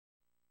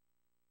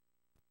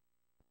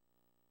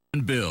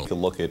Bill. To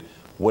look at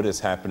what is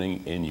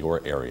happening in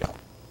your area.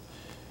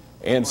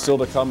 And still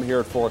to come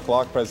here at 4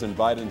 o'clock, President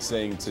Biden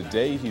saying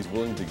today he's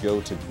willing to go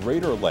to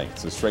greater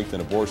lengths to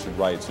strengthen abortion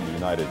rights in the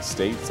United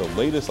States. The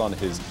latest on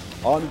his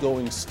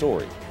ongoing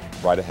story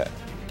right ahead.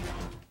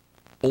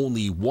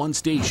 Only one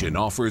station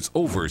offers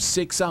over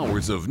 6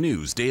 hours of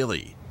news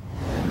daily.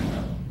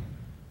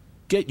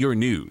 Get your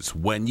news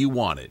when you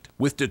want it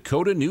with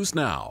Dakota News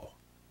Now.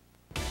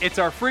 It's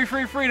our free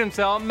Freedom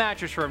Sale at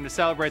Mattress Firm to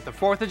celebrate the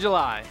 4th of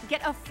July.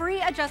 Get a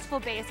free adjustable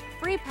base,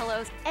 free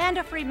pillows, and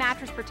a free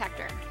mattress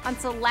protector on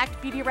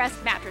select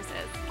Beautyrest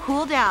mattresses.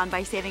 Cool down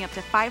by saving up to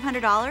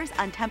 $500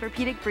 on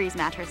Tempur-Pedic Breeze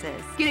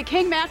mattresses. Get a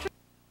king mattress.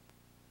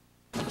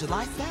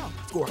 July sale.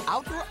 Score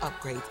outdoor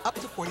upgrades up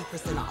to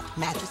 40% off.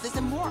 Mattresses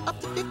and more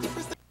up to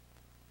 50%.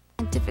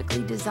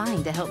 Scientifically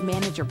designed to help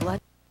manage your blood.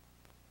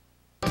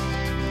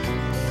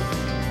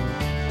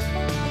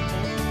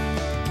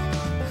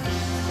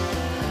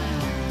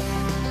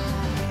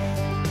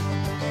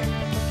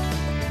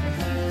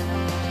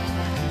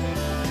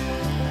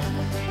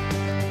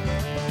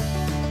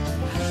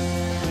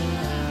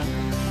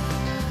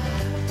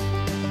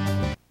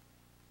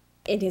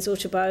 In his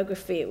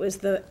autobiography, it was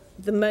the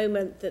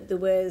moment that there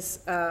was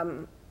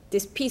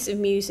this piece of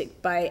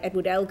music by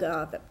Edward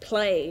Elgar that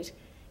played,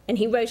 and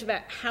he wrote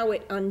about how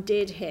it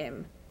undid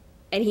him,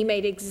 and he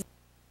made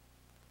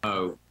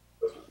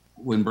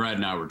when Brad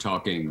and I were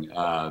talking,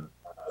 I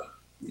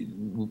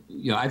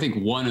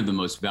think one of the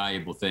most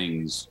valuable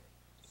things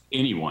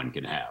anyone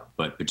can have,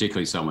 but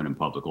particularly someone in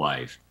public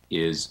life,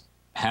 is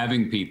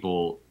having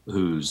people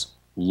whose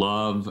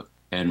love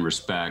and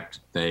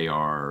respect they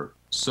are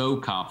so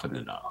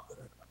confident of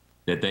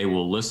that they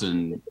will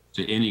listen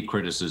to any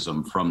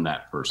criticism from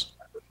that person.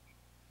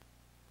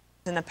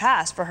 In the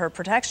past for her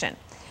protection.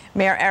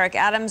 Mayor Eric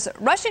Adams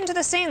rushing to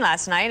the scene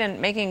last night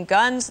and making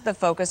guns the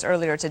focus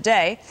earlier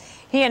today.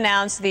 He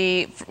announced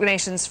the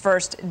nation's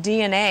first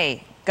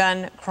DNA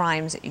gun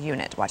crimes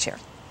unit. Watch here.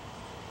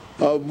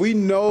 We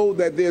know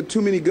that there are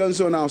too many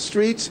guns on our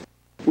streets.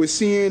 We're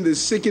seeing the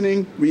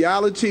sickening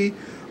reality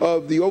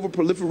of the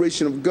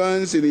overproliferation of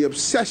guns and the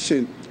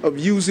obsession of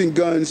using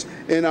guns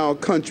in our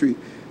country.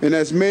 And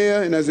as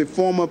mayor and as a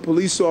former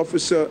police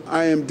officer,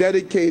 I am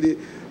dedicated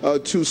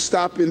to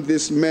stopping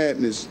this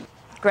madness.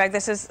 Greg,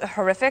 this is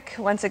horrific.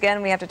 Once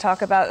again, we have to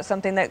talk about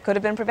something that could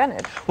have been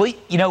prevented. Well,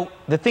 you know,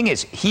 the thing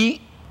is, he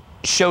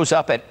shows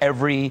up at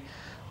every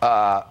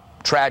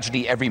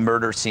tragedy, every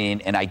murder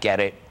scene, and I get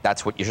it.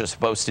 That's what you're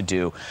supposed to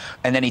do.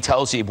 And then he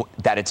tells you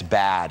that it's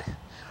bad,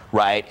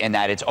 right? And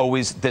that it's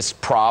always this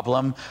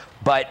problem.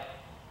 But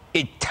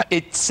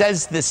it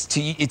says this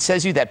to you. It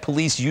says you that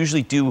police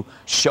usually do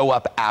show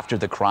up after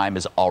the crime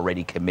is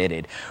already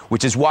committed,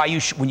 which is why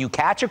when you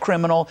catch a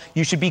criminal,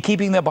 you should be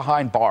keeping them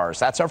behind bars.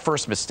 That's our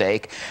first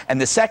mistake.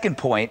 And the second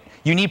point,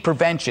 you need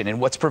prevention.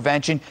 And what's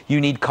prevention? You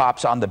need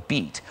cops on the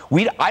beat.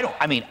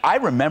 I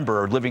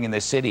remember living in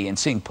this city and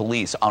seeing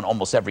police on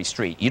almost every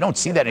street. You don't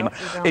see that anymore.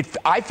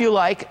 I feel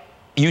like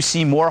you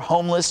see more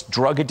homeless,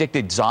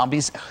 drug-addicted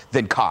zombies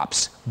than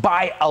cops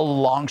by a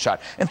long shot.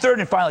 And third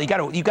and finally,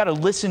 you got to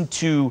listen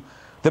to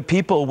the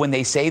people when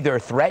they say they're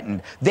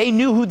threatened. They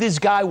knew who this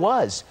guy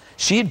was.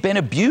 She had been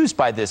abused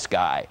by this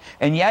guy,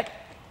 and yet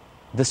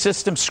the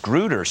system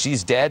screwed her.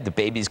 She's dead. The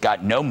baby's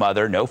got no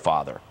mother, no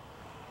father.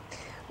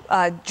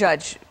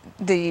 Judge,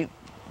 the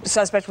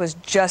suspect was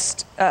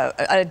just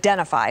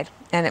identified,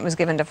 and it was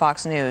given to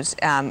Fox News,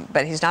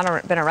 but he's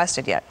not been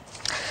arrested yet.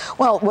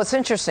 Well, what's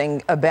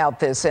interesting about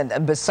this,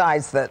 and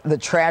besides the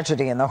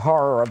tragedy and the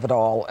horror of it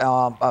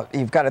all,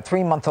 you've got a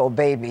 3-month-old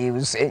baby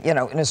who's, in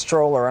a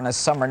stroller on a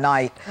summer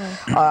night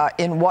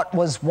in what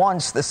was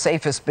once the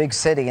safest big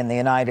city in the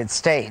United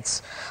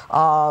States.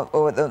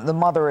 The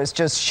mother is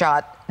just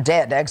shot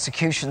dead,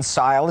 execution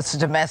style. It's a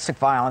domestic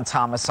violence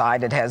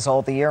homicide. It has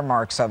all the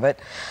earmarks of it.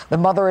 The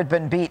mother had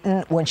been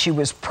beaten when she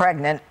was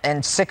pregnant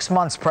and 6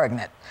 months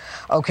pregnant.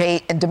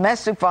 Okay, and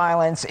domestic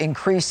violence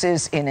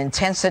increases in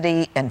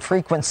intensity and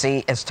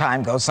frequency as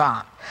time goes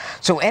on.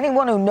 So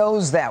anyone who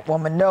knows that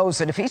woman knows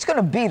that if he's going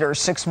to beat her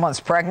 6 months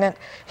pregnant,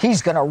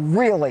 he's going to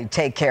really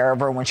take care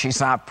of her when she's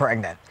not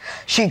pregnant.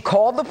 She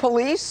called the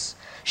police.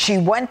 She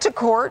went to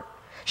court.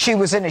 She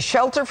was in a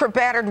shelter for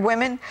battered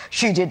women.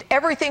 She did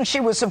everything she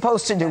was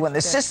supposed to do, and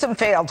the system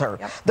failed her.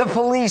 Yep. The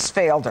police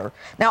failed her.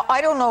 Now, I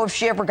don't know if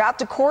she ever got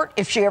to court,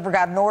 if she ever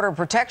got an order of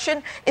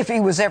protection, if he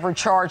was ever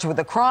charged with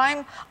a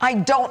crime. I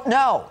don't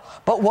know.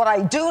 But what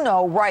I do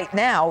know right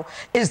now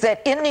is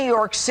that in New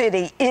York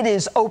City, it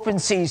is open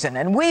season.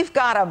 And we've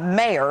got a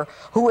mayor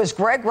who, as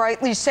Greg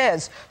rightly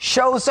says,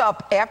 shows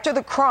up after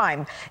the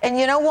crime. And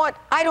you know what?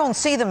 I don't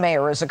see the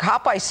mayor as a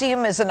cop. I see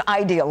him as an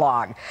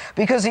ideologue,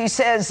 because he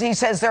says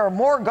there are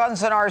more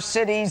guns in our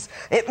cities,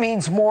 it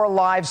means more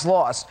lives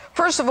lost.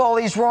 First of all,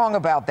 he's wrong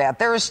about that.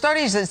 There are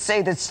studies that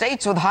say that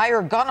states with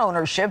higher gun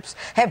ownerships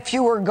have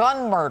fewer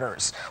gun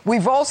murders.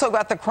 We've also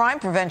got the Crime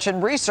Prevention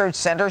Research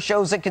Center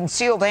shows that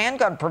concealed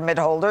handgun permit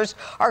holders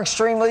are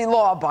extremely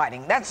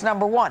law-abiding. That's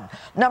number one.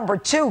 Number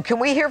two, can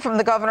we hear from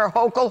the Governor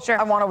Hochul? Sure.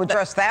 I want to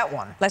address that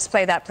one. Let's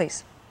play that,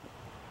 please.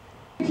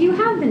 Do you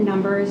have the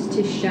numbers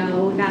to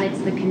show that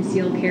it's the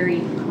concealed carry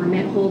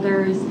permit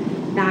holders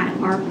that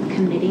are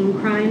committing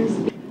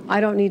crimes? I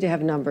don't need to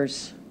have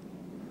numbers.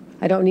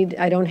 I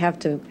don't have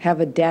to have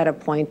a data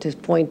point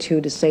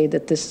to say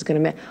that this is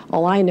going to.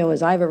 All I know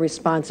is I have a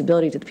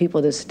responsibility to the people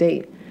of this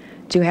state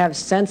to have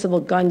sensible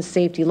gun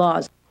safety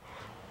laws.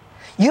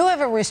 You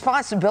have a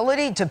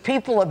responsibility to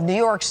people of New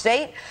York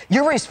State.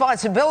 Your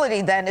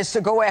responsibility then is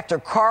to go after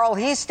Carl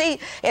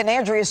Heastie and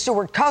Andrea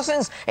Stewart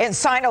Cousins and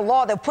sign a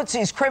law that puts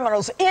these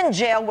criminals in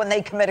jail when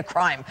they commit a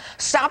crime.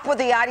 Stop with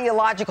the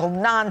ideological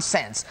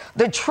nonsense.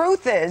 The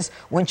truth is,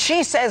 when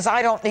she says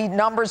I don't need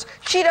numbers,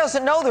 she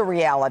doesn't know the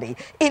reality.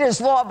 It is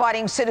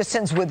law-abiding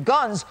citizens with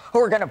guns who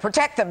are going to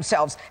protect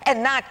themselves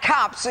and not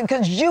cops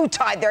because you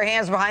tied their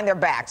hands behind their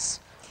backs.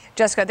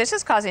 Jessica, this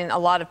is causing a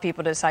lot of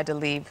people to decide to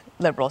leave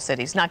liberal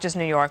cities, not just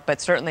New York, but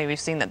certainly we've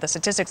seen that the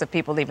statistics of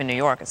people leaving New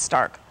York is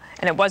stark.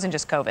 And it wasn't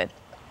just COVID.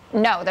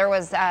 No, there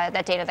was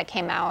that data that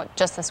came out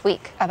just this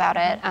week about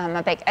it.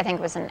 I think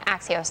it was in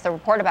Axios, the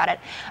report about it.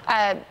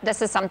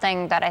 This is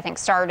something that I think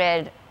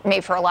started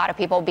maybe for a lot of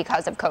people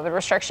because of COVID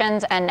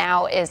restrictions and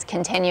now is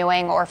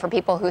continuing, or for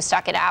people who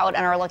stuck it out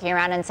and are looking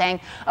around and saying,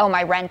 oh,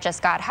 my rent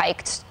just got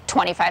hiked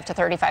 25 to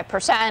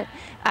 35%.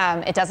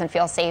 It doesn't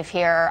feel safe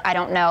here. I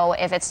don't know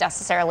if it's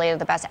necessarily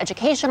the best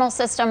educational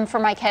system for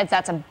my kids.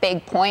 That's a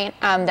big point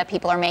that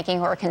people are making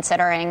who are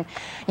considering,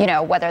 you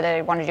know, whether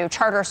they want to do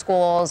charter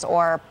schools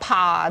or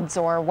pods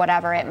or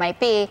whatever it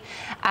might be.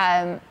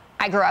 I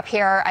grew up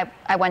here.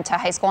 I went to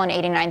high school on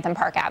 89th and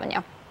Park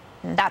Avenue.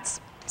 That's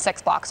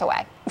 6 blocks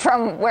away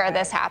from where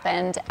this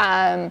happened.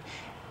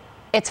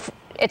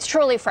 It's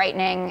truly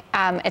frightening.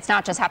 It's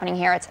not just happening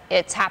here.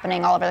 It's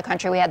happening all over the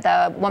country. We had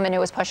the woman who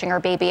was pushing her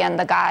baby and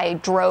the guy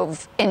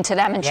drove into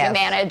them and she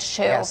managed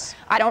to. Yes.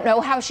 I don't know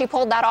how she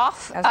pulled that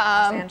off. That was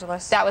Los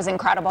Angeles. That was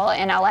incredible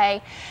in LA.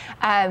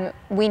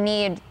 We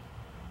need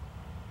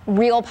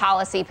real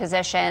policy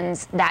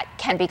positions that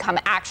can become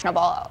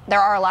actionable. There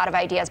are a lot of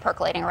ideas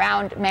percolating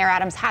around. Mayor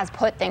Adams has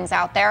put things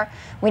out there.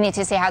 We need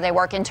to see how they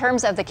work. In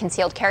terms of the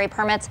concealed carry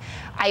permits,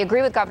 I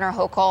agree with Governor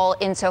Hochul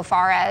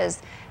insofar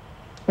as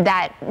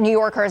that New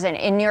Yorkers, and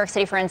in New York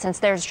City, for instance,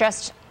 there's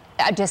just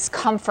a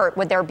discomfort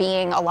with there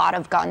being a lot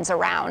of guns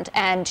around,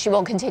 and she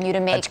will continue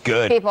to make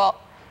people.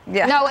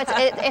 Yeah. No,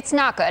 it's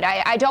not good.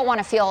 I don't want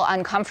to feel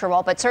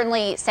uncomfortable, but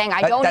certainly saying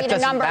I don't need a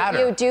number,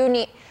 you do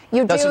need.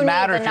 You do need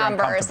the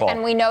numbers,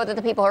 and we know that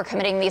the people who are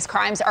committing these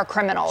crimes are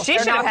criminals. She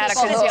should have had a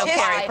concealed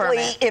carry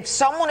permit. If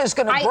someone is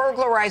going to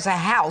burglarize a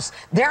house,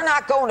 they're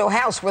not going to a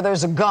house where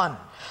there's a gun.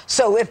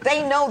 So if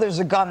they know there's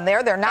a gun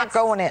there, they're not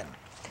going in.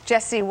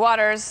 Jesse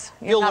Waters,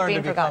 you'll learn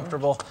to be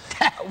comfortable.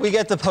 We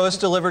get the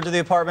post delivered to the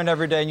apartment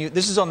every day, and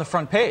this is on the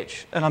front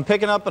page. And I'm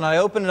picking up, and I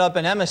open it up,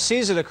 and Emma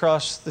sees it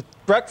across the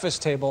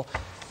breakfast table,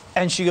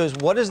 and she goes,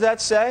 "What does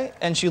that say?"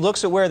 And she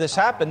looks at where this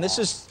happened. This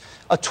is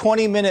a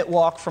 20-minute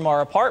walk from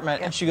our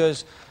apartment, and she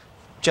goes,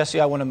 "Jesse,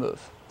 I want to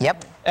move."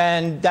 Yep.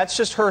 And that's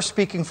just her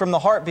speaking from the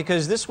heart,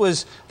 because this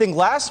was, I think,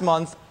 last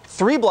month,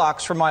 3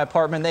 blocks from my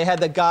apartment, they had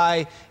the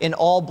guy in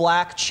all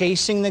black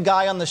chasing the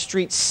guy on the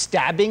street,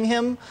 stabbing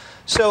him.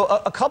 So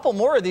a couple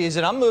more of these,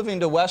 and I'm moving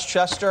to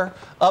Westchester,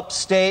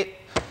 upstate,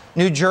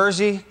 New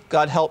Jersey,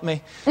 God help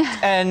me.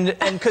 And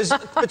because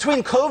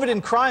between COVID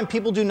and crime,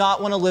 people do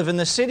not want to live in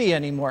the city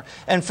anymore.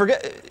 And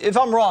forget, if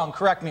I'm wrong,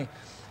 correct me.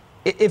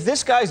 If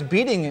this guy's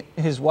beating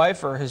his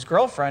wife or his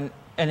girlfriend,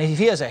 and if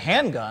he has a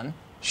handgun,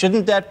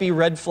 shouldn't that be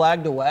red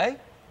flagged away?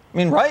 I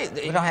mean, right?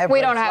 We don't have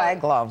red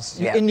flag gloves.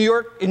 Yeah. In New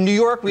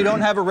York, we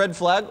don't have a red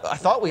flag. I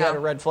thought we had a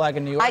red flag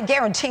in New York. I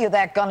guarantee you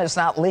that gun is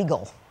not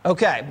legal.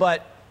 Okay,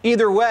 but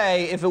either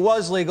way, if it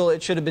was legal,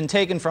 it should have been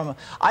taken from him.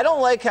 I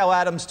don't like how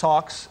Adams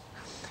talks.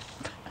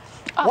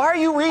 Why are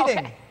you reading?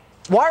 Okay.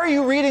 Why are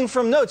you reading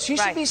from notes? He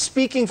should be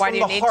speaking from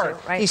the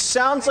heart. He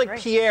sounds like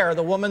Pierre,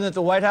 the woman at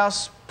the White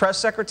House press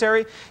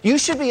secretary. You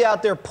should be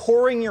out there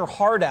pouring your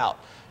heart out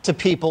to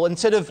people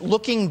instead of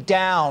looking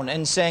down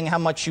and saying how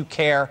much you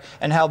care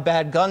and how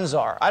bad guns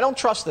are. I don't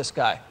trust this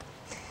guy.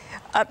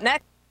 Up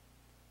next.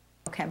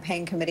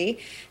 Campaign Committee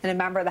and a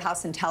member of the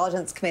House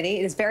Intelligence Committee.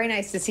 It is very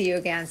nice to see you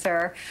again,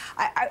 sir.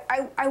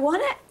 I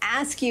want to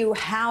ask you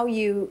how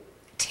you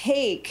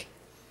take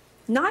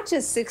not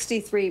just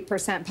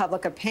 63%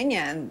 public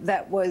opinion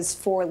that was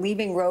for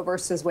leaving Roe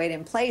versus Wade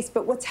in place,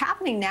 but what's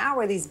happening now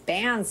are these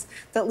bans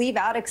that leave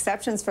out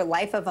exceptions for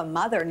life of a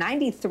mother.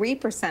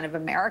 93% of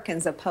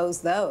Americans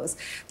oppose those.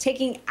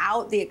 Taking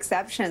out the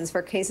exceptions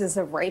for cases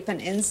of rape and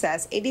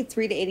incest,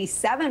 83 to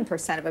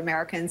 87% of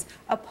Americans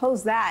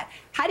oppose that.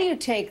 How do you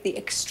take the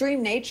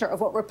extreme nature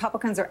of what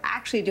Republicans are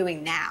actually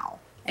doing now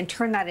and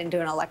turn that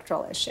into an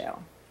electoral issue?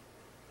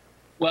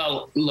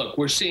 Well, look,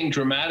 we're seeing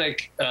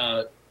dramatic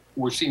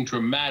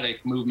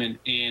movement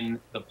in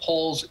the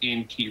polls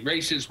in key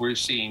races. We're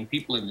seeing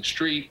people in the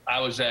street.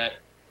 I was at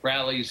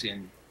rallies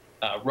in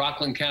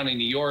Rockland County,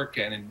 New York,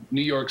 and in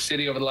New York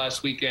City over the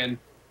last weekend.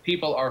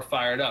 People are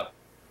fired up.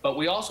 But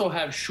we also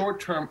have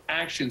short-term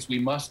actions we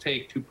must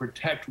take to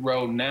protect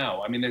Roe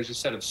now. I mean, there's a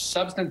set of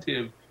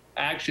substantive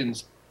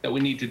actions that we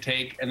need to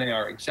take, and they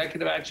are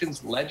executive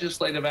actions,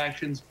 legislative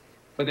actions,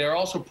 but there are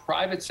also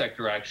private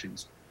sector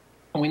actions.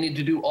 And we need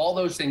to do all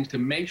those things to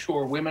make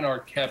sure women are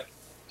kept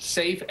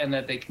safe and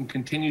that they can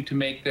continue to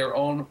make their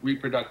own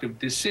reproductive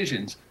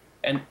decisions.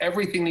 And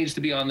everything needs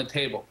to be on the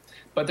table.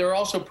 But there are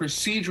also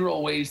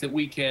procedural ways that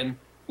we can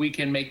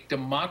make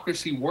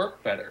democracy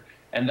work better.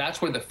 And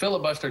that's where the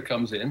filibuster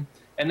comes in.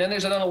 And then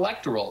there's an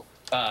electoral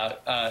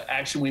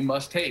action we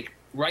must take.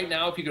 Right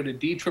now, if you go to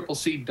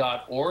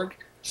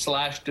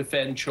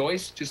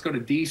dccc.org/defendchoice, just go to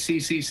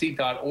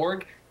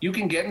dccc.org, you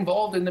can get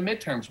involved in the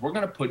midterms. We're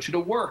going to put you to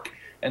work.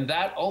 And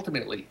that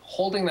ultimately,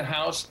 holding the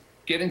House,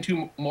 getting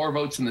 2 more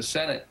votes in the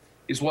Senate,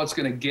 is what's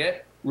going to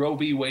get Roe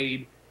v.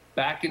 Wade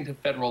back into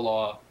federal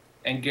law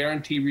and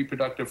guarantee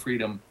reproductive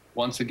freedom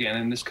once again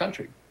in this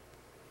country.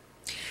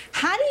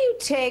 How do you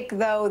take,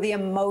 though, the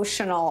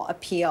emotional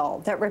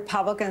appeal that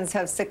Republicans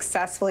have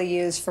successfully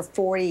used for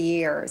 40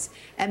 years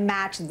and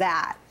match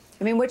that?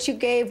 I mean, what you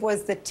gave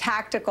was the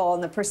tactical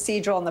and the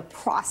procedural and the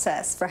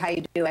process for how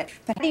you do it.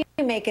 But how do you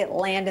make it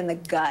land in the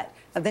gut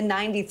of the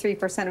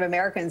 93% of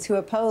Americans who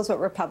oppose what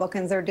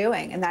Republicans are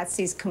doing, and that's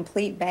these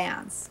complete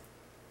bans?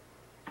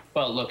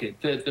 Well, look,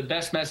 the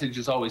best message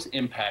is always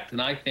impact.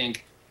 And I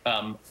think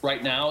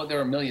right now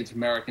there are millions of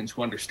Americans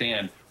who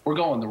understand we're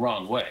going the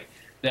wrong way,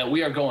 that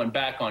we are going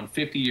back on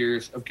 50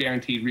 years of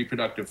guaranteed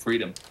reproductive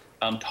freedom.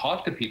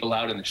 Talk to people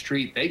out in the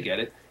street. They get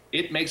it.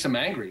 It makes them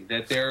angry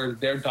that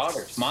their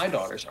daughters, my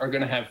daughters, are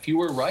going to have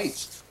fewer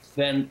rights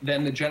than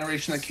the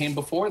generation that came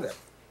before them,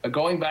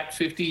 going back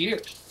 50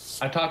 years.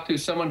 I talked to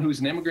someone who's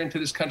an immigrant to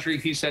this country.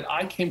 He said,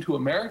 I came to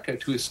America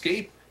to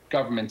escape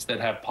governments that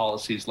have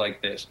policies like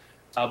this.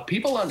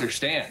 People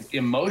understand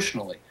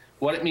emotionally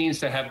what it means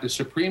to have the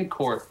Supreme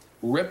Court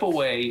rip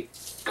away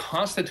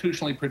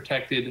constitutionally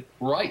protected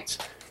rights.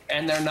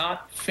 And they're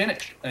not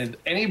finished. And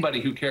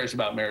anybody who cares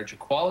about marriage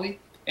equality,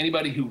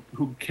 anybody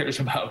who cares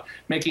about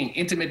making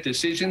intimate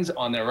decisions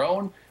on their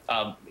own,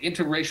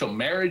 interracial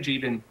marriage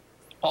even,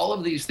 all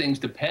of these things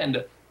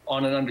depend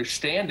on an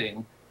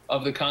understanding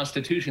of the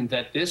Constitution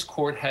that this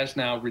court has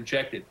now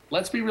rejected.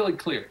 Let's be really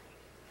clear.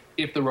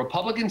 If the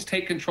Republicans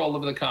take control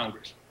of the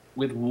Congress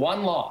with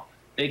one law,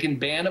 they can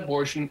ban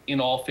abortion in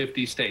all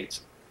 50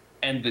 states.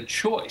 And the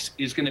choice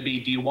is going to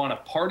be, do you want a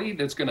party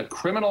that's going to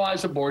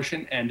criminalize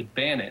abortion and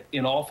ban it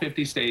in all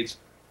 50 states,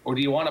 or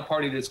do you want a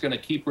party that's going to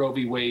keep Roe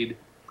v. Wade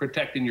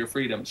protecting your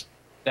freedoms?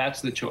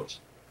 That's the choice.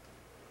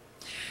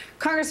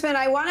 Congressman,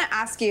 I want to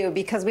ask you,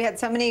 because we had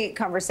so many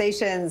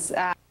conversations.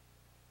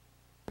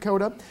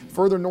 Dakota,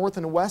 further north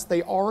and west,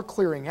 they are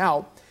clearing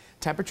out.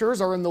 Temperatures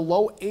are in the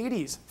low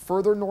 80s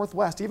further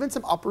northwest, even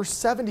some upper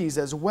 70s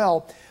as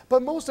well.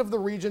 But most of the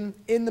region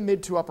in the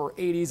mid to upper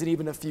 80s and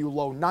even a few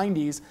low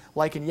 90s,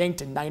 like in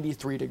Yankton,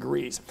 93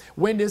 degrees.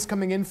 Wind is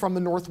coming in from the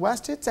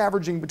northwest. It's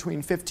averaging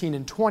between 15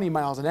 and 20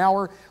 miles an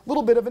hour. A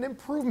little bit of an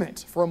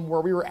improvement from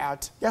where we were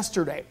at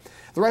yesterday.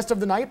 The rest of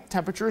the night,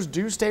 temperatures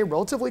do stay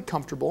relatively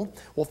comfortable.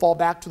 We'll fall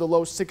back to the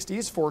low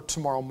 60s for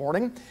tomorrow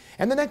morning.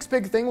 And the next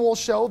big thing will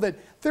show that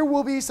there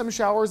will be some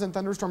showers and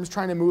thunderstorms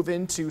trying to move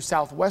into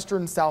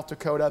southwestern South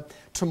Dakota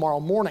tomorrow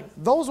morning.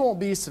 Those won't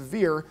be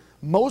severe.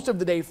 Most of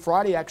the day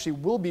Friday actually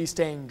will be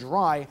staying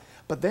dry.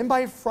 But then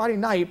by Friday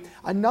night,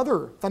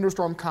 another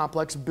thunderstorm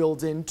complex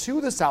builds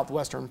into the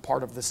southwestern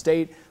part of the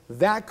state.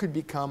 That could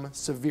become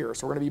severe,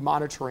 so we're going to be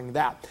monitoring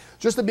that.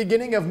 Just the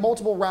beginning of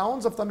multiple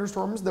rounds of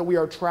thunderstorms that we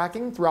are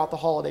tracking throughout the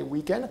holiday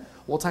weekend.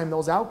 We'll time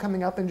those out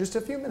coming up in just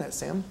a few minutes,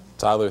 Sam.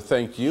 Tyler,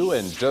 thank you.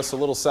 And just a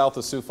little south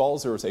of Sioux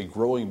Falls, there is a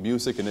growing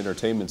music and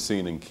entertainment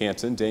scene in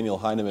Canton. Daniel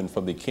Heineman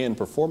from the Canton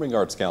Performing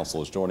Arts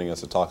Council is joining us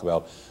to talk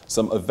about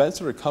some events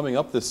that are coming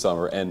up this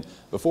summer. And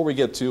before we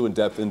get too in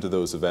depth into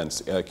those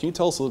events, can you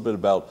tell us a little bit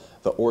about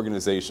the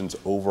organization's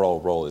overall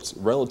role? It's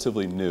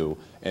relatively new.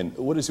 And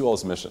what is you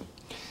all's mission?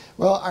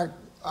 Well,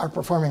 our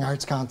Performing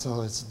Arts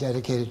Council is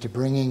dedicated to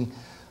bringing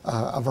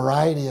a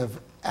variety of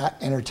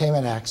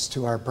entertainment acts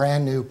to our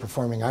brand new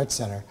Performing Arts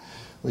Center,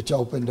 which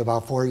opened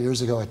about 4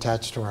 years ago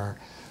attached to our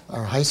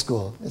high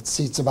school. It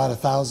seats about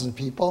 1,000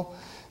 people.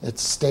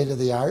 It's state of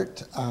the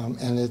art,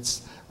 and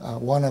it's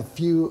one of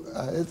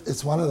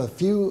the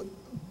few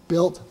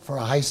built for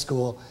a high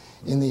school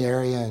in the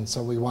area, and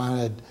so we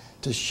wanted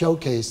to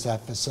showcase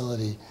that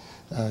facility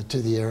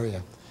to the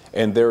area.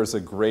 And there is a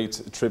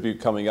great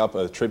tribute coming up,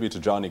 a tribute to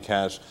Johnny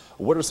Cash.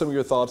 What are some of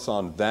your thoughts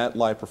on that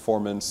live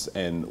performance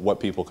and what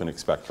people can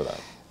expect for that?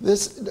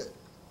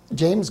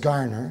 James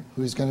Garner,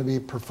 who's going to be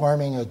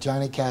performing a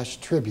Johnny Cash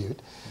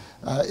tribute,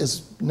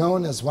 is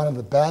known as one of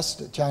the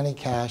best Johnny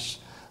Cash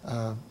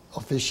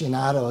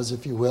aficionados,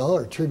 if you will,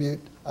 or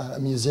tribute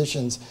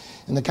musicians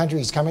in the country.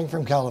 He's coming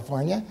from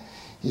California.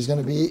 He's going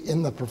to be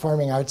in the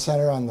Performing Arts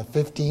Center on the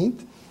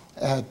 15th.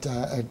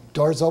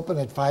 Doors open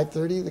at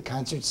 5:30. The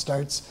concert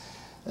starts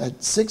at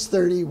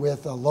 6:30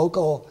 with a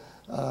local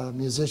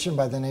musician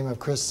by the name of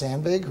Chris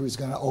Sandvig, who's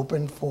going to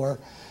open for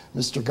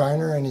Mr.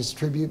 Garner and his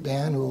tribute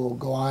band, who will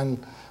go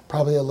on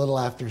probably a little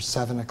after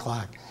 7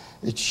 o'clock.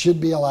 It should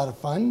be a lot of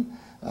fun.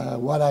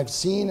 What I've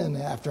seen, and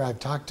after I've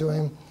talked to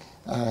him,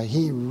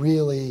 he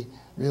really,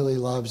 really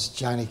loves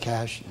Johnny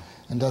Cash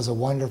and does a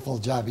wonderful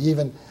job. He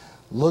even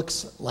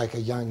looks like a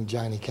young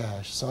Johnny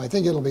Cash. So I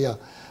think it'll be a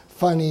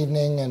fun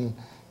evening, and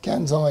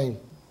Ken's only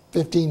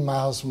 15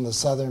 miles from the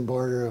southern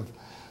border of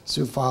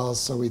Sioux Falls,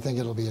 so we think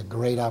it'll be a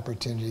great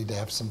opportunity to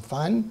have some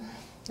fun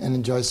and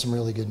enjoy some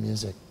really good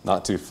music.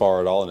 Not too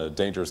far at all, and a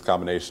dangerous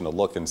combination to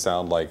look and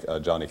sound like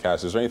Johnny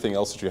Cash. Is there anything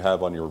else that you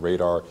have on your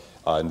radar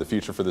in the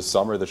future for this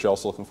summer that you're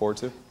also looking forward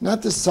to?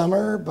 Not this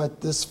summer,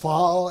 but this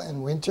fall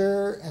and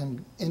winter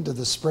and into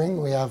the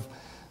spring. We have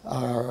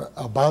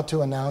about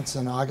to announce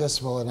in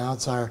August, we'll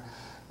announce our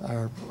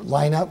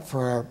lineup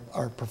for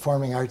our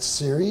Performing Arts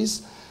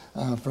Series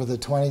for the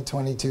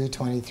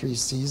 2022-23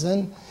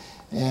 season.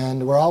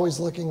 And we're always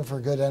looking for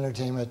good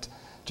entertainment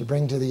to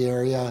bring to the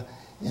area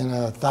in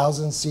a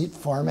 1,000-seat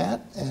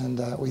format,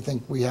 and we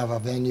think we have a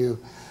venue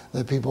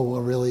that people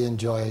will really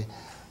enjoy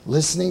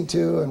listening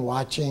to and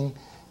watching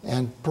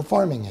and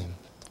performing in.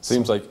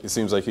 It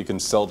seems like you can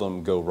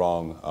seldom go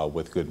wrong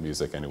with good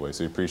music anyway,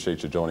 so we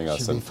appreciate you joining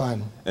us. Should be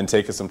fun. And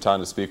taking some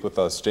time to speak with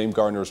us. James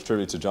Gardner's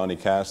tribute to Johnny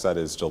Cash, that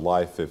is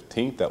July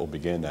 15th. That will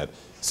begin at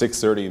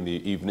 6:30 in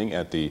the evening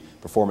at the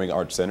Performing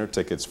Arts Center.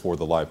 Tickets for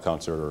the live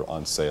concert are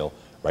on sale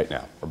right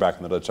now. We're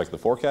back in the Check the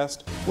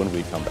Forecast when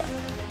we come back.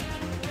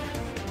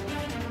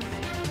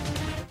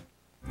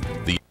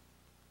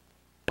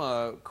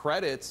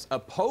 Credits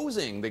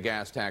opposing the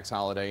gas tax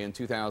holiday in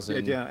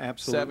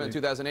 2007,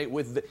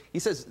 2008. He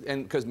says,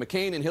 and because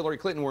McCain and Hillary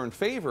Clinton were in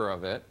favor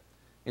of it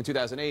in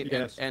 2008,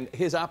 Yes. and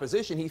his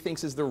opposition, he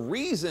thinks, is the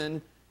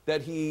reason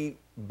that he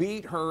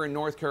beat her in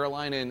North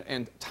Carolina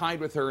and tied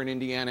with her in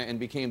Indiana and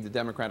became the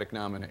Democratic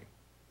nominee.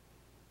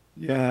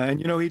 Yeah, and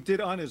you know, he did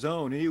on his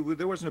own.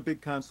 There wasn't a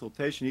big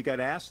consultation. He got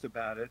asked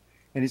about it,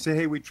 and he said,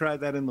 hey, we tried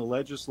that in the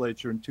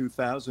legislature in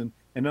 2000,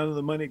 and none of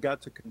the money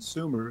got to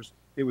consumers.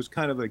 It was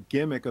kind of a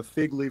gimmick, a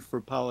fig leaf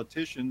for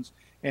politicians,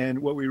 and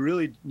what we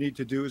really need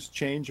to do is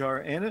change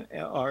our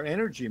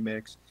energy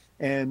mix.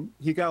 And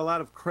he got a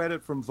lot of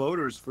credit from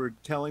voters for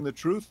telling the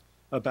truth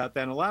about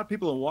that. And a lot of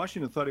people in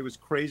Washington thought he was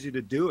crazy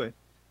to do it,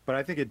 but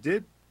I think it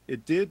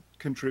did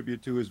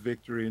contribute to his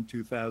victory in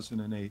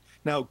 2008.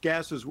 Now,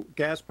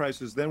 gas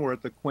prices then were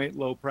at the quaint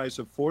low price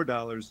of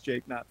 $4,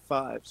 Jake, not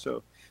 $5.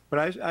 So,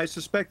 but I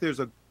suspect there's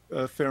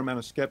a fair amount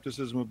of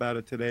skepticism about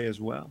it today as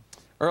well.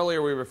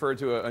 Earlier, we referred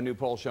to a new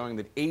poll showing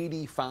that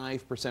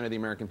 85% of the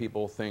American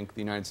people think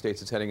the United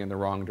States is heading in the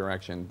wrong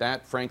direction.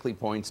 That, frankly,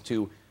 points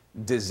to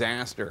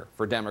disaster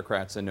for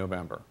Democrats in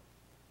November.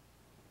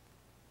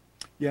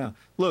 Yeah,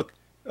 look,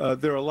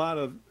 there are a lot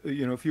of,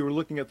 you know, if you were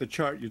looking at the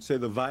chart, you'd say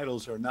the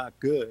vitals are not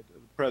good. The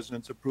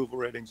president's approval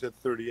ratings at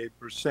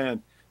 38%.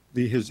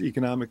 His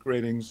economic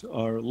ratings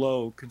are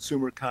low.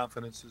 Consumer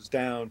confidence is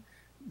down,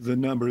 the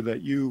number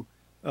that you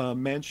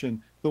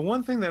mentioned. The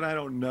one thing that I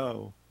don't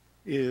know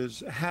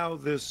is how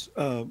this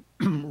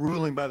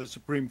ruling by the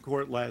Supreme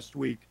Court last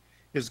week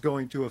is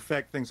going to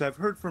affect things. I've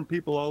heard from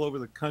people all over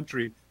the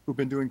country who've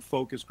been doing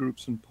focus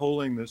groups and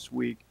polling this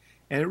week,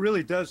 and it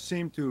really does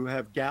seem to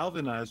have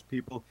galvanized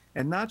people,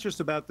 and not just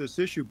about this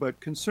issue, but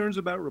concerns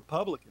about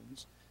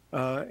Republicans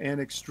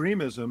and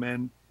extremism.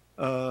 And,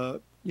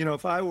 you know,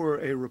 if I were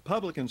a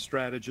Republican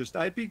strategist,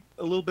 I'd be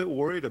a little bit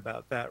worried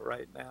about that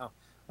right now.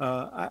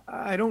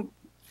 I don't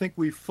think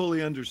we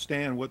fully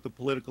understand what the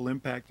political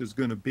impact is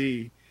going to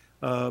be.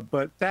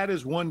 But that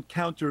is one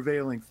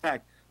countervailing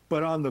fact.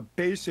 But on the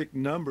basic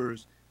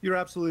numbers, you're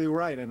absolutely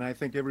right. And I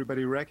think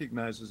everybody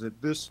recognizes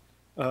that this,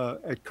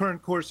 at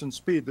current course and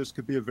speed, this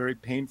could be a very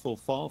painful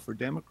fall for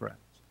Democrats.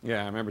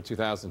 Yeah, I remember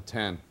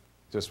 2010,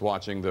 just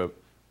watching the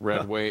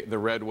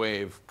red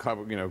wave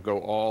cover, you know, go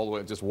all the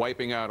way, just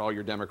wiping out all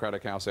your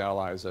Democratic House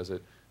allies as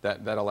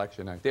that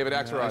election night. David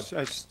Axelrod.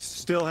 I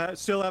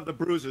still have the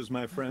bruises,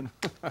 my friend.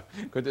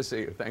 Good to see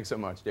you. Thanks so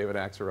much, David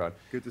Axelrod.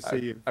 Good to see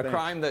you. A Thanks.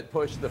 crime that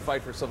pushed the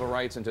fight for civil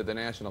rights into the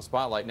national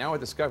spotlight, now a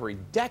discovery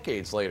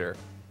decades later,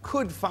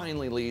 could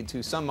finally lead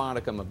to some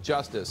modicum of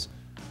justice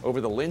over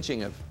the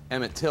lynching of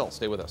Emmett Till.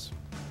 Stay with us.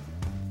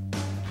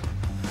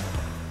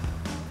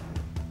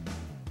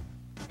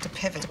 To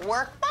pivot.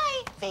 Work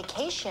by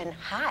vacation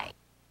high.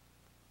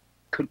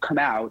 Could come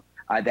out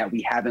that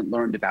we haven't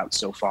learned about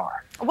so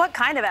far. What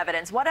kind of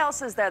evidence? What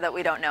else is there that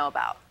we don't know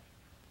about?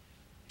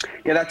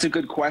 Yeah, that's a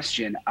good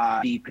question.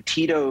 The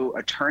Petito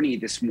attorney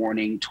this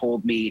morning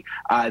told me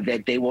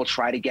that they will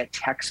try to get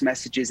text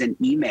messages and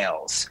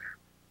emails.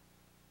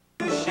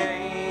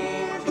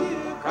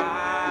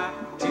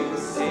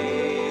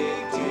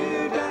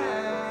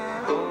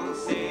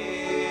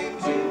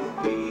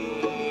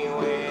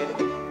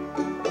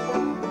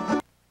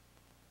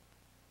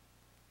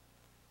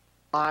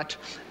 Lot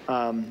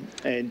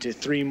and to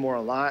 3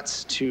 more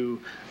lots to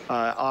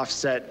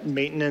offset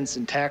maintenance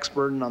and tax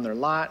burden on their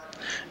lot,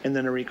 and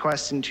then a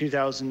request in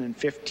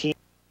 2015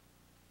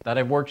 that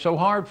I've worked so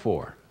hard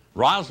for.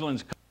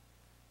 Rosalind's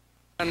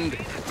and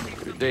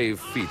Dave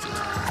feeds it.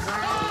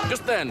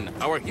 Just then,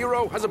 our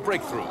hero has a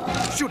breakthrough.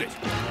 Shoot it.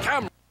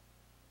 Camera.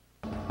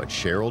 But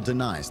Cheryl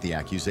denies the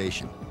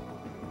accusation.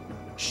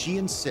 She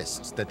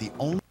insists that the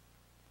only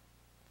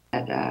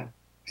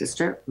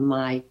sister,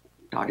 my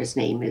daughter's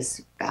name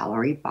is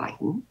Valerie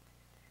Biden.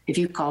 If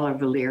you call her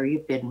Valeria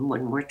Biden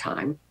one more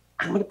time,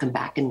 I'm going to come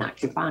back and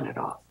knock your bonnet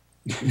off.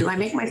 Do I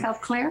make myself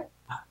clear?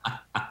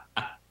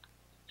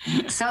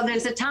 So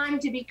there's a time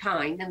to be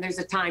kind and there's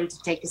a time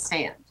to take a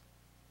stand.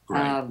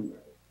 Right.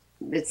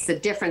 It's the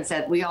difference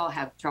that we all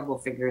have trouble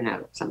figuring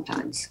out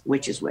sometimes,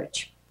 which is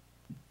which.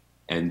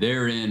 And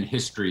therein,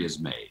 history is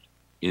made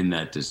in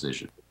that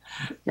decision.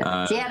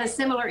 She had a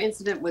similar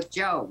incident with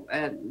Joe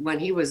when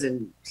he was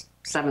in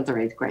 7th or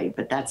 8th grade,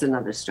 but that's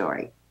another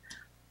story.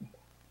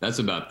 That's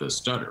about the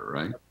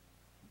stutter,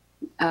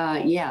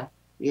 right? Yeah.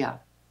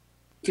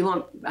 Do you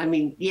want, I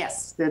mean,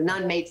 yes, the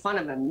nun made fun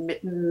of him.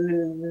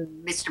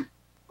 Mr.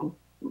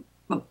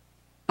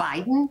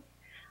 Biden?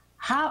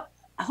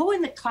 Who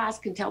in the class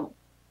can tell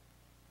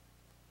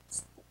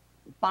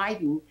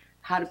Biden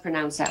how to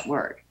pronounce that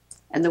word?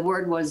 And the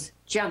word was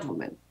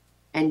gentleman.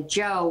 And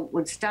Joe,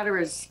 when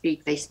stutterers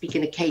speak, they speak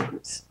in a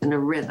cadence, in a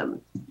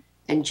rhythm.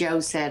 And Joe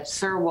said,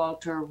 Sir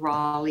Walter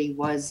Raleigh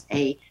was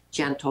a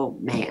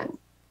gentleman.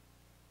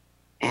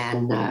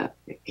 And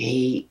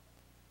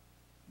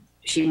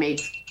she made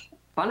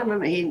fun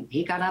of him.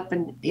 He got up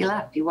and he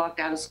left. He walked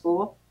out of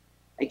school.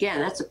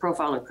 Again, that's a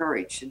profile of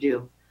courage to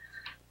do.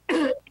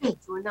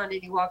 So a nun,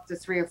 and he walked the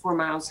 3 or 4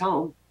 miles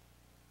home,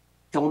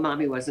 told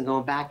mommy wasn't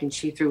going back, and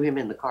she threw him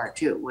in the car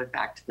too, went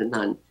back to the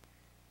nun.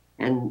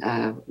 And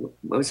it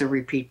was a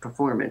repeat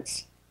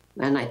performance.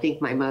 And I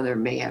think my mother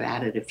may have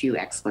added a few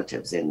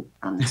expletives in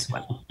on this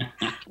one.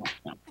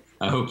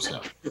 I hope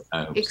so.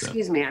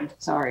 Excuse me, I'm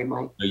sorry,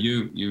 Mike.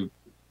 You're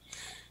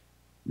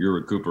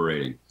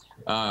recuperating.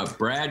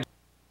 Brad?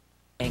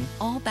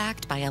 All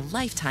backed by a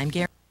lifetime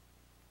guarantee.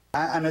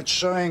 And it's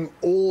showing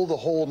all the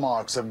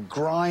hallmarks of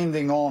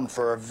grinding on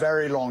for a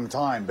very long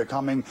time,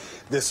 becoming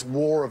this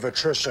war of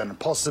attrition,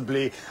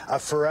 possibly a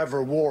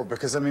forever war.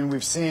 Because, I mean,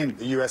 we've seen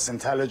the U.S.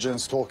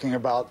 intelligence talking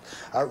about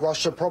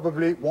Russia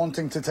probably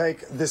wanting to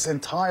take this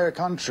entire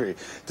country,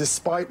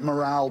 despite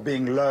morale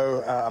being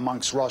low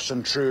amongst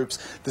Russian troops,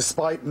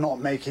 despite not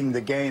making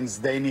the gains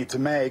they need to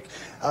make.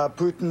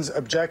 Putin's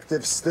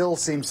objective still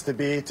seems to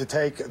be to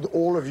take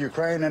all of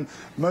Ukraine, and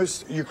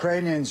most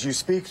Ukrainians you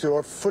speak to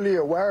are fully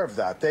aware of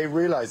that. They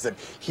realize that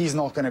he's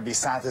not going to be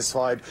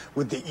satisfied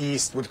with the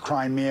East, with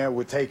Crimea,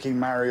 with taking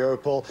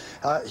Mariupol.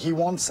 He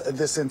wants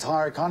this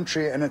entire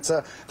country, and it's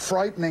a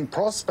frightening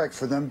prospect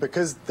for them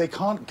because they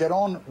can't get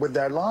on with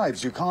their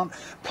lives. You can't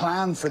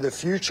plan for the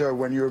future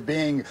when you're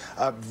being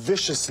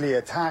viciously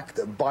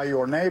attacked by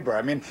your neighbor.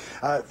 I mean,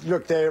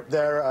 look,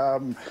 their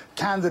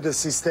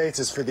candidacy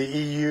status for the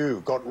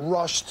EU got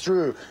rushed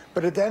through.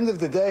 But at the end of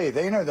the day,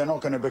 they know they're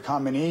not going to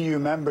become an EU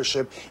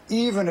membership,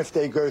 even if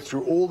they go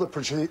through all the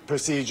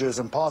procedures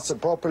and pass it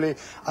properly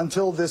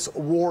until this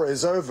war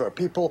is over.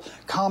 People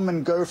come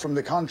and go from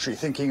the country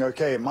thinking,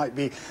 okay, it might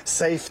be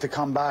safe to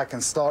come back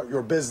and start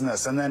your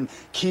business. And then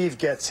Kyiv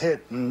gets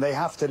hit and they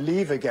have to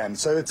leave again.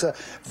 So it's a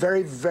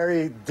very,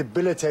 very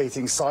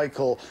debilitating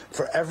cycle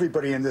for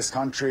everybody in this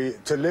country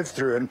to live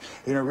through. And,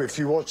 you know, if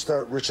you watch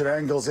the Richard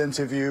Engels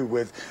interview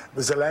with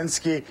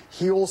Zelensky,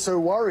 he also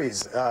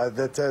worries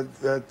that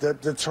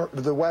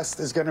the West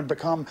is going to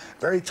become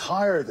very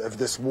tired of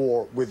this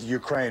war with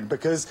Ukraine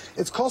because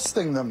it's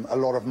costing them a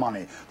lot of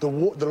money. The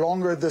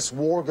longer this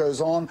war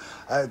goes on,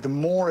 the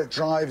more it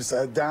drives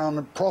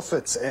down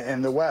profits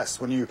in the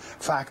West when you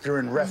factor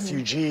in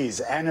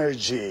refugees,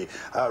 energy,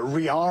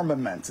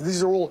 rearmament.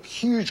 These are all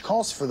huge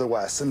costs for the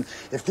West. And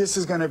if this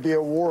is going to be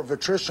a war of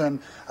attrition,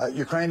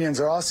 Ukrainians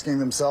are asking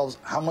themselves,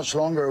 how much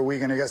longer are we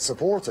going to get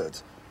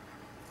supported?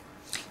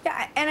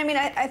 Yeah, and I mean,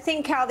 I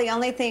think, Cal, the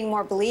only thing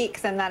more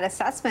bleak than that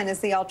assessment is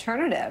the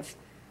alternative.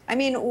 I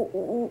mean,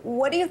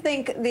 what do you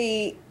think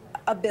the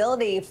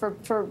ability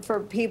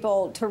for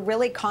people to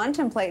really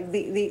contemplate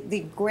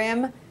the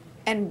grim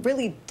and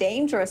really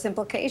dangerous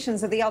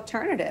implications of the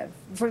alternative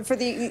for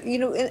the, you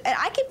know, and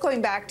I keep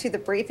going back to the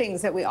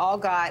briefings that we all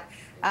got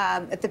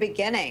at the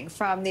beginning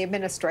from the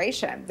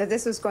administration, that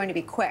this was going to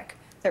be quick,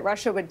 that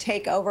Russia would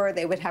take over,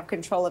 they would have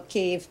control of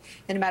Kyiv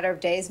in a matter of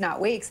days, not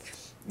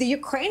weeks. The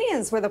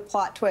Ukrainians were the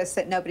plot twist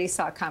that nobody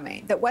saw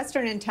coming, that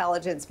Western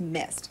intelligence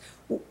missed.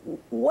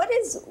 What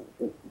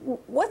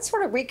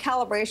sort of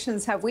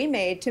recalibrations have we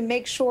made to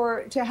make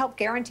sure to help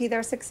guarantee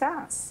their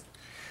success?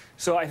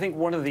 So I think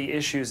one of the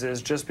issues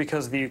is just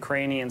because the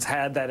Ukrainians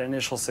had that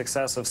initial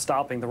success of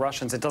stopping the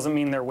Russians, it doesn't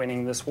mean they're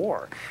winning this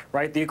war,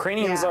 right? The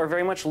Ukrainians are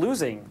very much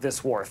losing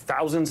this war.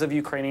 Thousands of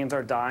Ukrainians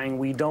are dying.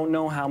 We don't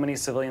know how many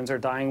civilians are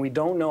dying. We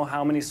don't know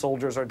how many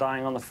soldiers are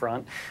dying on the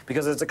front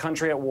because it's a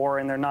country at war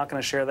and they're not going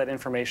to share that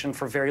information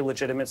for very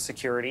legitimate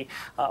security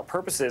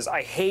purposes.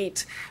 I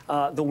hate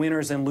the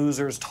winners and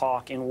losers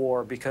talk in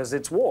war because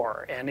it's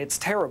war and it's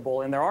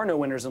terrible and there are no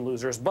winners and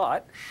losers.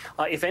 But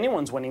if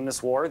anyone's winning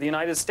this war, the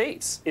United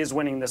States is is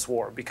winning this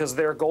war because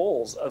their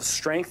goals of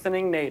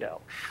strengthening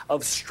NATO,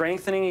 of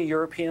strengthening a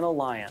European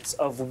alliance,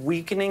 of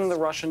weakening the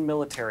Russian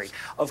military,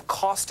 of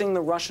costing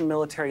the Russian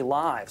military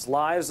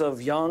lives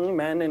of young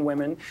men and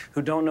women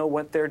who don't know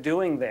what they're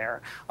doing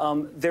there.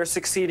 They're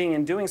succeeding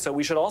in doing so.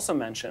 We should also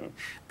mention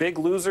big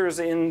losers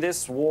in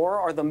this war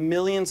are the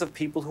millions of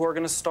people who are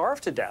going to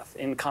starve to death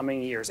in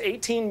coming years.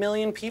 18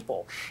 million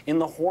people in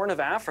the Horn of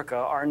Africa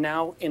are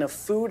now in a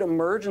food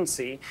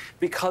emergency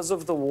because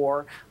of the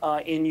war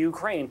in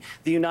Ukraine.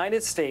 The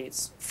United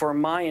States, for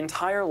my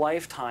entire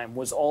lifetime,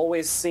 was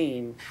always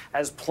seen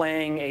as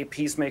playing a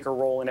peacemaker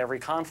role in every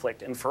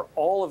conflict. And for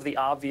all of the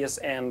obvious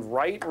and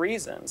right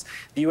reasons,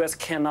 the U.S.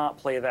 cannot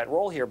play that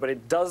role here. But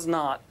it does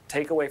not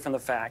take away from the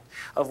fact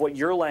of what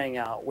you're laying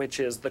out, which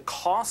is the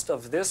cost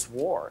of this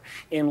war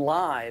in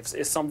lives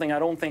is something I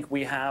don't think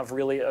we have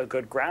really a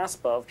good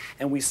grasp of,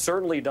 and we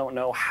certainly don't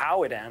know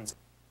how it ends.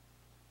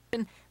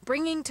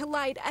 Bringing to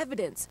light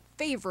evidence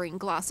favoring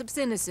Glossop's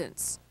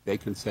innocence. They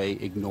can say,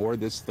 ignore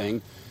this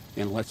thing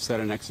and let's set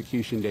an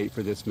execution date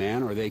for this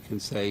man, or they can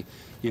say,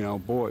 you know,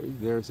 boy,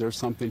 there's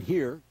something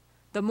here.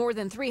 The more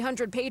than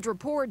 300-page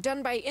report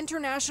done by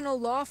international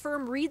law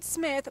firm Reed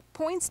Smith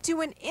points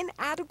to an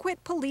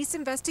inadequate police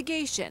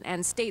investigation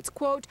and states,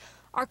 quote,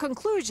 our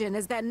conclusion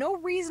is that no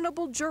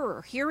reasonable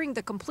juror hearing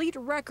the complete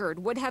record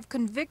would have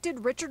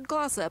convicted Richard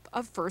Glossop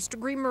of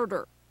first-degree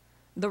murder.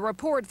 The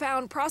report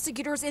found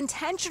prosecutors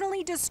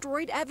intentionally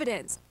destroyed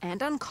evidence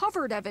and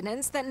uncovered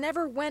evidence that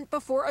never went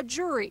before a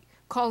jury,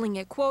 calling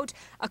it, quote,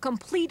 a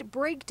complete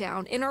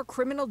breakdown in our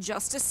criminal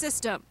justice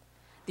system.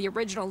 The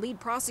original lead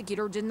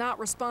prosecutor did not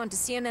respond to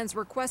CNN's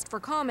request for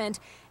comment.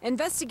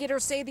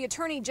 Investigators say the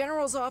Attorney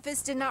General's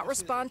office did not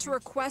respond to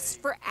requests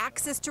for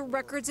access to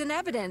records and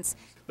evidence.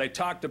 They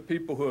talked to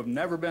people who have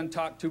never been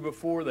talked to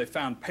before. They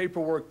found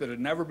paperwork that had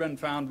never been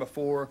found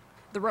before.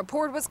 The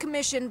report was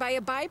commissioned by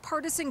a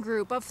bipartisan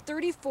group of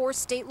 34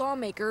 state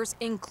lawmakers,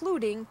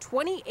 including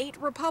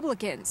 28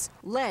 Republicans,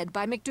 led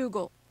by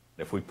McDougal.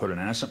 If we put an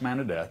innocent man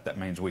to death, that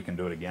means we can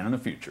do it again in the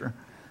future.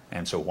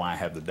 And so why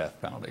have the death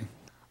penalty?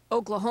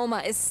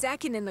 Oklahoma is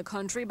second in the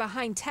country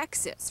behind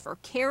Texas for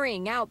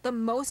carrying out the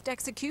most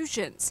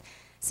executions.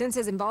 Since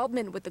his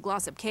involvement with the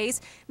Glossop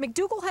case,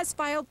 McDougal has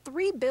filed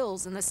 3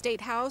 bills in the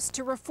state house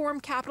to reform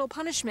capital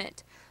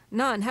punishment.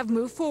 None have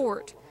moved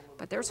forward,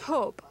 but there's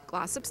hope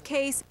Glossop's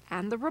case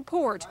and the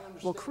report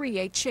will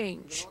create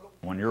change.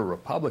 When you're a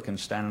Republican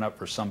standing up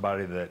for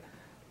somebody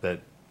that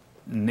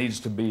needs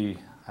to be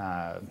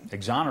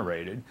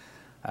exonerated,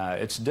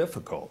 it's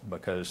difficult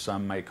because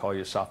some may call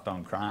you soft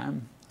on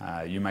crime.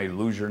 You may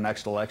lose your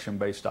next election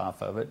based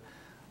off of it,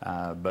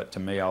 but to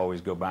me, I always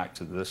go back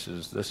to this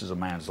is a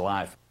man's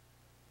life.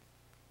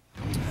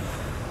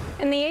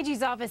 And the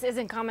AG's office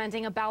isn't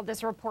commenting about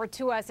this report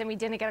to us, and we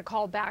didn't get a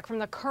call back from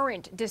the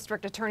current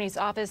district attorney's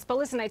office. But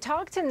listen, I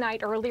talked to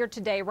Knight earlier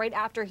today, right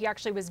after he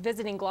actually was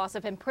visiting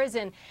Glossop in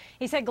prison.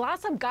 He said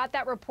Glossop got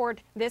that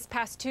report this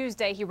past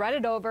Tuesday. He read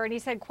it over, and he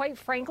said, quite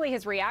frankly,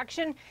 his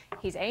reaction,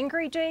 he's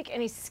angry, Jake, and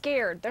he's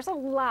scared. There's a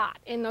lot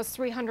in those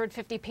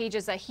 350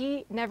 pages that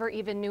he never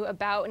even knew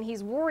about, and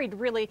he's worried,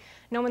 really,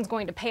 no one's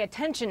going to pay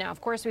attention now. Of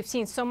course, we've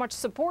seen so much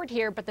support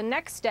here, but the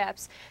next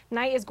steps,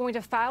 Knight is going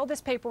to file this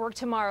paperwork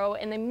tomorrow,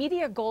 and the media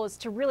goal is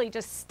to really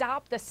just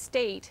stop the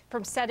state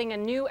from setting a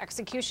new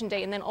execution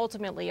date and then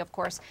ultimately, of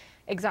course,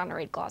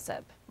 exonerate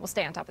Glossop. We'll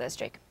stay on top of this,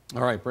 Jake.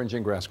 All right, Bryn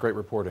Gingras, great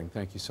reporting.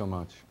 Thank you so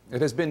much. It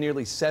has been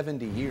nearly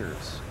 70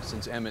 years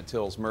since Emmett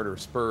Till's murder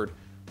spurred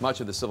much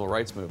of the civil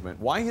rights movement.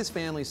 Why his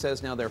family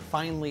says now they're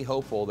finally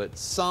hopeful that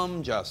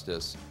some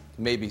justice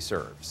may be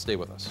served. Stay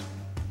with us.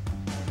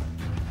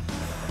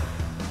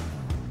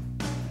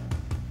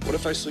 What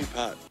if I sleep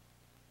hot?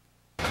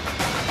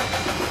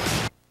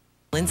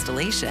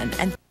 Installation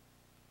and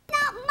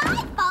my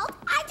fault.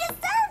 I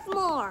deserve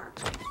more.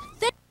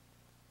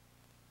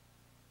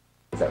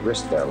 That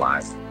risk their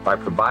lives by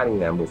providing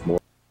them with more.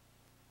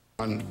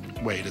 One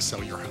way to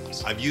sell your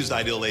house. I've used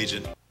Ideal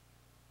Agent.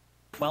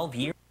 12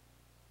 years.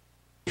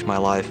 My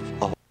life.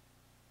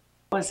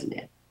 Wasn't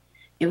it?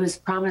 It was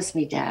promise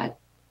me, Dad,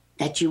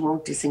 that you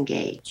won't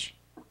disengage.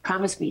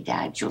 Promise me,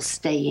 Dad, you'll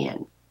stay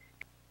in.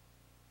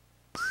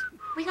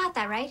 We got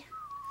that right.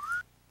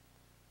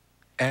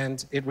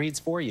 And it reads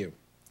for you.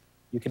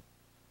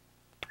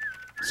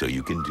 So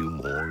you can do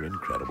more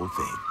incredible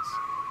things.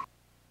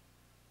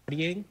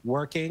 Studying,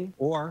 working,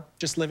 or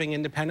just living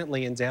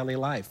independently in daily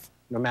life,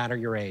 no matter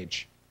your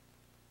age.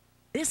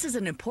 this is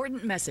an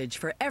important message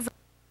for everyone.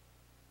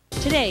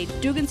 Today,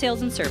 Dugan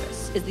Sales and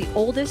Service is the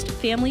oldest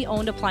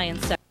family-owned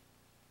appliance sector.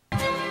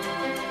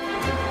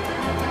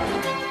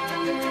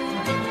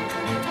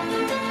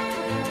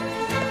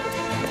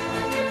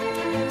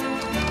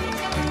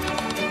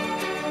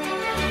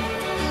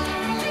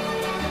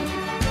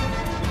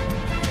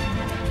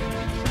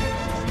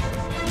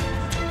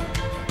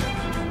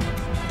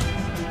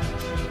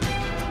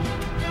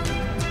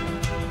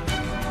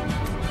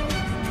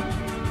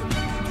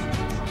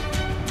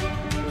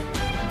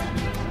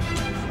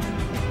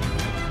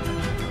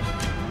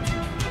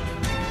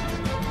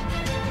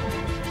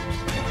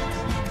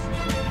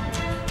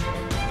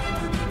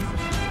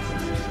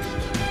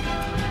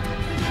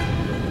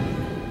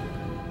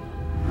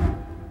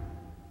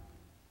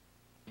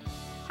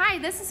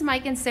 this is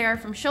Mike and Sarah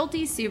from Schulte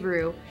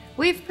Subaru.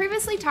 We've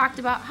previously talked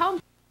about how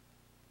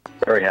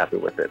very happy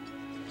with it.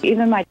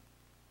 even my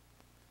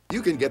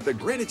You can get the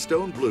Granite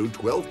Stone Blue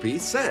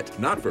 12-piece set,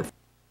 not for...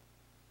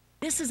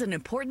 This is an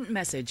important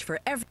message for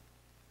every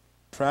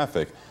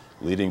traffic,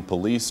 leading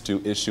police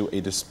to issue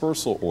a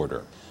dispersal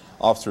order.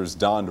 Officers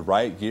donned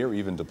riot gear,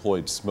 even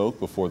deployed smoke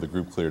before the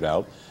group cleared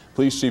out.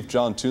 Police Chief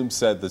John Toombs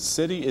said the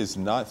city is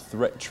not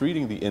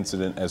treating the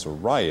incident as a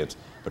riot,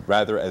 but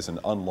rather as an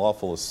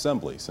unlawful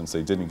assembly since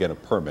they didn't get a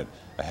permit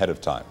ahead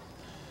of time.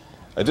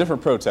 A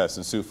different protest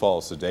in Sioux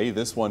Falls today,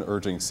 this one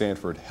urging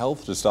Sanford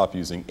Health to stop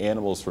using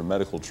animals for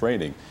medical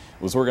training.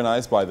 It was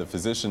organized by the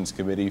Physicians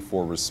Committee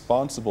for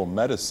Responsible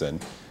Medicine.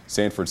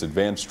 Sanford's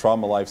Advanced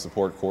Trauma Life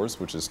Support course,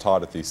 which is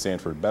taught at the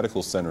Sanford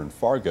Medical Center in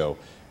Fargo,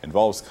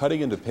 involves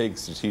cutting into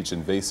pigs to teach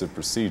invasive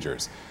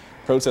procedures.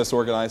 Protest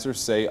organizers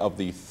say of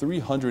the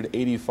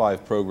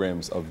 385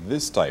 programs of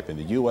this type in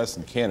the U.S.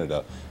 and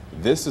Canada,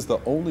 this is the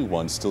only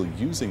one still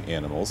using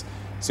animals.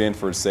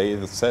 Sanford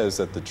says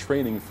that the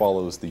training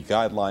follows the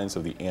guidelines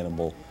of the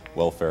Animal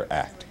Welfare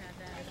Act.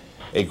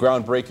 A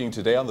groundbreaking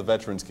today on the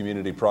Veterans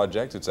Community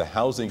Project. It's a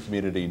housing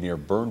community near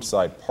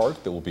Burnside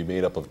Park that will be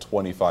made up of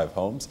 25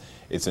 homes.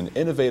 It's an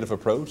innovative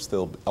approach.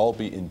 They'll all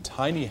be in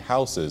tiny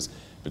houses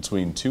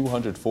between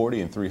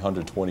 240 and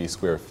 320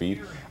 square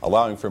feet,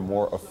 allowing for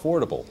more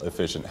affordable,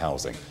 efficient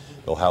housing.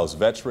 They'll house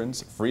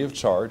veterans free of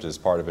charge as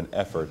part of an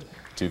effort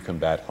to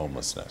combat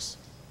homelessness.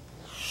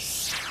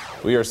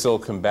 We are still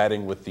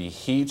combating with the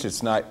heat.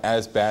 It's not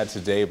as bad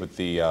today, but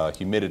the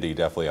humidity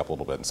definitely up a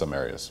little bit in some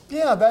areas.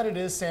 Yeah, that it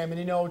is, Sam. And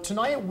you know,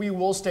 tonight we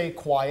will stay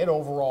quiet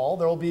overall.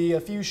 There will be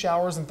a few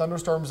showers and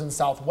thunderstorms in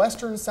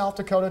southwestern South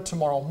Dakota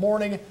tomorrow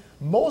morning.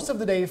 Most of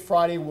the day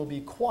Friday will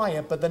be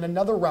quiet, but then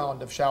another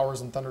round of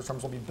showers and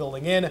thunderstorms will be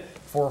building in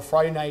for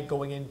Friday night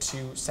going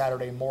into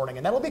Saturday morning.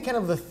 And that'll be kind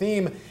of the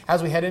theme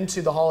as we head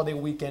into the holiday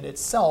weekend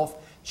itself.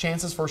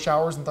 Chances for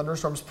showers and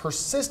thunderstorms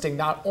persisting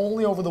not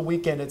only over the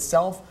weekend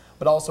itself,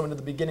 but also into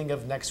the beginning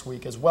of next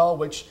week as well,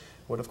 which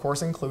would of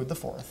course include the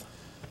 4th.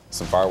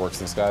 Some fireworks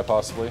in the sky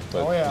possibly,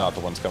 but not the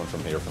ones coming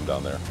from here, from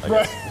down there, I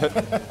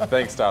guess.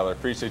 Thanks, Tyler.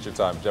 Appreciate your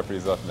time.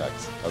 Jeopardy's up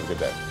next. Have a good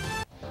day.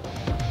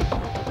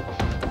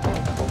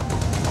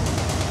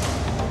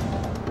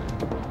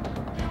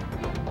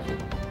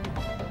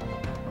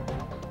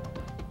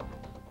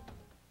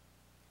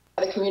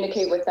 To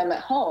communicate with them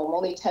at home.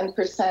 Only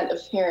 10% of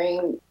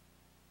hearing.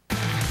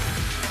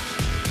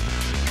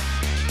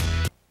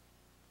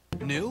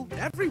 New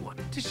everyone.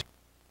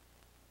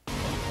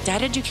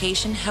 That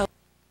education helps.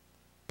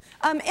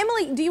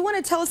 Emily, do you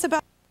want to tell us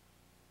about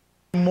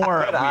more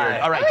weird? All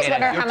right, I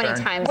wonder how many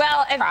times.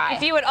 Well,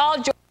 if you would all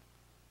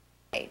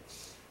join.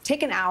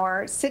 Take an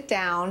hour, sit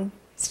down.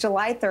 It's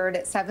July 3rd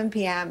at 7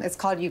 p.m. It's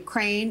called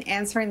Ukraine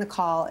Answering the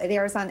Call. It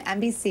airs on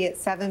NBC at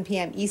 7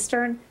 p.m.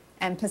 Eastern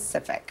and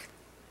Pacific.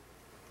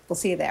 We'll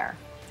see you there.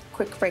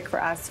 Quick break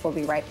for us. We'll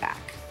be right back.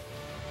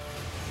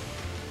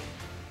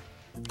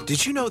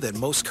 Did you know that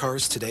most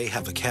cars today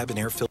have a cabin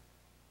air filter?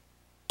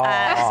 So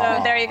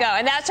there you go.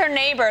 And that's her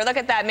neighbor. Look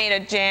at that, made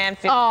of Jan.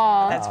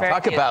 Oh, That's very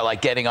talk cute. about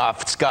like getting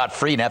off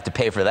scot-free and have to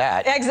pay for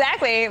that.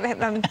 Exactly.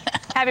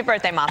 Happy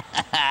birthday, Mom.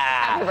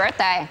 Happy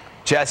birthday.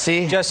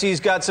 Jesse? Jesse's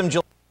got some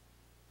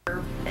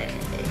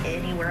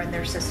Anywhere in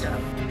their system.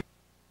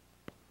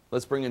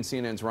 Let's bring in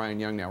CNN's Ryan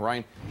Young now.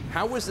 Ryan,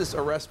 how was this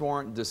arrest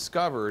warrant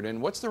discovered,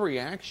 and what's the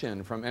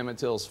reaction from Emmett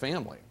Till's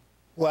family?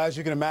 Well, as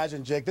you can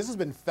imagine, Jake, this has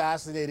been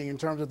fascinating in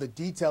terms of the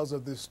details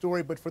of this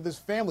story, but for this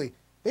family,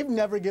 they've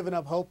never given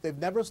up hope. They've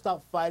never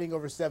stopped fighting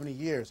over 70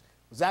 years.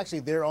 It was actually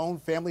their own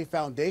family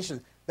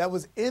foundation that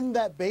was in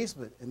that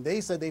basement, and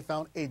they said they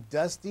found a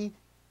dusty,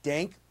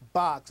 dank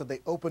box that they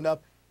opened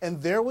up,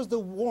 and there was the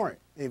warrant.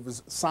 It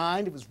was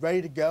signed. It was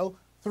ready to go.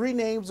 3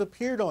 names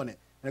appeared on it.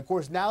 And, of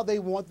course, now they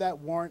want that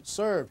warrant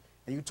served.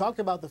 And you talked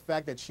about the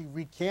fact that she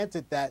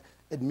recanted that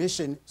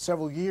admission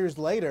several years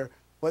later.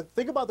 But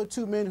think about the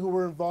 2 men who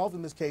were involved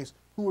in this case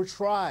who were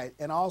tried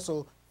and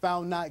also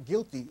found not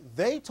guilty.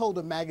 They told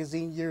a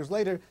magazine years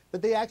later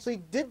that they actually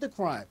did the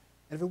crime.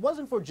 And if it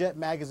wasn't for Jet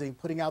Magazine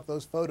putting out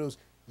those photos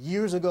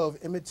years ago of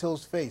Emmett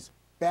Till's face,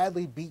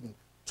 badly beaten,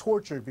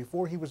 tortured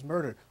before he was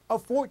murdered, a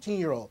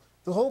 14-year-old,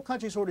 the whole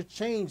country sort of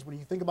changed when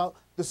you think about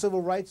the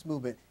civil rights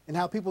movement and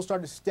how people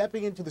started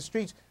stepping into the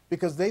streets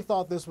because they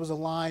thought this was a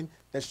line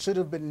that should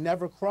have been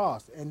never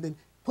crossed. And then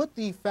put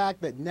the fact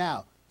that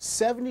now,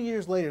 70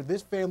 years later,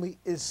 this family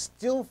is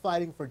still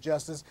fighting for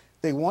justice.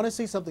 They want to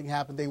see something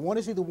happen. They want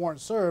to see the warrant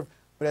served.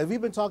 But as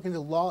we've been talking to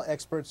law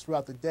experts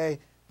throughout the day,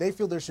 they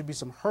feel there should be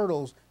some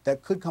hurdles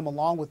that could come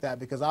along with that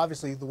because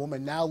obviously the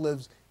woman now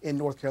lives in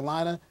North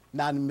Carolina,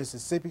 not in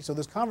Mississippi. So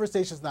this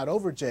conversation's not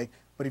over, Jake.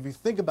 But if you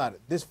think about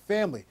it, this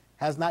family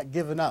has not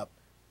given up.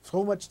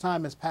 So much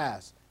time has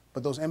passed,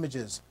 but those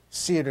images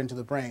seared into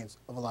the brains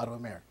of a lot of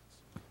Americans.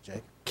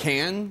 Jake?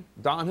 Can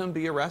Donham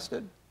be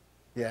arrested?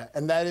 Yeah,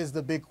 and that is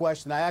the big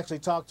question. I actually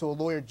talked to a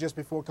lawyer just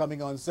before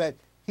coming on set.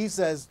 he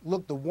says,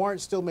 look, the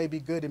warrant still may be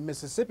good in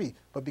Mississippi,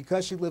 but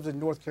because she lives in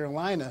North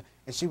Carolina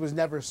and she was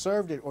never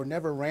served it or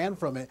never ran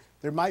from it,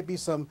 there might be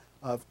some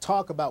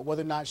talk about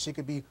whether or not she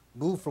could be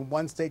moved from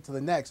one state to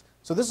the next.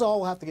 So this all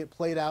will have to get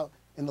played out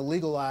in the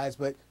legal eyes,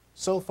 but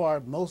so far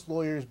most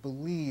lawyers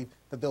believe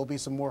that there'll be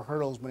some more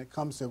hurdles when it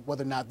comes to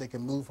whether or not they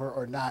can move her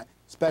or not,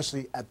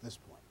 especially at this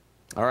point.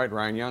 All right,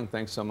 Ryan Young,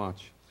 thanks so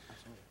much.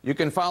 You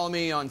can follow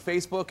me on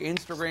Facebook,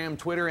 Instagram,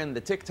 Twitter, and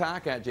the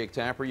TikTok at Jake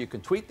Tapper. You can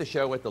tweet the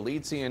show at The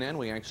Lead CNN.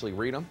 We actually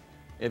read them.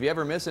 If you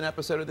ever miss an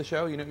episode of the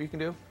show, you know what you can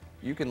do?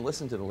 You can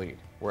listen to The Lead,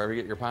 wherever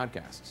you get your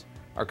podcasts.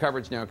 Our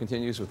coverage now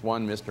continues with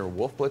one Mr.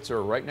 Wolf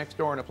Blitzer right next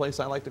door in a place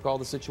I like to call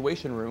the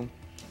Situation Room.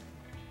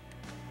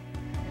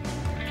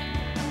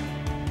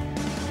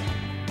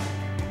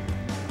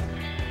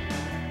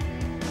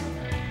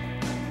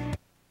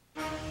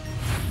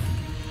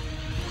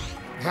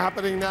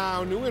 Happening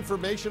now, new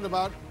information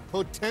about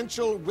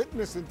potential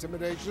witness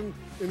intimidation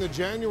in the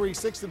January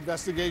 6th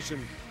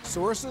investigation.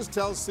 Sources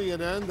tell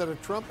CNN that a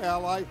Trump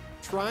ally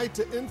tried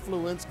to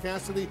influence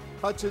Cassidy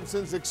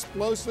Hutchinson's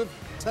explosive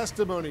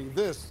testimony.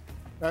 This,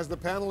 as the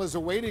panel is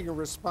awaiting a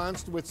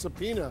response to its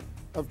subpoena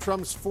of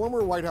Trump's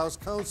former White House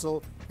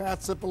counsel, Pat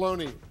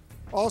Cipollone.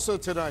 Also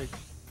tonight,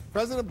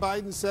 President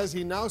Biden says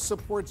he now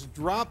supports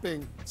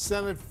dropping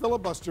Senate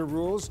filibuster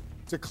rules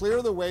to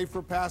clear the way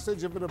for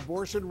passage of an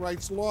abortion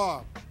rights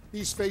law.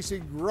 He's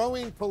facing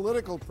growing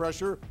political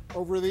pressure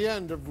over the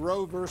end of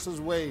Roe versus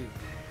Wade.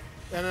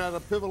 And at a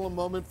pivotal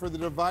moment for the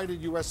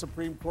divided U.S.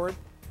 Supreme Court,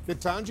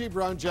 Ketanji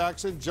Brown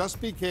Jackson just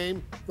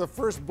became the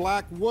first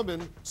black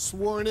woman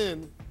sworn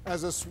in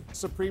as a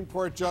Supreme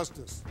Court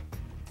justice.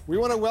 We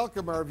want to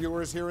welcome our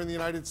viewers here in the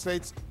United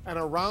States and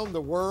around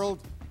the world.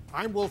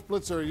 I'm Wolf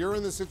Blitzer. You're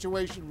in the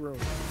Situation Room.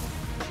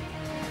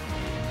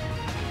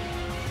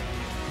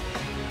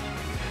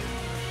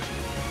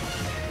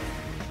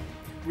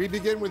 We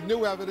begin with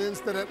new evidence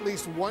that at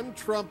least one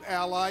Trump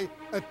ally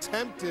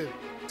attempted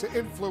to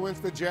influence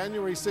the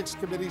January 6th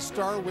committee's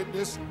star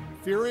witness,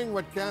 fearing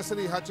what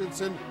Cassidy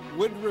Hutchinson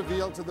would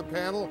reveal to the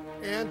panel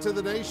and to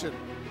the nation.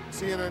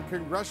 CNN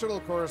congressional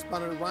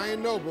correspondent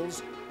Ryan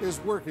Nobles is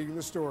working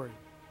the story.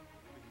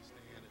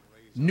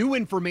 New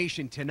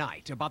information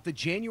tonight about the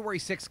January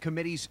 6th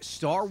committee's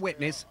star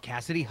witness,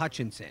 Cassidy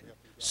Hutchinson.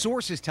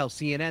 Sources tell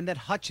CNN that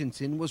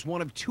Hutchinson was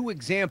one of two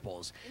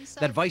examples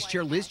that Vice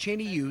Chair Liz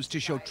Cheney used to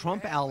show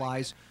Trump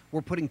allies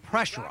were putting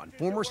pressure on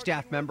former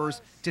staff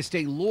members to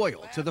stay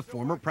loyal to the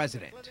former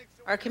president.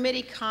 Our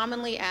committee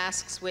commonly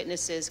asks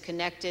witnesses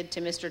connected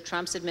to Mr.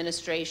 Trump's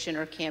administration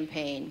or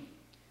campaign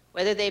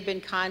whether they've been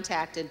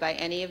contacted by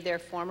any of their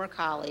former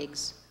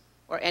colleagues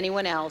or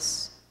anyone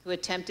else who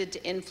attempted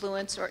to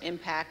influence or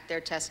impact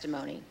their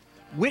testimony.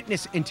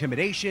 Witness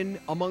intimidation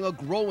among a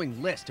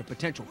growing list of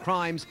potential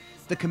crimes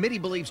the committee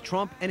believes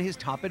Trump and his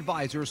top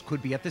advisors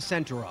could be at the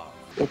center of.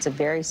 It's a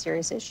very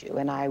serious issue,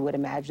 and I would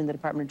imagine the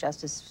Department of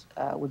Justice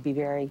would be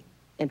very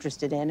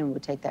interested in and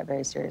would take that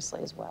very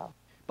seriously as well.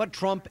 But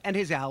Trump and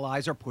his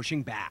allies are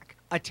pushing back,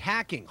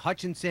 attacking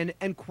Hutchinson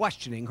and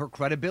questioning her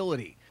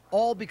credibility,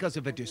 all because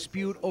of a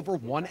dispute over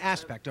one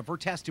aspect of her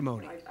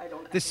testimony.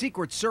 The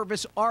Secret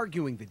Service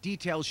arguing the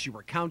details she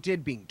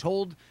recounted, being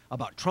told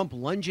about Trump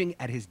lunging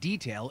at his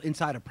detail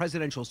inside a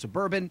presidential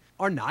Suburban,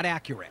 are not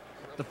accurate.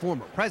 The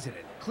former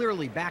president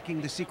clearly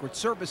backing the Secret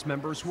Service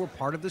members who were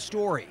part of the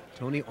story,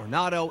 Tony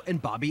Ornato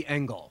and Bobby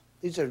Engel.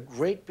 These are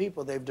great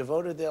people. They've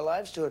devoted their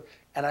lives to it,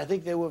 and I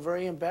think they were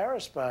very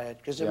embarrassed by it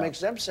because it makes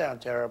them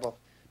sound terrible.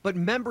 But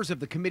members of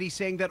the committee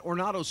saying that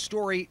Ornato's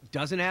story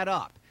doesn't add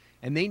up,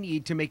 and they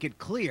need to make it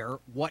clear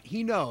what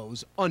he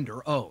knows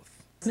under oath.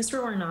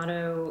 Mr.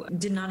 Ornato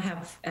did not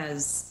have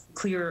as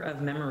clear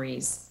of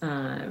memories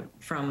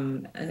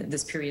from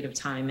this period of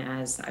time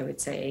as I would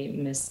say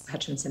Ms.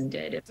 Hutchinson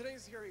did.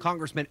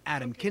 Congressman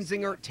Adam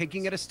Kinzinger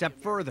taking it a step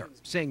further,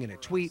 saying in a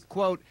tweet,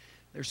 quote,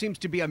 "There seems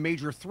to be a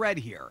major thread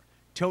here.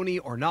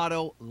 Tony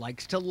Ornato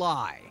likes to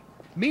lie."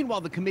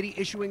 Meanwhile, the committee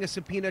issuing a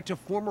subpoena to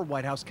former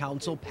White House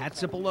counsel Pat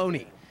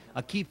Cipollone,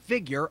 a key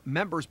figure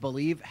members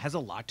believe has a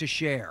lot to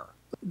share.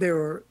 There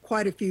were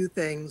quite a few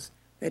things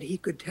that he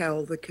could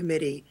tell the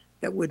committee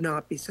that would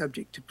not be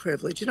subject to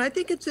privilege. And I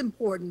think it's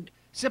important.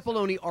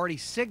 Cipollone already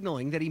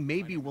signaling that he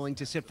may be willing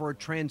to sit for a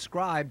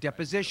transcribed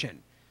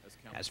deposition.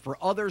 As for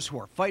others who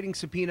are fighting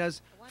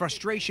subpoenas,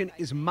 frustration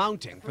is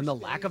mounting from the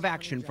lack of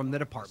action from the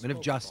Department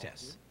of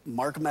Justice.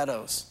 Mark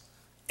Meadows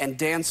and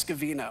Dan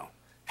Scavino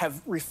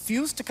have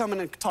refused to come in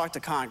and talk to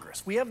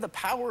Congress. We have the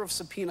power of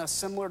subpoena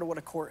similar to what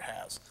a court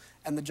has,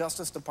 and the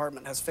Justice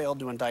Department has failed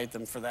to indict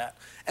them for that.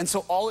 And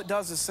so all it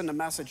does is send a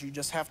message. You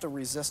just have to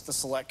resist the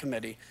Select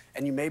Committee,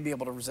 and you may be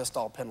able to resist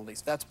all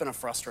penalties. That's been a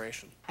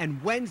frustration.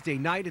 And Wednesday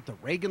night at the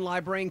Reagan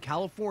Library in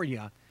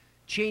California,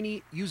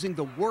 Cheney using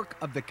the work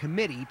of the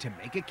committee to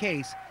make a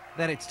case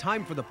that it's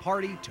time for the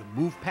party to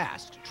move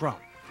past Trump.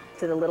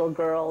 To the little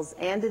girls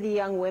and to the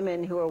young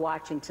women who are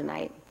watching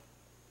tonight,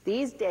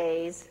 these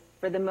days,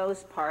 for the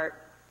most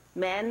part,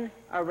 men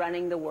are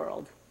running the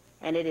world,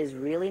 and it is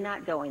really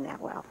not going that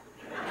well.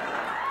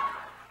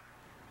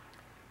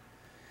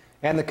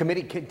 And the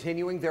committee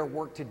continuing their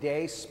work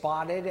today,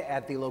 spotted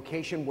at the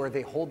location where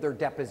they hold their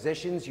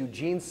depositions,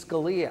 Eugene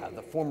Scalia,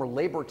 the former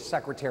labor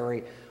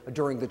secretary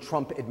during the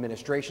Trump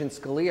administration.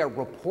 Scalia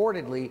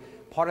reportedly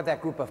part of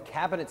that group of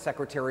cabinet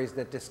secretaries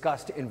that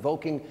discussed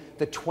invoking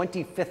the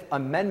 25th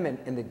Amendment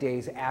in the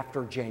days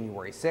after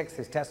January 6th.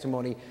 His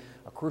testimony,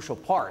 a crucial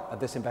part of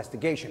this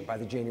investigation by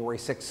the January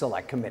 6th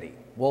Select Committee.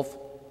 Wolf?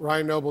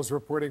 Ryan Nobles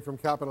reporting from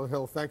Capitol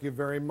Hill. Thank you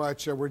very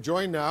much. We're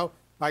joined now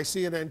by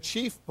CNN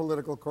chief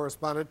political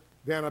correspondent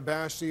Dana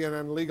Bash,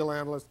 CNN legal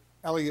analyst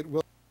Elliot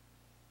Wilson.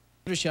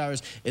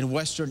 Showers in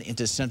western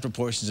into central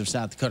portions of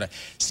South Dakota.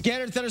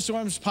 Scattered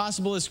thunderstorms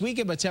possible this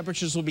weekend, but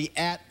temperatures will be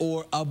at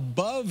or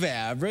above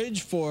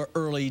average for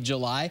early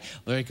July.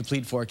 Very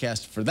complete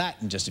forecast for that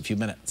in just a few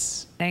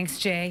minutes. Thanks,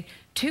 Jay.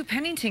 2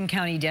 Pennington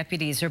County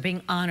deputies are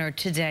being honored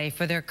today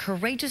for their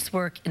courageous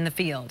work in the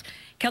field.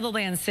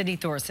 KELOLAND's Sydney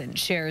Thorson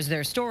shares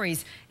their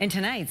stories in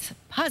tonight's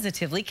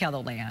Positively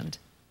KELOLAND.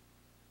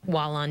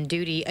 While on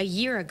duty a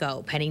year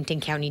ago,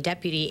 Pennington County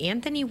Deputy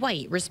Anthony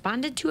White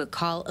responded to a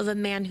call of a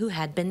man who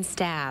had been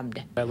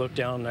stabbed. I looked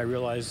down and I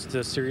realized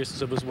the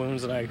seriousness of his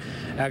wounds, and I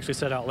actually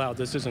said out loud,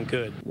 "This isn't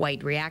good."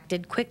 White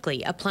reacted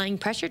quickly, applying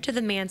pressure to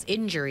the man's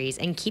injuries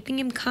and keeping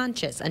him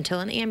conscious until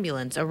an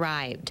ambulance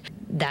arrived.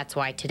 That's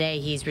why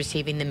today he's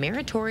receiving the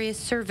Meritorious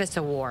Service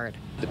Award.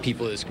 The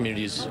people of this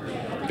community is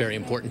very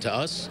important to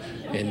us,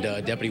 and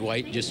Deputy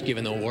White, just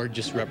given the award,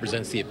 just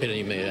represents the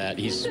epitome of that.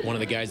 He's one of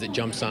the guys that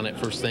jumps on it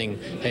first thing,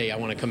 hey, I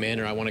want to come in,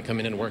 or I want to come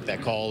in and work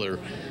that call, or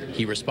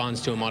he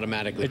responds to him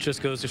automatically. It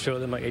just goes to show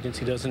that my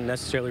agency doesn't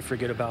necessarily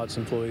forget about its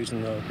employees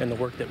and the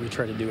work that we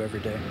try to do every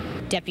day.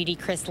 Deputy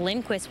Chris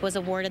Lindquist was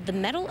awarded the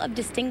Medal of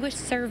Distinguished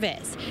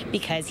Service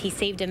because he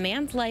saved a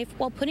man's life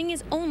while putting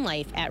his own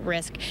life at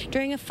risk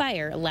during a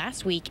fire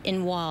last week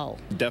in Wall.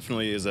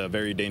 Definitely is a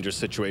very dangerous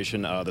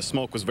situation. The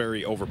smoke was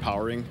very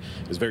overpowering.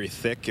 It was very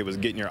thick. It was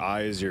getting your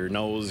eyes, your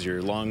nose,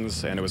 your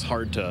lungs, and it was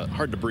hard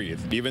to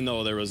breathe. Even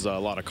though there was a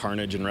lot of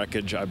carnage and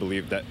wreckage, I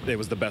believe that it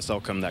was the best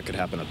outcome that could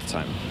happen at the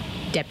time.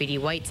 Deputy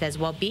White says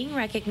while being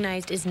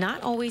recognized is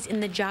not always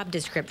in the job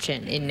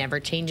description, it never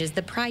changes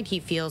the pride he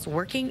feels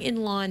working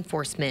in law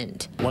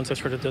enforcement. Once I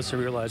started this, I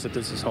realized that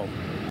this is home.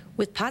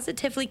 With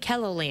Positively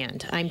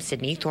KELOLAND, I'm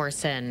Sydney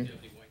Thorson.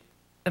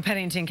 The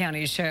Pennington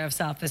County Sheriff's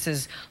Office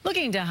is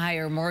looking to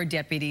hire more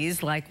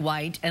deputies like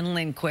White and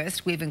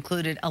Lindquist. We've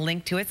included a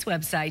link to its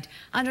website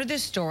under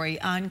this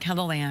story on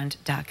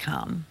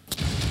KELOLAND.com.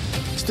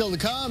 Still to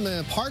come,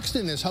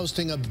 Parkston is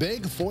hosting a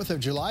big 4th of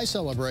July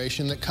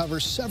celebration that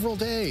covers several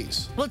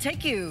days. We'll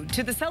take you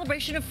to the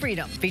celebration of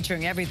freedom,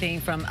 featuring everything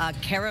from a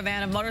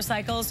caravan of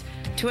motorcycles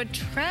to a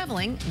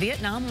traveling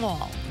Vietnam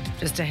Wall.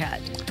 Just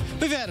ahead.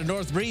 We've had a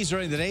north breeze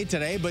during the day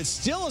today, but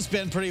still it's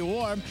been pretty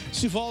warm.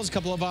 Sioux Falls a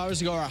couple of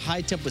hours ago, our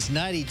high temp was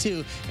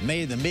 92 and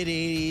made it in the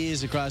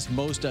mid-80s across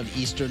most of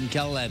eastern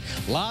KELOLAND.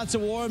 Lots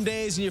of warm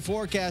days in your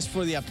forecast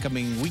for the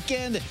upcoming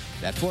weekend.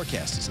 That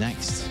forecast is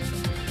next.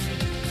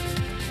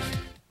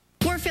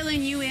 We're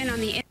filling you in on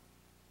the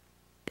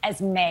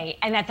as May,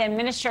 and that the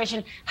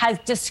administration has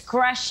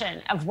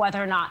discretion of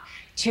whether or not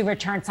to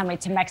return somebody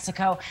to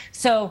Mexico.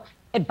 So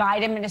the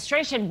Biden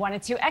administration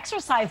wanted to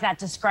exercise that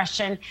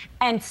discretion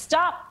and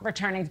stop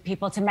returning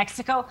people to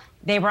Mexico.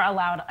 They were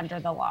allowed under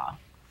the law.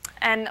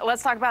 And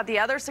let's talk about the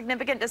other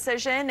significant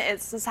decision.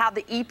 This is how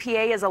the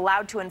EPA is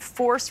allowed to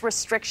enforce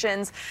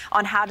restrictions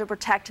on how to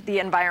protect the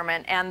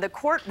environment. And the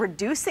court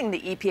reducing the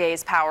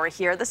EPA's power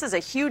here. This is a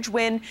huge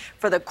win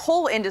for the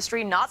coal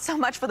industry, not so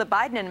much for the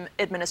Biden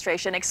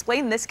administration.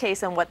 Explain this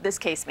case and what this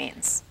case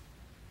means.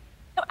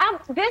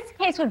 This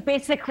case was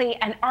basically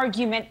an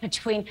argument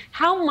between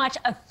how much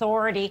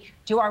authority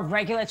do our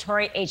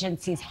regulatory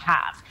agencies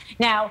have.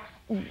 Now,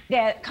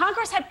 the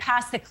Congress had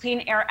passed the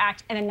Clean Air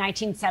Act in the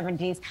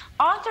 1970s,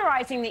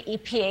 authorizing the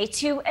EPA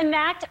to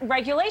enact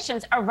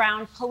regulations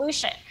around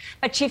pollution.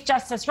 But Chief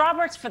Justice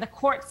Roberts for the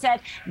court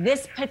said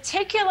this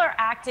particular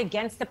act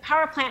against the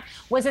power plant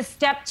was a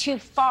step too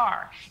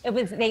far.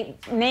 They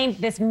named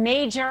this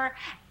major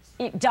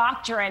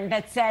doctrine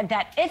that said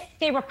that if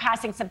they were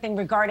passing something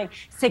regarding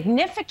had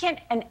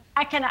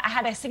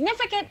a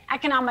significant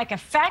economic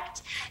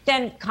effect,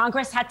 then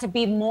Congress had to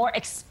be more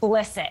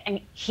explicit. And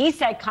he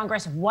said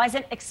Congress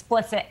wasn't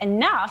explicit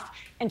enough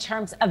in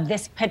terms of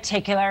this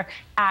particular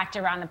act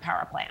around the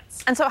power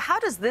plants. And so how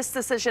does this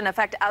decision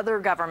affect other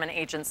government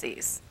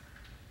agencies?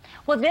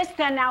 Well, this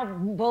then now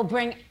will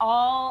bring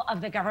all of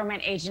the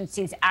government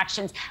agencies'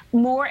 actions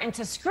more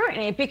into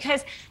scrutiny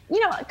because,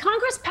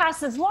 Congress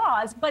passes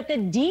laws, but the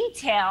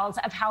details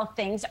of how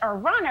things are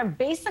run are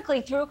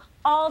basically through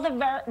all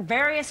the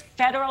various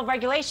federal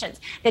regulations,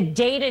 the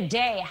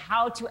day-to-day,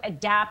 how to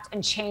adapt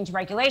and change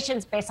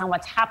regulations based on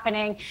what's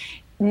happening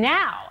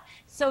now.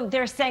 So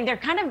they're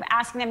kind of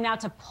asking them now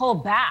to pull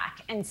back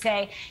and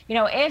say,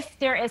 if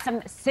there is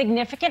some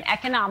significant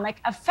economic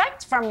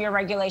effect from your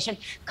regulation,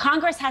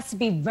 Congress has to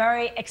be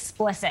very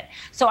explicit.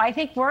 So I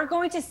think we're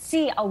going to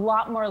see a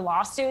lot more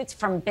lawsuits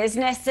from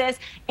businesses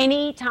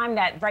anytime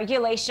that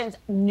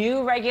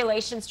new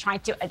regulations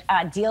trying to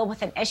deal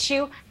with an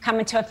issue come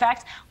into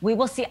effect. We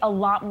will see a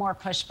lot more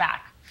pushback.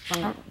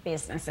 from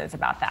businesses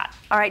about that.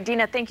 All right,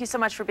 Dina, thank you so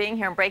much for being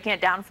here and breaking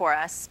it down for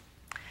us.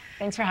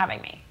 Thanks for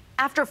having me.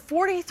 After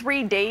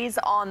 43 days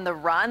on the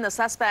run, the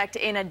suspect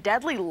in a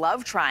deadly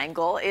love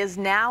triangle is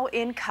now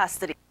in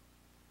custody.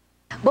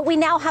 But we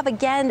now have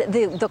again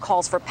the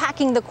calls for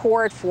packing the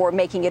court, for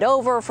making it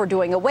over, for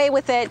doing away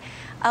with it.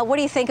 What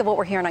do you think of what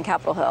we're hearing on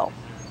Capitol Hill?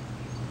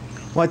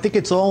 Well, I think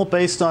it's all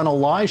based on a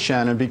lie,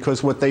 Shannon,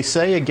 because what they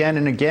say again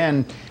and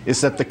again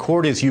is that the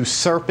court is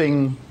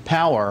usurping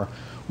power,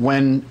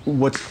 when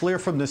what's clear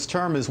from this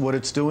term is what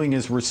it's doing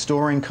is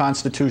restoring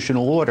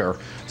constitutional order.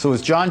 So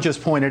as John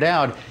just pointed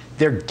out,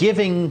 they're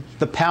giving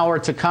the power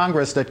to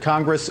Congress that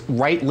Congress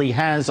rightly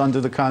has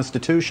under the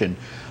Constitution.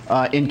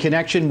 In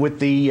connection with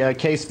the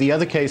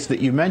other case that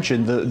you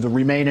mentioned, the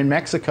Remain in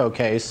Mexico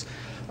case,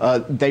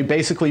 they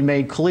basically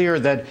made clear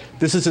that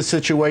this is a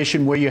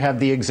situation where you have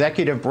the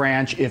executive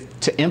branch,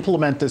 to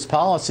implement this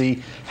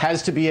policy,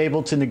 has to be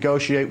able to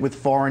negotiate with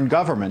foreign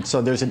governments.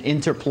 So there's an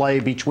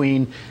interplay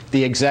between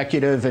the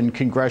executive and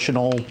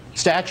congressional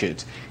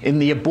statutes. In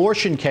the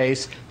abortion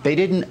case, they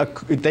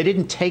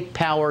didn't take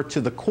power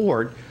to the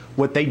court.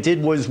 What they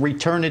did was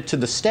return it to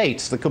the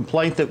states. The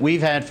complaint that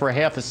we've had for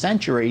half a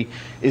century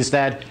is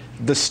that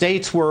the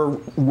states were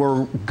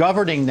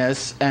governing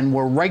this and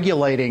were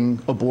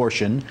regulating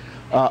abortion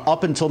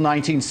up until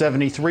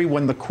 1973,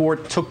 when the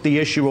court took the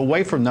issue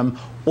away from them.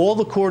 All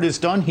the court has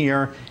done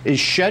here is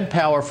shed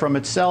power from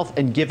itself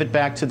and give it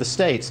back to the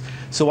states.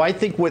 So I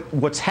think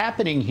what's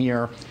happening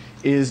here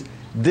is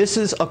this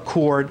is a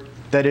court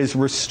that is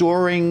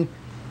restoring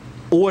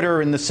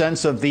order in the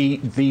sense of the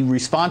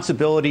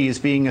responsibility is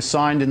being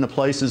assigned in the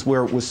places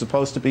where it was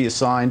supposed to be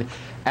assigned,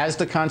 as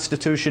the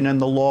Constitution and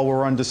the law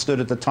were understood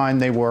at the time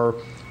they were,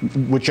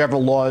 whichever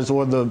laws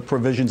or the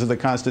provisions of the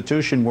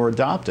Constitution were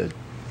adopted.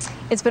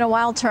 It's been a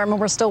wild term, and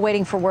we're still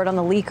waiting for word on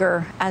the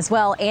leaker as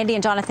well. Andy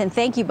and Jonathan,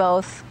 thank you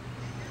both.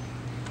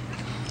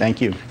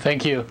 Thank you.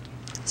 Thank you.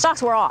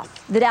 Stocks were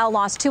off. The Dow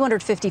lost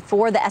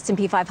 254, the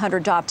S&P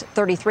 500 dropped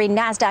 33,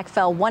 NASDAQ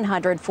fell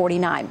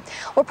 149.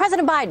 Well,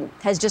 President Biden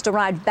has just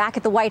arrived back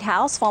at the White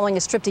House following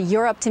a trip to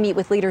Europe to meet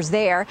with leaders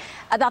there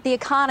about the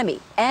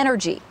economy,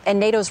 energy, and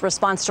NATO's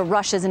response to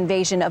Russia's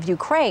invasion of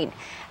Ukraine.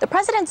 The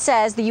president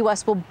says the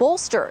U.S. will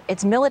bolster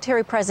its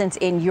military presence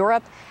in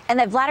Europe, and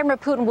that Vladimir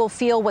Putin will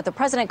feel what the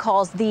president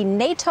calls the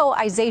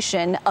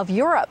NATOization of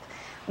Europe.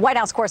 White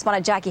House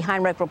correspondent Jackie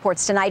Heinrich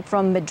reports tonight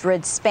from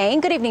Madrid,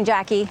 Spain. Good evening,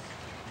 Jackie.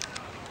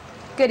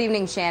 Good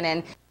evening,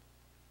 Shannon.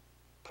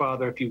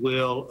 Father, if you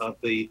will, of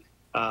the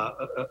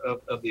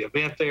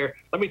event there.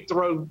 Let me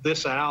throw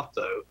this out,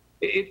 though.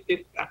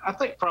 I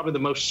think probably the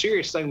most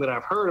serious thing that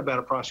I've heard about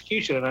a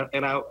prosecution,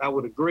 and I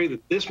would agree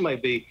that this may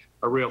be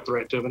a real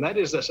threat to them, and that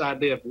is this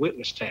idea of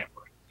witness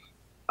tampering.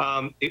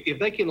 If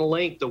they can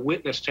link the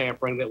witness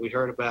tampering that we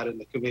heard about in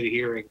the committee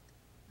hearing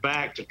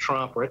back to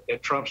Trump or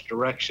at Trump's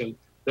direction,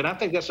 then I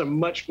think that's a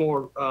much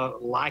more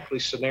likely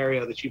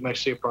scenario that you may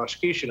see a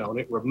prosecution on.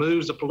 It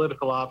removes the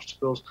political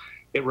obstacles.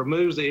 It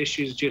removes the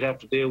issues that you'd have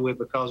to deal with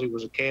because he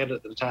was a candidate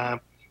at the time.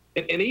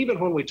 And even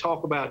when we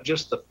talk about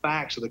just the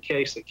facts of the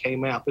case that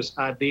came out, this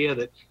idea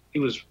that he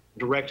was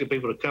directing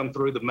people to come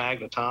through the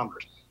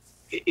magnetometers,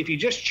 if you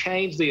just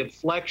change the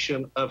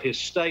inflection of his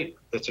statement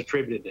that's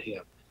attributed to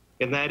him,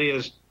 and that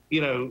is, you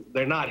know,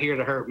 they're not here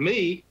to hurt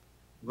me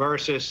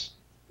versus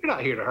you're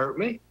not here to hurt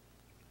me.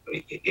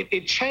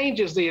 It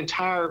changes the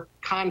entire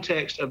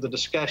context of the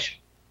discussion.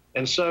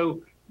 And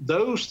so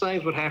those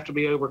things would have to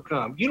be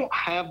overcome. You don't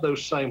have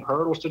those same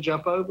hurdles to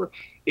jump over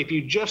if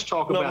you just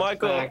talk about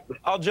Michael, the fact that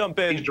I'll jump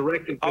in. He's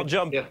directing. I'll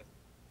jump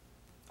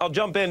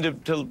in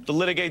to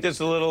litigate this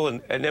a little,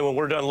 and then when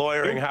we're done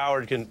lawyering,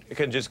 Howard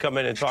can just come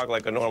in and talk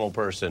like a normal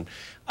person.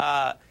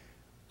 I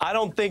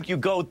don't think you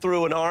go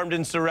through an armed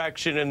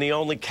insurrection and the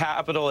only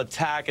capital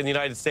attack in the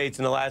United States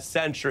in the last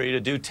century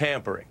to do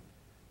tampering.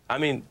 I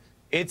mean,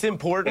 it's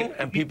important,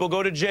 and people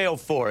go to jail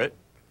for it,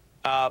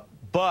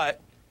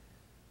 but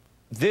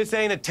this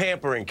ain't a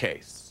tampering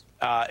case.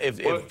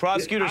 If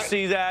prosecutors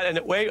see that, and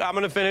wait, I'm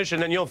going to finish,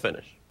 and then you'll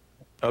finish,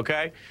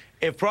 okay?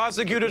 If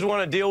prosecutors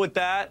want to deal with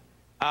that,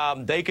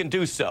 they can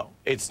do so.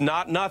 It's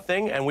not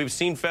nothing, and we've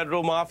seen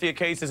federal mafia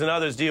cases and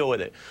others deal with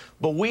it.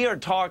 But we are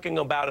talking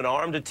about an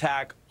armed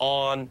attack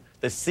on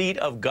the seat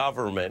of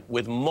government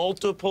with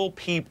multiple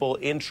people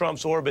in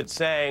Trump's orbit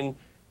saying,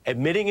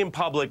 admitting in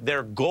public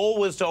their goal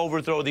was to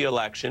overthrow the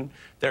election.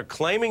 They're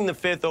claiming the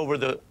fifth over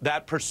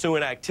that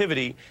pursuant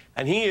activity,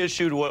 and he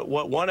issued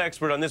what one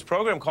expert on this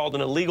program called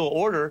an illegal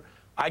order.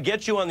 I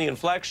get you on the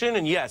inflection,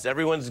 and yes,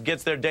 everyone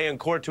gets their day in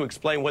court to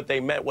explain what they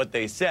meant, what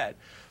they said.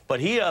 But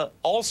he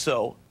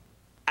also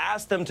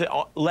asked them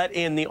to let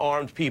in the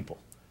armed people.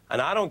 And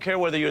I don't care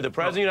whether you're the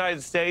President of the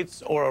United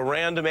States or a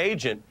random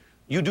agent,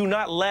 you do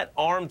not let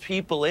armed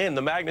people in.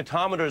 The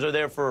magnetometers are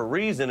there for a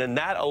reason, and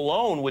that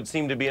alone would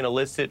seem to be an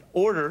illicit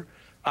order.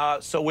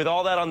 So with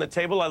all that on the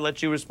table, I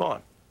let you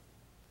respond.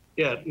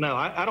 Yeah, no,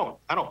 I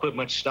don't put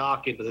much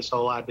stock into this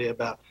whole idea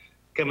about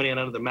coming in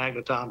under the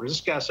magnetometers.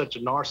 This guy's such a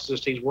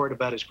narcissist, he's worried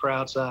about his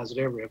crowd size at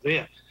every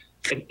event.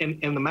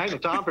 And the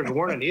magnetometers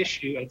weren't an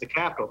issue at the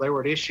Capitol. They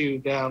were an issue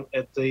down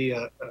at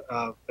the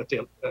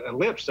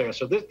ellipse there.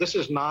 So this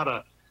is not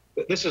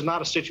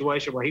a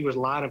situation where he was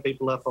lining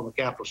people up on the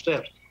Capitol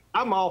steps.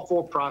 I'm all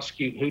for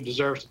prosecuting who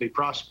deserves to be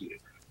prosecuted,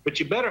 but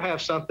you better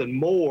have something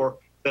more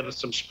than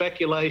some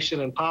speculation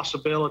and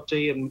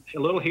possibility and a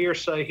little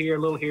hearsay here, a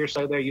little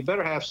hearsay there. You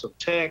better have some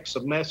text,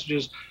 some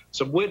messages,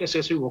 some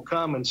witnesses who will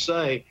come and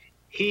say,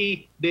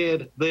 he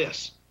did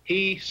this,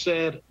 he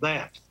said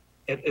that.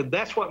 And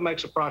that's what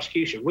makes a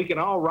prosecution. We can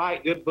all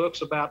write good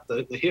books about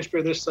the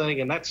history of this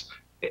thing,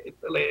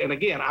 and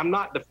again, I'm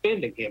not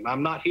defending him.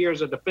 I'm not here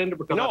as a defender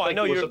because I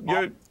know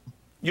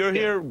you're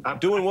here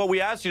doing what we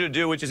asked you to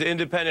do, which is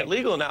independent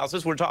legal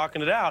analysis. We're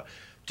talking it out.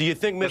 Do you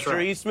think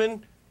Mr.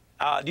 Eastman?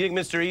 Do you think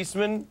Mr.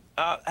 Eastman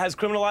has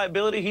criminal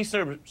liability? He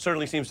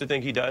certainly seems to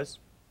think he does.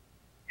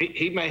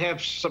 He may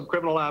have some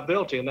criminal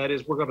liability, and that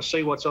is we're going to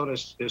see what's on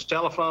his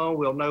telephone.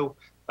 We'll know,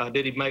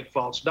 did he make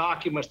false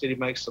documents? Did he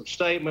make some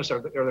statements? Are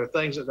there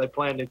things that they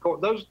planned in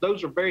court?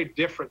 Those are very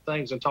different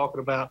things than talking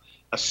about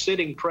a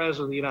sitting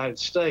president of the United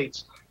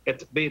States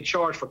being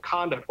charged for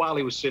conduct while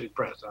he was sitting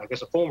president. I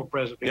guess a former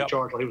president being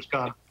charged while he was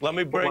conduct. Let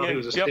me bring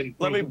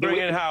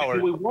in Howard.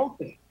 Do we want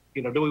that?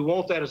 Do we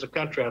want that as a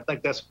country? I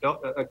think that's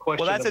a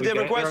question. Well, that's a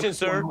different question,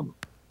 sir.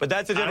 But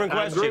that's a different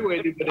question. I agree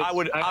with you,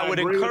 but I would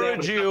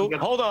encourage you.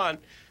 Hold on.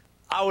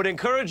 I would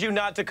encourage you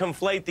not to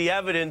conflate the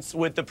evidence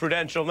with the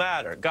prudential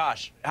matter.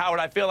 Gosh, Howard,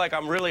 I feel like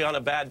I'm really on a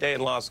bad day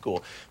in law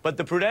school. But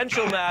the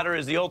prudential matter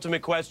is the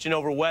ultimate question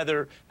over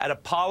whether, at a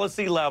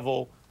policy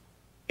level,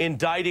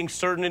 indicting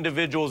certain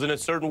individuals in a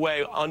certain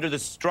way under the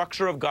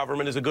structure of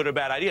government is a good or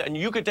bad idea. And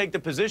you could take the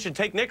position,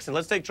 take Nixon,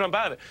 let's take Trump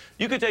out of it.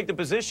 You could take the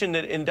position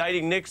that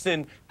indicting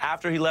Nixon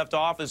after he left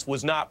office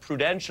was not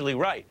prudentially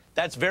right.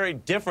 That's very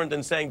different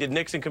than saying, did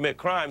Nixon commit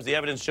crimes? The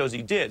evidence shows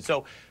he did.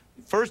 So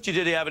first you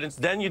did the evidence,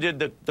 then you did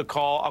the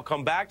call. I'll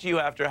come back to you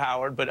after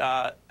Howard,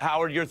 but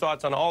Howard, your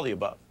thoughts on all the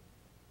above.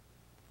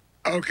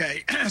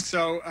 Okay,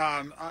 so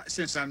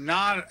since I'm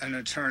not an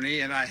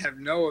attorney and I have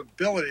no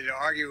ability to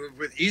argue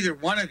with either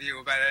one of you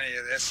about any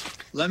of this,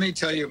 let me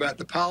tell you about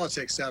the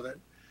politics of it.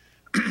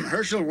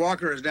 Herschel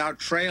Walker is now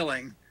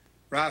trailing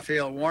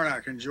Raphael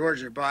Warnock in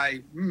Georgia by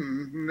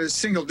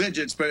single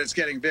digits, but it's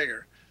getting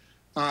bigger.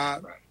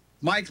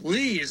 Mike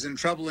Lee is in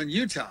trouble in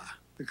Utah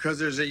because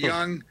there's a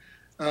young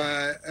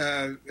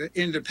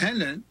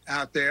independent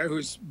out there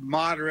who's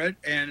moderate,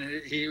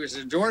 and he was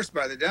endorsed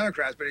by the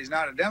Democrats, but he's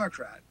not a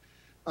Democrat.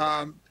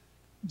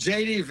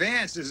 J.D.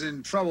 Vance is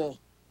in trouble,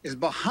 is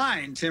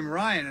behind Tim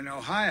Ryan in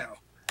Ohio.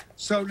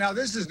 So now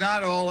this is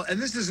not all,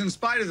 and this is in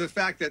spite of the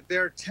fact that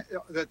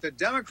that the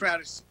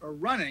Democrats are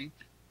running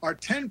are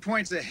 10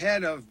 points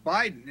ahead of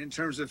Biden in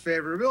terms of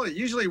favorability.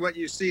 Usually what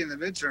you see in the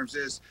midterms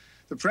is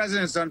the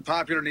president's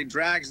unpopular and he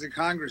drags the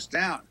Congress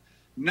down.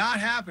 Not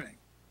happening.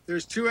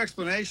 There's two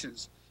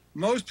explanations.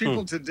 Most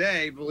people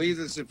today believe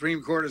the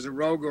Supreme Court is a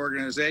rogue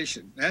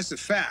organization. That's a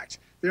fact.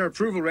 Their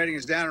approval rating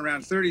is down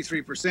around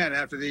 33%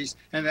 after these,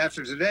 and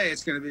after today,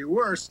 it's going to be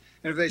worse.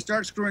 And if they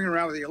start screwing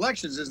around with the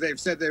elections, as they've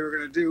said they were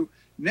going to do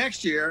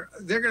next year,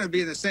 they're going to be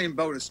in the same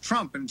boat as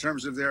Trump in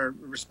terms of their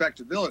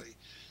respectability.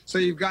 So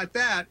you've got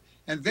that,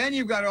 and then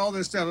you've got all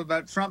this stuff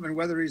about Trump and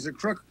whether he's a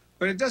crook.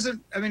 But it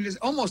doesn't, I mean, it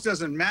almost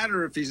doesn't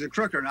matter if he's a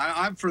crook or not.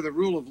 I'm for the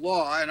rule of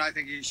law, and I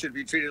think he should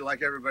be treated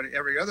like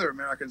every other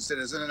American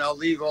citizen, and I'll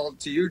leave all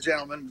to you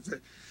gentlemen to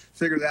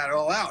figure that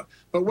all out.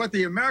 But what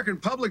the American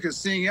public is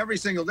seeing every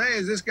single day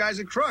is this guy's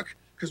a crook.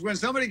 Because when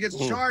somebody gets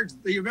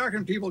charged, the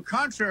American people,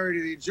 contrary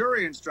to the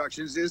jury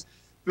instructions,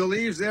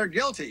 believes they're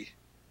guilty.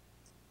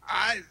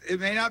 It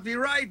may not be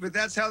right, but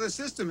that's how the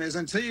system is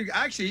until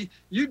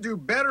you do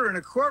better in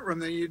a courtroom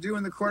than you do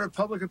in the court of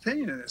public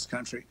opinion in this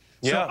country.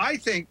 Yeah. So I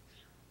think,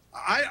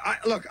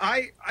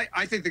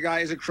 I think the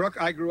guy is a crook.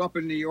 I grew up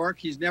in New York.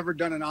 He's never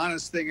done an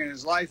honest thing in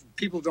his life.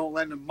 People don't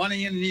lend him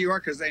money in New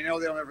York because they know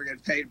they'll never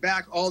get paid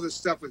back. All this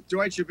stuff with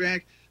Deutsche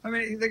Bank. I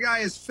mean, the guy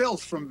is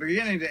filth from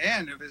beginning to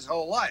end of his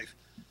whole life.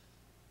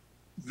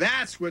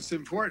 That's what's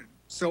important.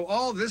 So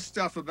all this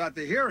stuff about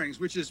the hearings,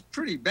 which is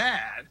pretty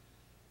bad,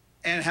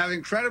 and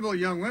having credible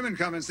young women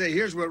come and say,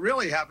 here's what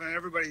really happened,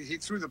 and he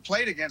threw the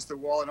plate against the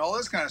wall and all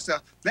this kind of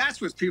stuff, that's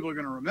what people are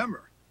going to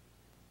remember.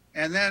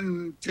 And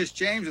then Tish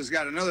James has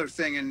got another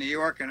thing in New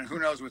York, and who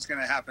knows what's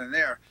going to happen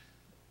there.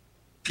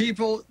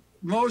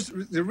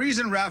 The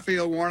reason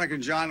Raphael Warnock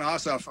and John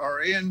Ossoff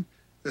are in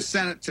the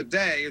Senate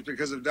today is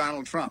because of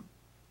Donald Trump.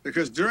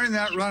 Because during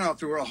that runoff,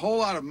 there were a whole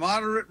lot of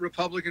moderate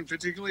Republican,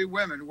 particularly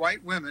women,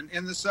 white women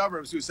in the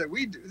suburbs who said,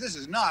 this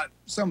is not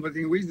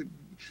something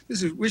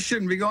we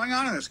shouldn't be going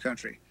on in this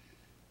country.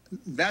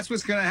 That's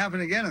what's going to happen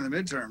again in the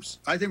midterms.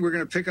 I think we're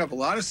going to pick up a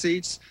lot of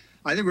seats.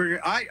 I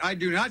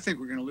do not think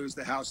we're going to lose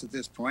the House at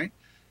this point.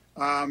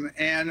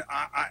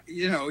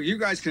 You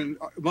guys can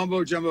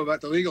mumbo jumbo about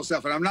the legal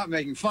stuff, and I'm not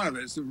making fun of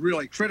it. It's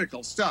really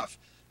critical stuff,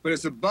 but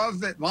it's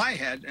above my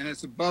head, and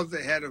it's above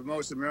the head of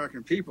most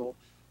American people.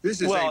 This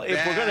is a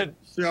bad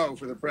show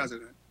for the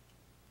president.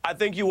 I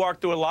think you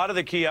walked through a lot of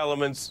the key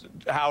elements.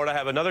 Howard, I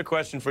have another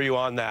question for you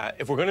on that.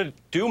 If we're going to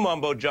do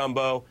mumbo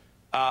jumbo,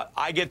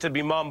 I get to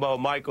be mumbo.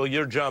 Michael,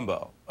 you're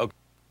jumbo. Okay.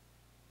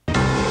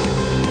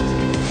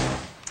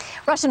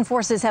 Russian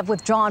forces have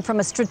withdrawn from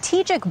a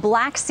strategic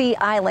Black Sea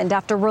island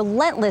after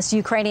relentless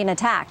Ukrainian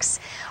attacks.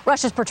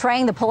 Russia's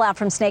portraying the pullout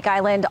from Snake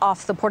Island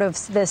off the port of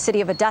the city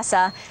of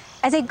Odessa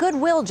as a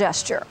goodwill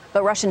gesture.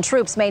 But Russian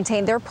troops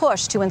maintain their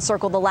push to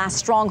encircle the last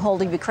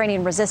stronghold of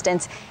Ukrainian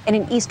resistance in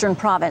an eastern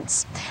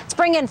province. Let's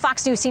bring in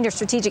Fox News senior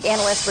strategic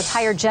analyst,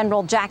 retired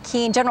General Jack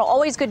Keane. General,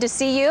 always good to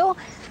see you.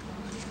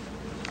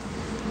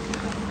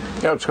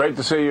 Yeah, it's great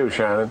to see you,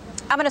 Shannon.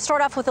 I'm going to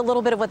start off with a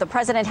little bit of what the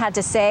president had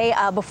to say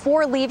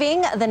before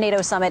leaving the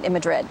NATO summit in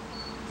Madrid.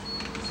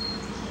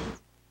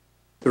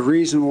 The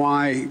reason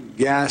why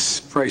gas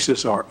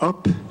prices are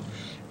up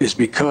is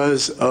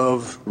because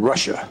of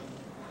Russia.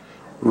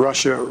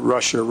 Russia.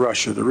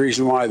 The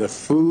reason why the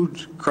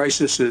food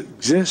crisis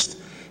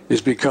exists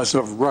is because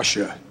of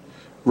Russia.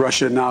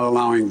 Russia not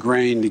allowing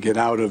grain to get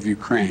out of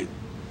Ukraine.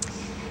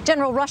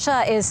 General,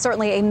 Russia is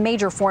certainly a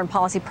major foreign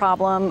policy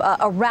problem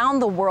around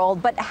the world,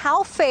 but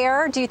how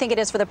fair do you think it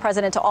is for the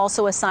president to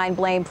also assign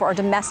blame for our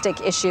domestic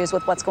issues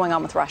with what's going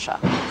on with Russia?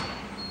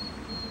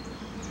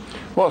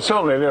 Well,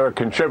 certainly they're a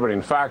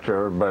contributing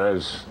factor, but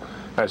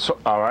as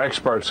our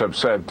experts have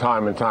said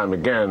time and time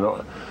again,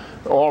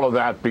 all of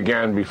that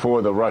began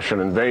before the Russian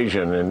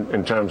invasion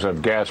in terms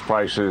of gas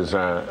prices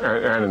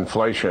and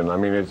inflation. I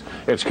mean,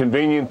 it's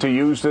convenient to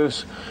use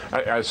this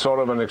as sort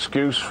of an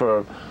excuse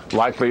for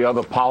likely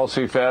other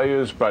policy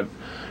failures, but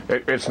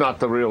it's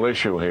not the real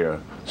issue here.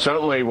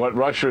 Certainly what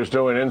Russia is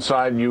doing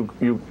inside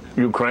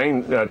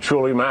Ukraine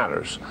truly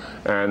matters.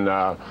 And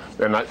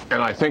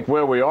I think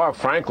where we are,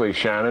 frankly,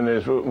 Shannon,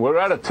 is we're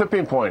at a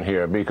tipping point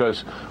here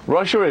because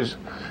Russia is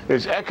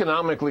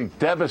economically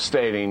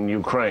devastating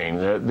Ukraine.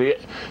 The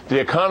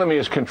economy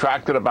has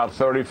contracted about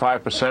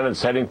 35%.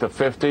 It's heading to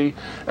 50%,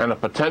 and a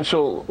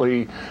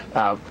potentially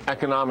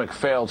economic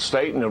failed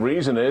state. And the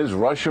reason is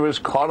Russia has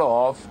cut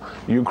off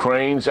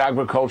Ukraine's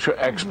agriculture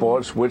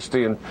exports, which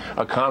the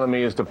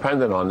economy is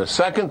dependent on. The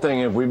second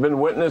thing, if we've been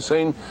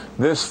witnessing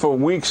this for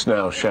weeks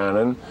now,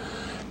 Shannon,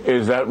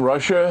 is that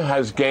Russia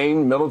has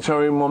gained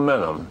military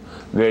momentum.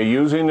 They're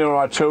using their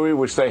artillery,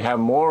 which they have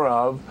more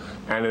of,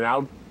 and it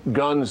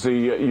outguns the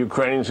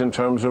Ukrainians in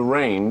terms of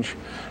range.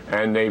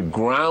 And they've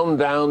ground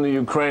down the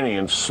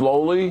Ukrainians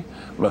slowly,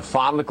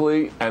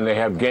 methodically, and they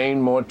have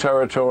gained more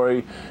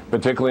territory,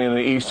 particularly in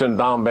the eastern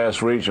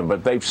Donbass region.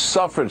 But they've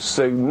suffered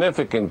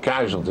significant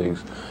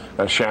casualties,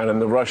 Shannon,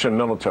 the Russian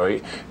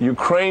military.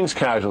 Ukraine's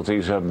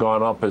casualties have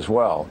gone up as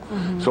well.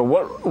 So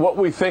what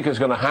we think is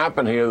going to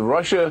happen here,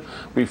 Russia,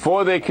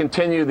 before they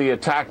continue the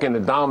attack in the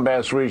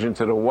Donbass region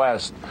to the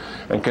west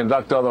and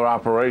conduct other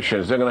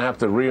operations, they're going to have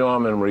to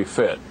rearm and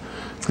refit.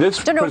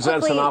 This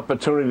presents an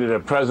opportunity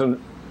that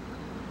President...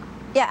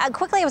 Yeah,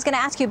 quickly, I was going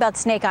to ask you about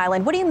Snake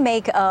Island. What do you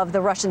make of the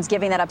Russians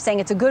giving that up, saying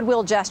it's a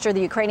goodwill gesture?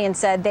 The Ukrainians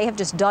said they have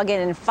just dug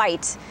in and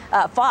fought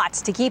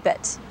to keep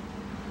it.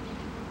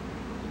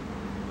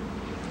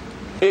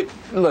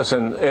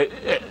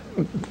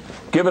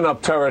 Giving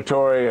up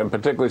territory, and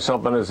particularly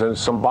something as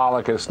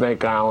symbolic as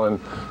Snake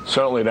Island,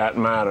 certainly that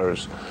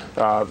matters.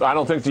 I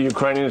don't think the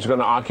Ukrainians are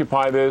going to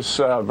occupy this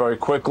very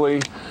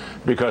quickly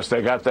because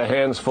they got their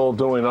hands full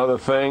doing other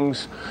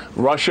things.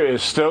 Russia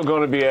is still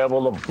going to be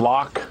able to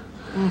block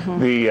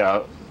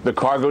the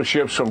cargo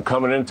ships from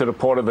coming into the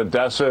port of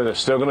Odessa. They're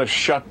still going to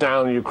shut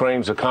down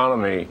Ukraine's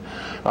economy.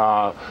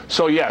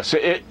 So yes,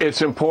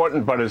 it's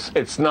important, but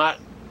it's not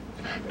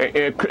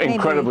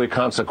incredibly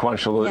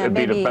consequential. It'd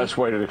be the best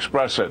way to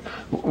express it.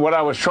 What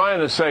I was trying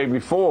to say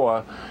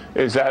before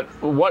is that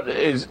what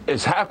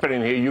is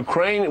happening here,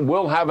 Ukraine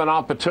will have an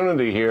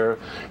opportunity here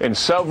in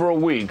several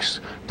weeks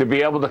to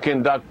be able to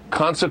conduct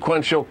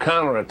consequential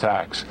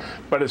counterattacks.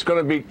 But it's going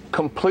to be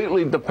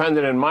completely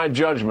dependent, in my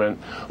judgment,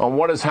 on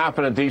what has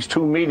happened at these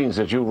two meetings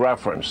that you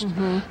referenced,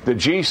 the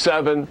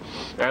G7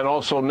 and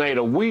also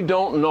NATO. We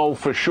don't know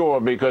for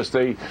sure because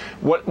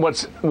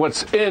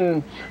what's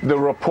in the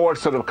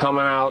reports that have come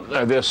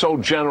out, they're so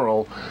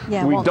general.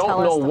 We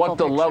don't know what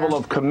the level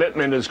of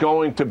commitment is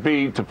going to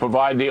be to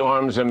provide the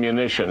arms and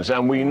munitions,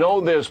 and we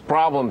know there's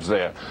problems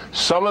there.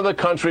 Some of the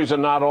countries are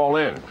not all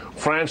in.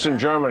 France and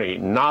Germany,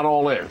 not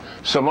all in.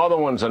 Some other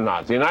ones are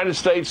not. The United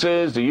States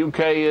is, the UK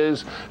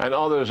is, and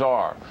others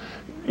are.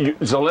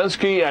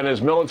 Zelensky and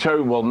his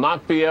military will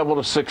not be able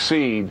to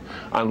succeed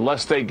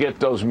unless they get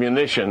those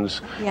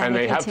munitions, and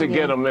they have to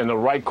get them in the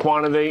right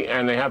quantity,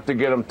 and they have to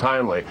get them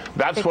timely.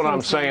 That's what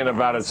I'm saying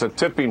about it's a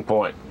tipping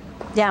point.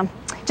 Yeah.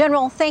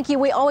 General, thank you.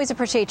 We always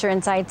appreciate your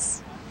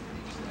insights.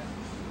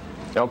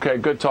 Okay,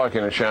 good talking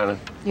to Shannon.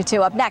 You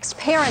too. Up next,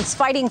 parents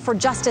fighting for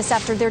justice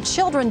after their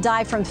children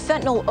die from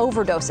fentanyl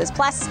overdoses.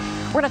 Plus,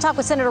 we're going to talk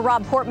with Senator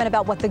Rob Portman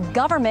about what the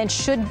government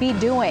should be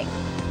doing.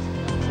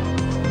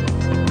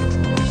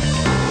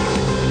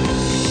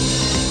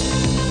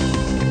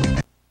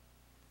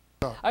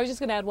 I was just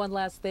going to add one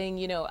last thing.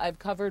 You know, I've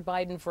covered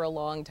Biden for a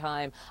long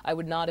time. I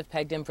would not have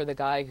pegged him for the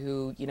guy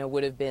who, you know,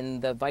 would have been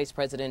the vice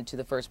president to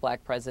the first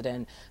black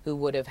president, who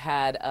would have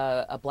had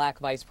a black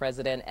vice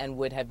president and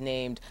would have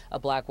named a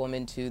black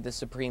woman to the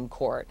Supreme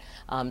Court.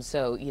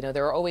 So, you know,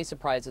 there are always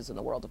surprises in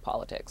the world of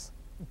politics.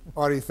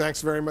 Audie,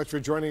 thanks very much for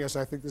joining us.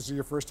 I think this is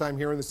your first time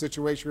here in the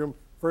Situation Room.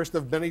 First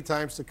of many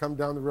times to come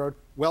down the road.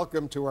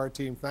 Welcome to our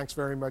team. Thanks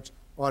very much,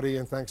 Audie,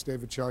 and thanks,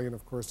 David Chalian,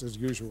 of course, as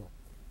usual.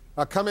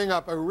 Coming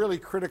up, a really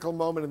critical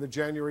moment in the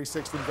January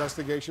 6th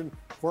investigation.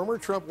 Former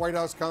Trump White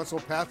House counsel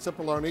Pat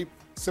Cipollone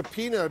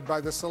subpoenaed by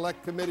the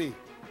Select Committee.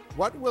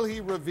 What will he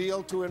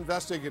reveal to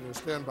investigators?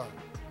 Stand by.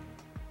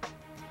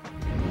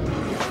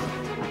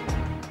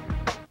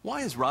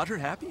 Why is Roger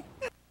happy?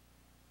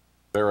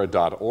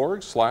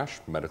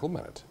 Sarah.org/Medical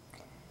Minute.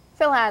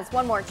 Phil has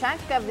one more check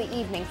of the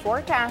evening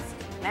forecast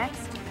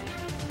next.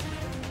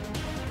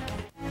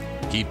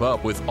 Keep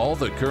up with all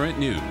the current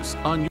news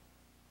on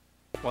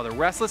while the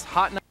restless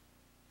hot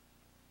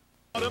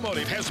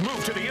Automotive has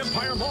moved to the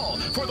Empire Mall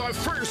for the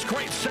first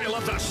great sale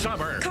of the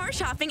summer. Car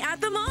shopping at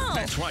the mall.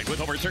 That's right,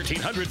 with over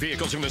 1,300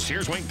 vehicles in the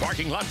Sears Wing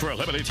parking lot for a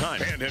limited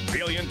time. And at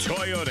Billion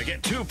Toyota,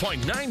 get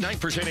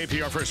 2.99%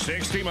 APR for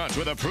 60 months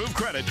with approved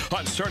credit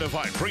on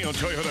certified pre-owned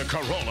Toyota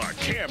Corolla,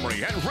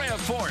 Camry, and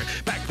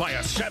RAV4, backed by a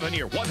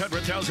 7-year,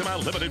 100,000-mile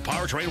limited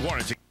powertrain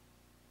warranty.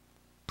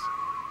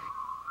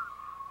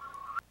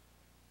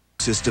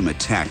 System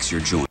attacks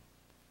your joint.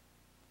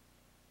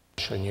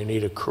 And you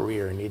need a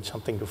career, you need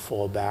something to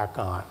fall back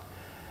on.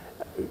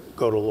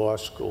 Go to law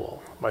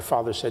school. My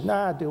father said,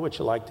 nah, do what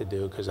you like to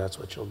do because that's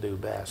what you'll do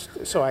best.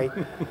 So I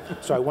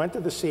went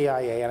to the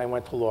CIA and I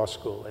went to law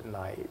school at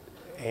night.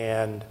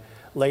 And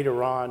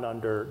later on,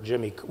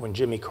 when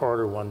Jimmy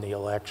Carter won the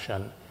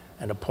election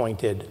and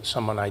appointed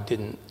someone I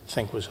didn't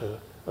think was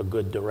a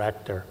good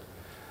director,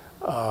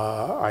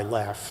 I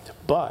left.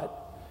 But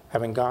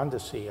having gone to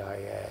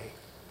CIA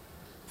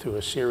through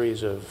a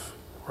series of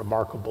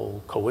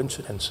remarkable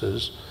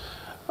coincidences,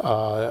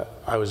 I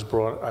was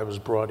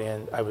brought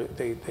in.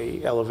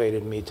 They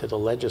elevated me to the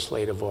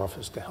legislative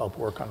office to help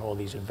work on all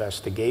these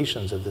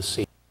investigations of the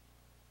CIA.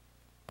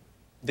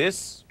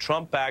 This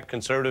Trump-backed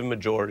conservative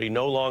majority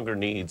no longer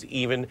needs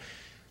even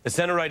the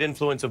center-right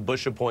influence of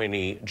Bush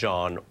appointee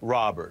John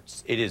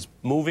Roberts. It is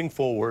moving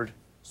forward,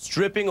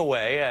 stripping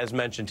away, as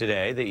mentioned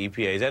today, the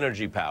EPA's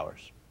energy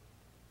powers.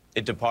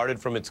 It departed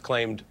from its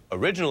claimed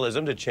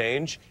originalism to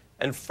change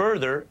and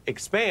further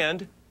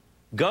expand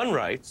gun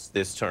rights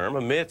this term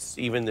amidst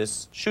even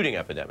this shooting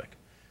epidemic.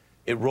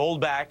 It rolled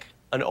back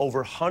an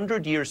over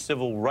 100-year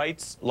civil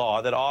rights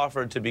law that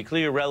offered, to be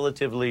clear,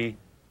 relatively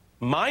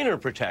minor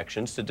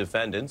protections to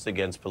defendants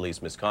against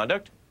police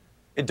misconduct.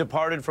 It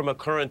departed from a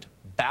current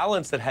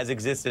balance that has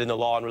existed in the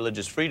law on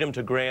religious freedom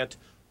to grant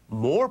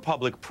more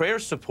public prayer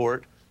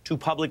support to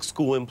public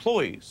school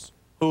employees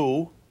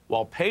who,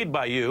 while paid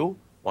by you,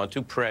 want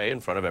to pray in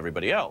front of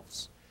everybody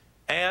else.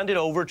 And it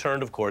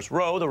overturned, of course,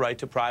 Roe, the right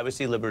to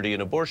privacy, liberty,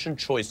 and abortion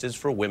choices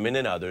for women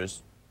and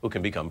others who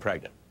can become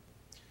pregnant.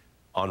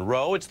 On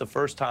Roe, it's the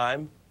first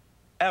time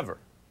ever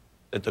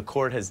that the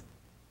court has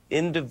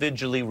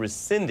individually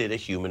rescinded a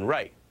human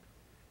right.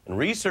 And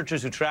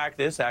researchers who track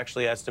this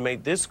actually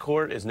estimate this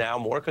court is now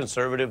more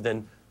conservative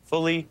than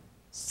fully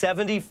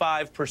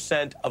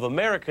 75% of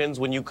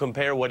Americans when you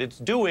compare what it's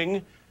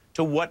doing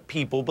to what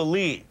people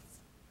believe.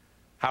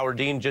 Howard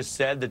Dean just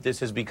said that this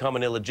has become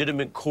an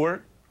illegitimate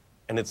court.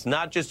 And it's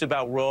not just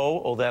about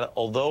Roe,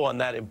 although on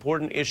that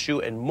important issue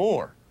and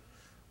more,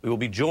 we will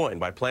be joined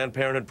by Planned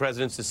Parenthood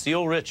President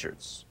Cecile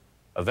Richards,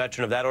 a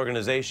veteran of that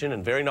organization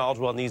and very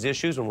knowledgeable on these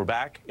issues, and we're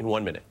back in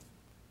 1 minute.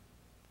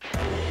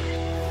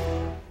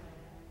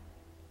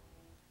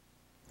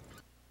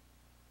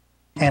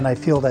 And I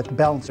feel that the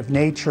balance of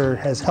nature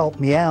has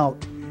helped me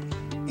out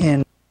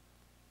in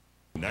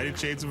United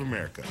Shades of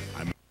America.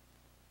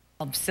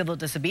 Of civil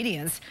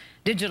disobedience.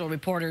 Digital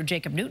reporter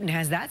Jacob Newton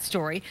has that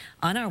story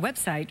on our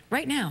website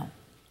right now.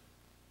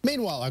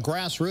 Meanwhile, a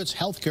grassroots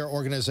healthcare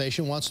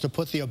organization wants to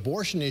put the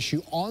abortion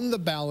issue on the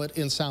ballot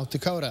in South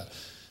Dakota.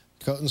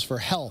 Dakotans for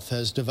Health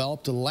has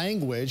developed a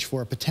language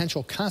for a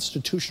potential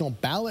constitutional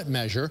ballot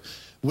measure,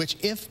 which,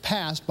 if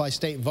passed by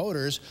state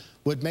voters,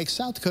 would make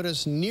South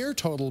Dakota's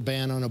near-total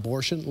ban on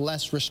abortion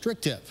less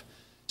restrictive.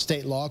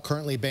 State law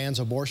currently bans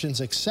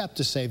abortions except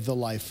to save the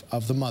life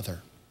of the mother.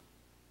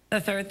 The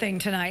third thing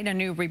tonight, a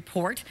new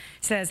report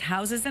says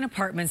houses and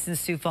apartments in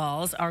Sioux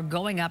Falls are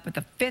going up at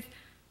the 5th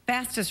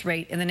fastest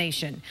rate in the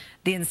nation.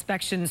 The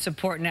Inspection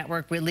Support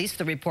Network released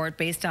the report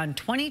based on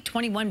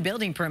 2021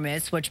 building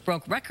permits, which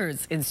broke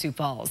records in Sioux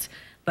Falls.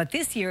 But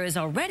this year is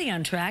already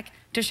on track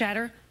to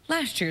shatter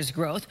last year's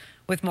growth,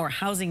 with more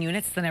housing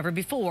units than ever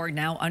before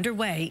now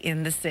underway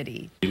in the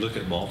city. You look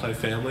at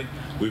multifamily,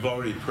 we've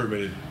already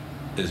permitted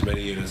as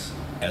many units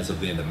as of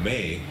the end of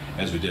May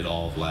as we did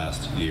all of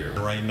last year.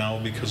 Right now,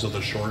 because of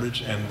the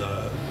shortage and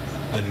the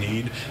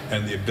need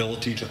and the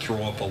ability to throw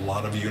up a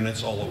lot of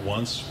units all at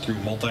once through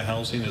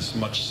multi-housing is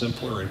much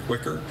simpler and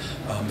quicker.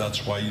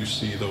 That's why you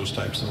see those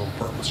types of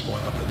apartments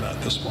going up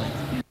at this point.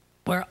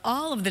 Where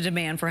all of the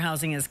demand for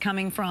housing is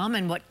coming from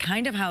and what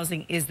kind of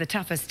housing is the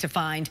toughest to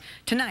find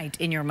tonight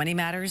in your Money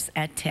Matters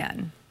at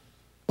 10.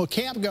 Well,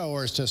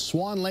 campgoers to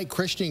Swan Lake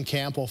Christian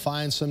Camp will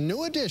find some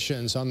new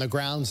additions on the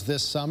grounds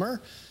this summer.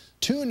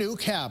 2 new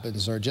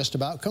cabins are just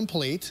about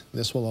complete.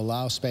 This will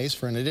allow space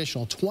for an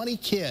additional 20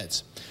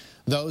 kids.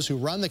 Those who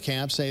run the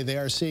camp say they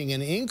are seeing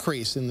an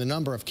increase in the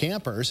number of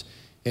campers.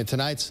 In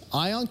tonight's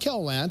Eye on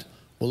KELO,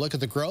 we'll look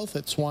at the growth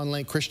at Swan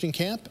Lake Christian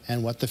Camp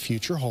and what the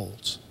future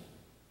holds.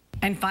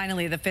 And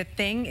finally, the 5th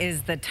thing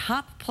is the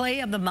top play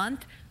of the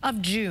month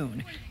of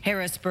June.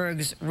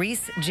 Harrisburg's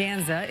Reese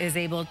Janza is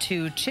able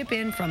to chip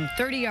in from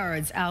 30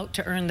 yards out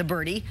to earn the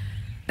birdie.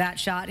 That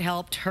shot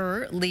helped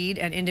her lead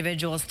an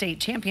individual state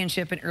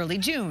championship in early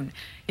June.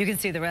 You can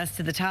see the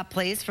rest of the top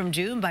plays from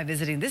June by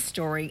visiting this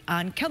story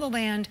on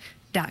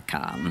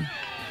KELOland.com.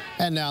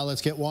 And now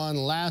let's get one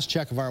last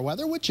check of our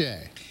weather with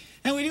Jay.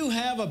 And we do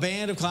have a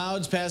band of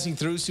clouds passing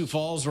through Sioux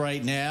Falls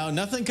right now.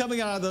 Nothing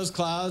coming out of those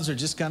clouds or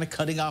just kind of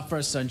cutting off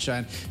our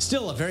sunshine.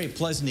 Still a very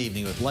pleasant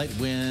evening with light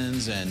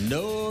winds and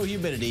no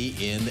humidity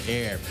in the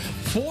air.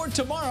 For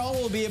tomorrow,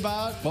 we'll be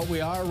about what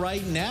we are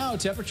right now,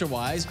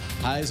 temperature-wise.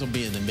 Highs will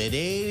be in the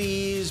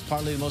mid-80s,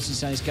 partly to mostly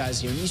sunny skies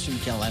here in eastern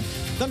KELO.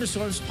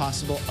 Thunderstorms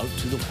possible out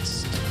to the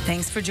west.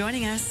 Thanks for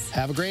joining us.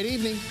 Have a great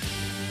evening.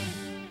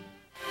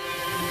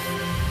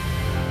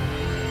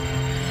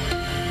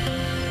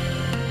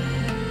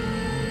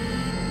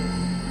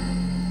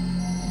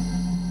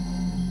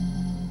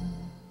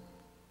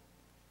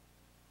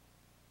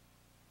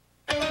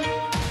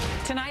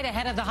 Tonight,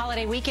 ahead of the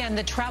holiday weekend,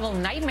 the travel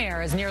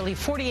nightmare as nearly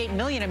 48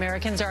 million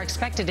Americans are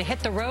expected to hit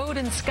the road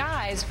and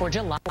skies for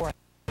July 4th.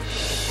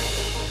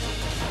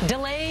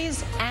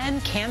 Delays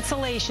and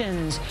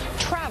cancellations.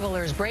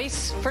 Travelers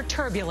brace for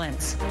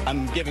turbulence.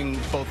 I'm giving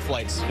both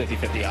flights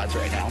 50-50 odds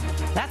right now.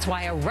 That's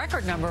why a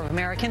record number of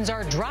Americans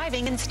are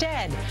driving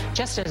instead,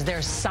 just as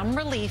there's some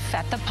relief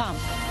at the pump.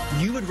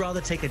 You would rather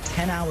take a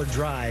 10-hour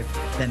drive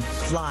than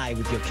fly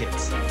with your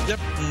kids. Yep,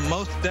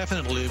 most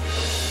definitely.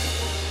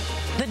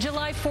 The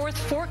July 4th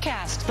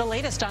forecast, the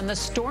latest on the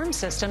storm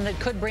system that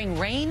could bring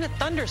rain,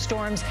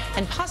 thunderstorms,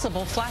 and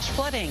possible flash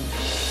flooding.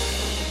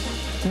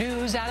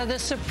 News out of the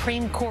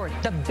Supreme Court,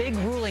 the big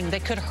ruling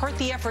that could hurt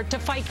the effort to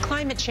fight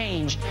climate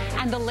change,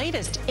 and the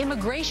latest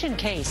immigration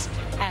case,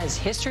 as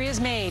history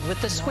is made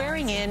with the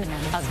swearing in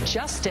of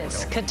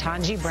Justice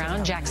Ketanji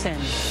Brown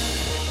Jackson.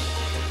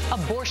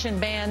 Abortion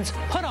bans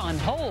put on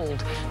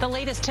hold. The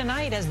latest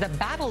tonight as the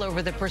battle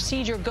over the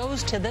procedure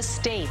goes to the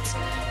states.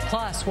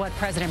 Plus, what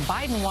President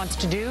Biden wants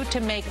to do to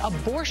make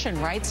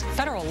abortion rights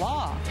federal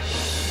law.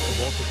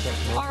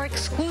 Our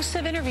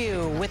exclusive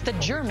interview with the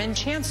German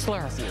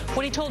chancellor,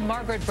 what he told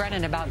Margaret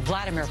Brennan about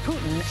Vladimir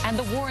Putin and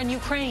the war in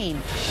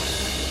Ukraine.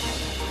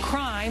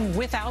 Crime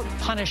without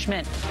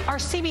punishment. Our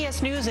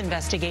CBS News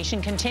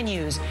investigation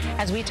continues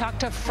as we talk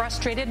to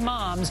frustrated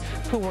moms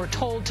who were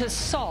told to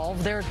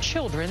solve their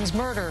children's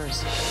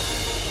murders.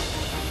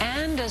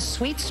 And a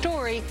sweet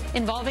story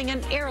involving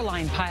an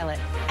airline pilot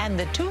and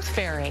the Tooth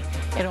Fairy.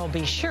 It'll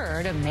be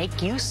sure to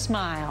make you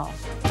smile.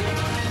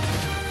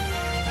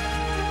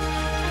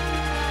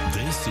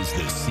 This is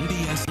the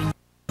CBS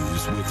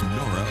News with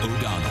Nora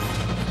O'Donnell,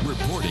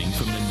 reporting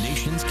from the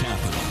nation's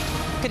capital.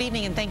 Good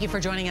evening, and thank you for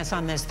joining us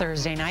on this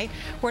Thursday night,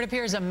 where it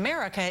appears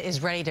America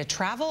is ready to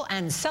travel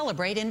and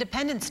celebrate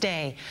Independence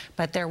Day.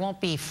 But there won't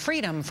be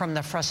freedom from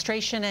the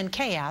frustration and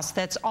chaos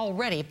that's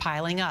already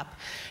piling up.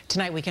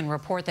 Tonight, we can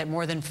report that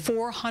more than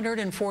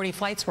 440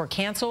 flights were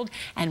canceled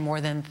and more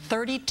than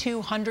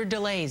 3,200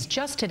 delays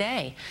just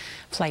today.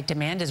 Flight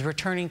demand is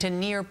returning to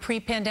near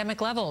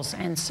pre-pandemic levels,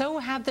 and so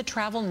have the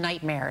travel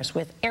nightmares,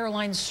 with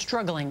airlines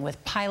struggling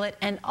with pilot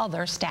and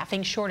other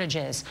staffing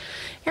shortages.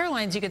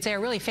 Airlines, you could say,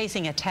 are really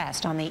facing a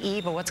test on the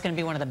eve of what's going to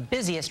be one of the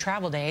busiest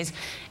travel days.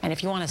 And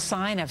if you want a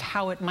sign of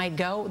how it might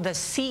go, the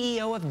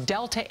CEO of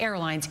Delta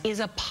Airlines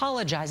is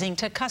apologizing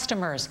to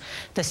customers.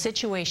 The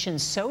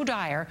situation's so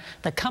dire,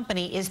 the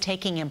company is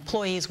taking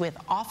employees with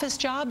office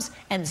jobs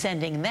and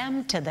sending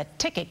them to the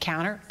ticket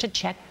counter to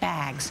check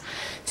bags.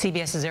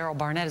 CBS's Errol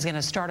Barnett is going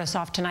to start us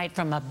off tonight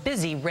from a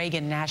busy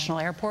Reagan National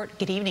Airport.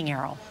 Good evening,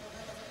 Errol.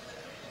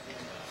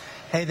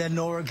 Hey there,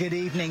 Nora. Good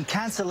evening.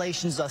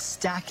 Cancellations are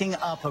stacking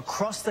up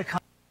across the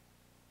country.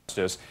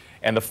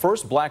 And the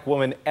first black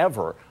woman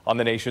ever on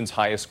the nation's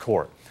highest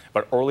court.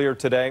 But earlier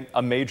today,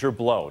 a major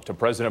blow to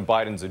President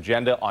Biden's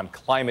agenda on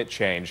climate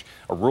change,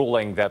 a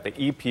ruling that the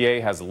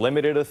EPA has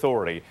limited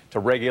authority to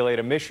regulate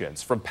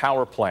emissions from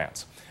power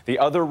plants. The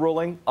other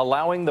ruling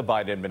allowing the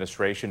Biden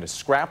administration to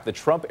scrap the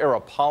Trump-era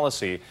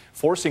policy,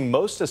 forcing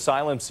most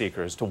asylum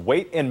seekers to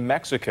wait in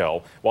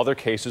Mexico while their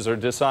cases are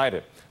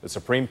decided. The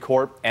Supreme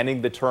Court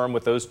ending the term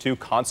with those two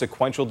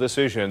consequential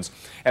decisions,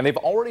 and they've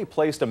already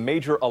placed a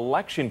major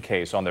election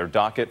case on their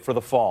docket for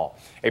the fall.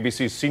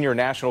 ABC's senior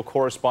national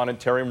correspondent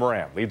Terry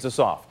Moran leads us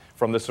off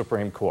from the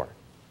Supreme Court.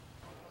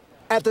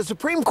 At the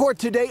Supreme Court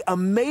today, a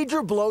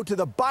major blow to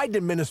the Biden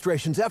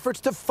administration's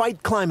efforts to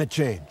fight climate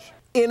change.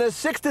 In a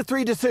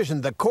 6-3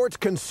 decision, the court's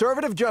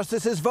conservative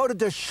justices voted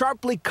to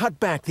sharply cut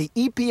back the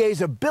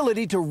EPA's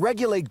ability to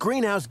regulate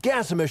greenhouse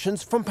gas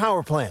emissions from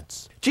power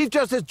plants. Chief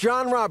Justice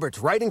John Roberts,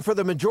 writing for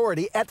the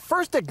majority, at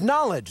first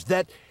acknowledged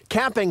that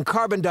capping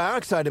carbon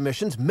dioxide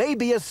emissions may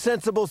be a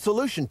sensible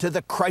solution to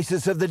the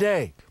crisis of the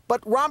day.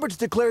 But Roberts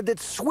declared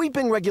that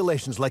sweeping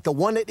regulations like the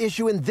one at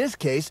issue in this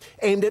case,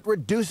 aimed at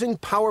reducing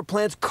power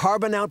plants'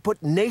 carbon output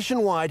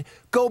nationwide,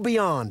 go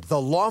beyond the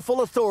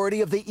lawful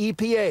authority of the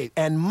EPA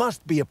and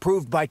must be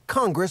approved by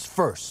Congress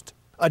first.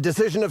 A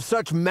decision of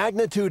such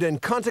magnitude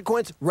and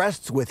consequence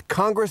rests with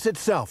Congress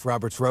itself,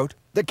 Roberts wrote.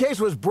 The case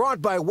was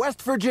brought by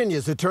West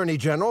Virginia's Attorney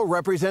General,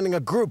 representing a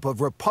group of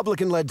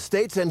Republican-led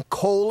states and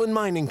coal and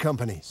mining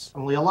companies. A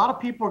lot of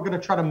people are going to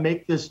try to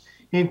make this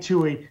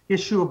into an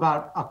issue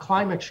about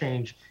climate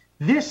change.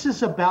 This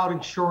is about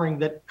ensuring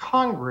that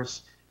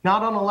Congress,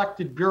 not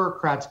unelected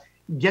bureaucrats,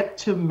 get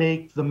to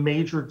make the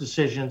major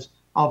decisions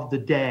of the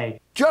day.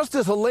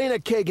 Justice Elena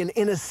Kagan,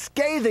 in a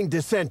scathing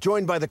dissent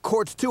joined by the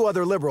court's 2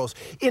 other liberals,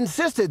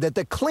 insisted that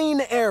the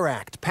Clean Air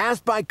Act,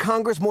 passed by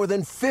Congress more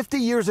than 50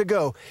 years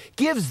ago,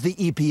 gives the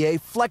EPA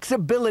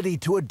flexibility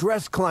to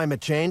address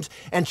climate change,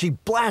 and she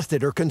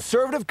blasted her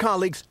conservative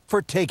colleagues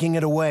for taking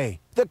it away.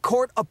 The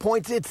court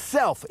appoints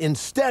itself,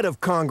 instead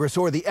of Congress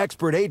or the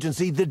expert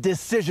agency, the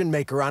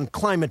decision-maker on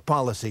climate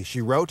policy,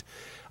 she wrote.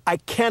 I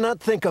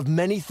cannot think of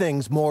many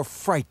things more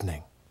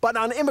frightening. But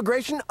on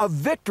immigration, a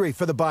victory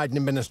for the Biden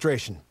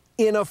administration.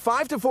 In a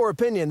 5-4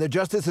 opinion, the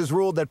justices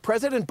ruled that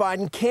President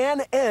Biden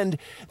can end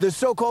the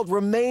so-called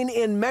Remain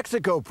in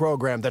Mexico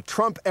program, the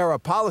Trump-era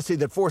policy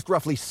that forced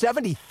roughly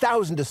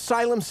 70,000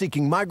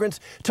 asylum-seeking migrants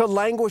to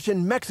languish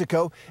in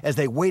Mexico as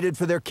they waited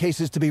for their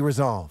cases to be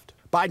resolved.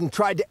 Biden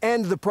tried to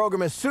end the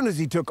program as soon as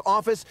he took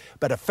office,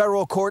 but a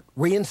federal court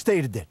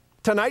reinstated it.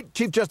 Tonight,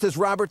 Chief Justice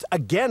Roberts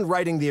again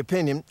writing the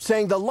opinion,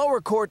 saying the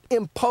lower court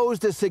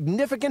imposed a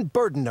significant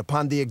burden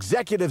upon the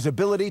executive's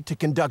ability to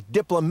conduct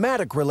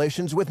diplomatic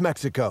relations with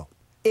Mexico.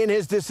 In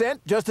his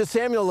dissent, Justice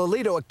Samuel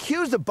Alito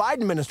accused the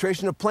Biden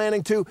administration of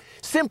planning to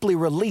simply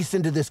release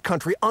into this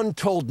country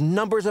untold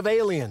numbers of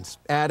aliens,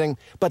 adding,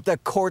 but the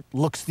court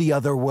looks the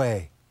other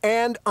way.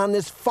 And on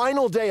this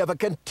final day of a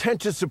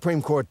contentious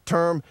Supreme Court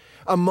term,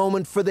 a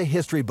moment for the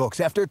history books.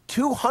 After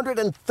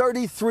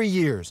 233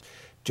 years,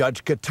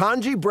 Judge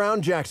Ketanji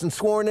Brown Jackson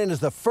sworn in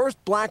as the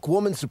first black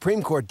woman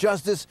Supreme Court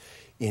justice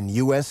in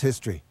U.S.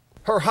 history.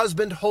 Her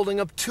husband holding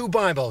up 2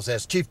 Bibles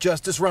as Chief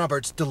Justice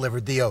Roberts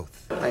delivered the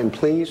oath. I am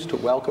pleased to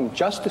welcome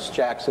Justice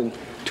Jackson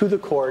to the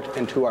court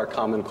and to our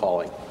common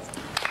calling.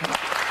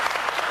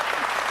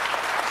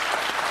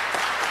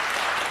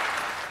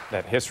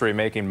 That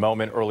history-making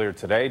moment earlier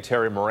today.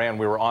 Terry Moran,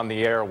 we were on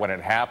the air when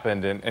it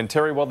happened. And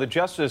Terry, while the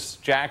Justice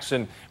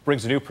Jackson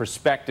brings a new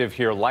perspective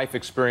here, life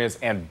experience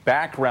and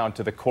background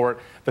to the court,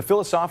 the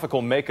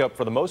philosophical makeup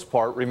for the most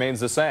part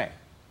remains the same.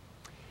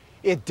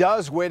 It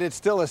does, Whit. It's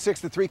still a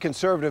 6-3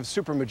 conservative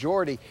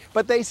supermajority.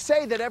 But they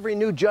say that every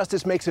new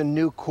justice makes a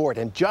new court.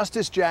 And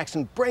Justice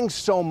Jackson brings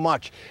so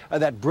much of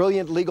that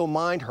brilliant legal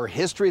mind, her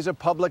history as a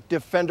public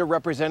defender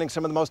representing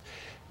some of the most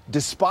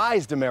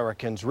despised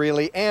Americans,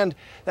 really, and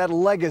that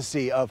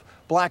legacy of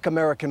black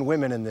American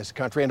women in this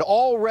country, and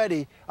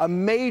already a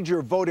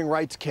major voting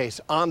rights case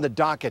on the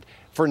docket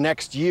for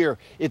next year.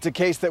 It's a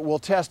case that will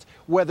test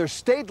whether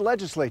state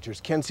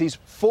legislatures can seize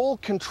full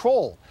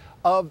control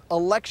of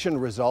election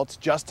results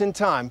just in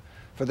time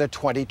for the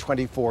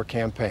 2024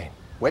 campaign.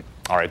 Whit?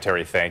 All right,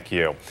 Terry, thank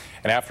you.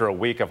 And after a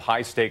week of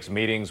high-stakes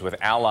meetings with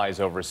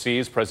allies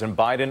overseas, President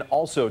Biden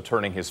also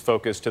turning his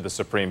focus to the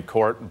Supreme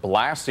Court,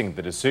 blasting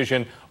the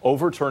decision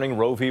overturning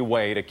Roe v.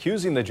 Wade,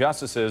 accusing the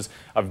justices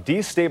of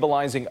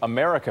destabilizing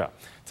America.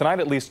 Tonight,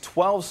 at least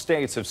 12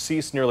 states have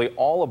ceased nearly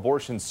all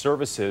abortion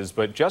services,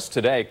 but just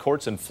today,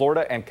 courts in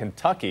Florida and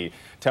Kentucky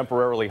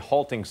temporarily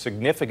halting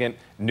significant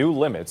new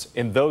limits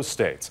in those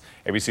states.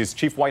 ABC's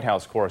chief White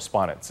House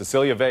correspondent,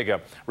 Cecilia Vega,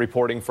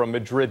 reporting from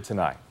Madrid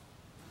tonight.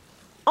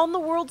 On the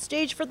world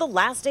stage for the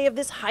last day of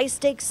this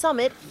high-stakes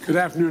summit. Good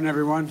afternoon,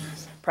 everyone.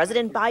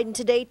 President Biden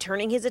today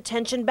turning his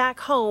attention back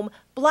home,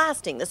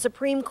 blasting the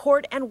Supreme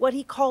Court and what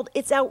he called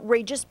its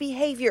outrageous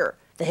behavior.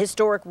 The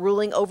historic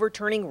ruling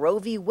overturning Roe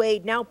v.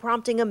 Wade now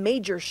prompting a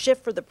major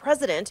shift for the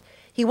president.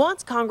 He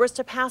wants Congress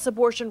to pass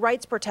abortion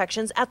rights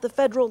protections at the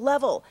federal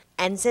level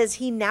and says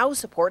he now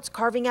supports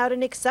carving out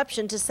an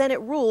exception to Senate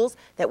rules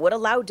that would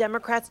allow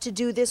Democrats to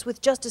do this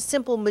with just a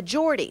simple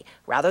majority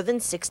rather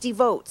than 60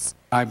 votes.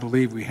 I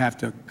believe we have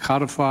to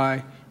codify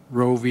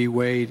Roe v.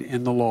 Wade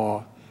in the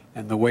law,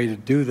 and the way to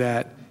do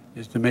that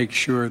is to make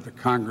sure the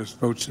Congress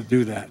votes to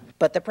do that.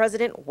 But the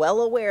president,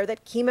 well aware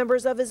that key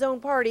members of his own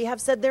party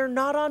have said they're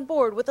not on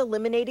board with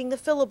eliminating the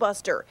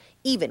filibuster,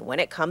 even when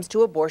it comes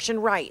to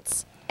abortion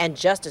rights. And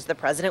just as the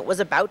president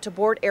was about to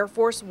board Air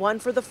Force One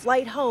for the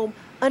flight home,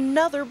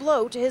 another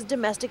blow to his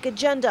domestic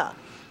agenda,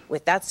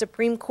 with that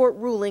Supreme Court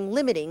ruling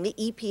limiting the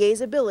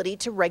EPA's ability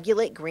to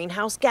regulate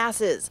greenhouse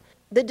gases.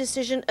 the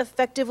decision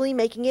effectively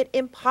making it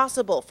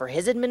impossible for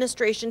his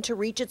administration to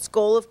reach its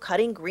goal of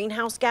cutting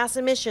greenhouse gas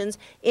emissions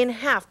in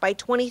half by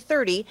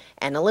 2030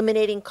 and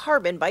eliminating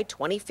carbon by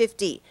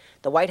 2050.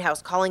 The White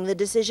House calling the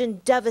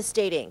decision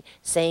devastating,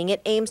 saying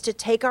it aims to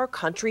take our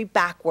country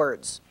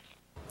backwards.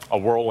 A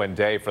whirlwind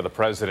day for the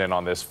president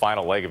on this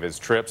final leg of his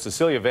trip.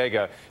 Cecilia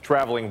Vega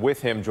traveling with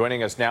him,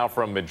 joining us now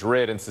from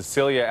Madrid. And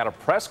Cecilia, at a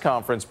press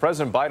conference,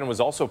 President Biden was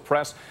also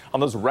pressed on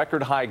those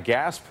record high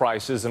gas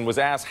prices and was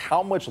asked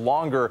how much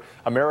longer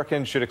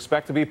Americans should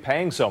expect to be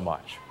paying so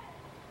much.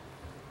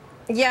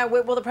 Yeah,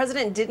 well, the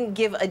president didn't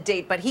give a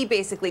date, but he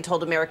basically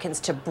told Americans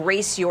to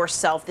brace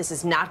yourself. This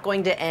is not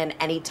going to end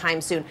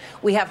anytime soon.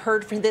 We have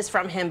heard this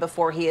from him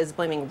before. He is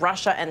blaming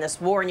Russia and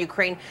this war in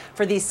Ukraine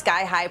for these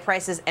sky-high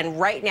prices. And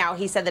right now,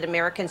 he said that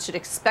Americans should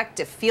expect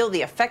to feel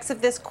the effects of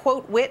this,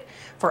 quote, wit,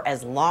 for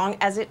as long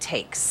as it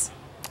takes.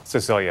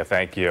 Cecilia,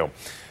 thank you.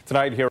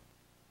 Tonight here.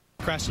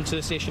 Crashed into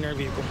the stationary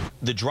vehicle.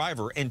 The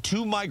driver and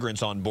 2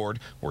 migrants on board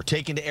were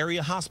taken to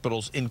area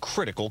hospitals in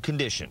critical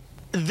condition.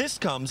 This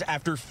comes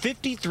after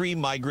 53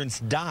 migrants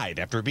died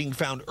after being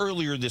found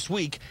earlier this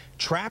week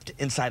trapped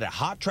inside a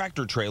hot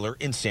tractor trailer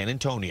in San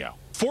Antonio.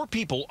 4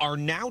 people are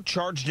now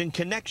charged in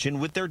connection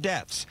with their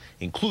deaths,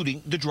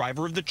 including the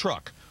driver of the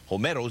truck,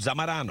 Homero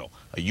Zamorano,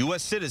 a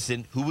U.S.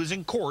 citizen who was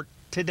in court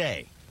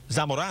today.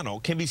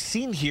 Zamorano can be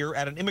seen here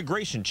at an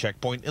immigration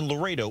checkpoint in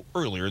Laredo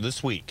earlier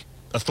this week.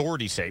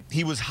 Authorities say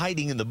he was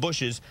hiding in the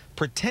bushes,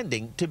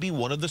 pretending to be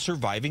one of the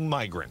surviving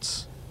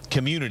migrants.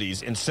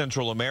 Communities in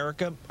Central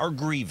America are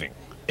grieving.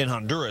 In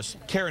Honduras,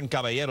 Karen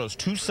Caballero's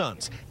 2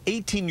 sons,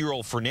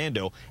 18-year-old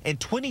Fernando and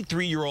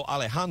 23-year-old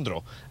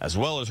Alejandro, as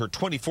well as her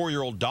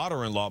 24-year-old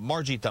daughter-in-law,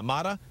 Margie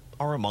Tamara,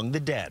 are among the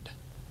dead.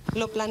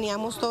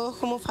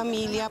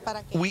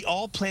 We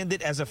all planned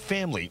it as a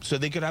family so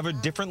they could have a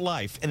different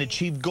life and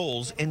achieve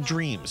goals and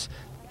dreams.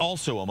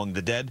 Also among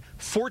the dead,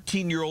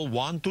 14-year-old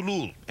Juan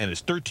Tulul and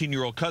his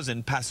 13-year-old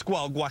cousin,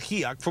 Pascual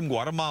Guajiac from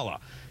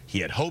Guatemala. He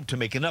had hoped to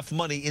make enough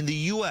money in the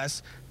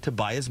U.S. to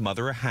buy his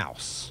mother a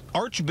house.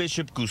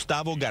 Archbishop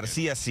Gustavo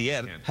Garcia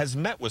Sier has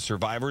met with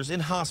survivors in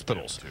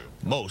hospitals,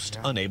 most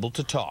unable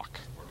to talk.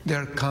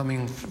 They're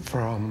coming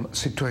from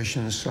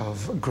situations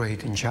of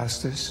great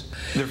injustice.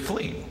 They're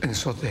fleeing. And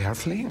so they are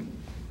fleeing.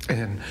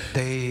 And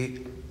they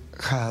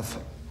have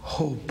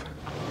hope.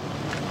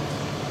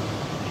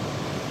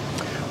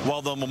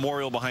 While the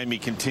memorial behind me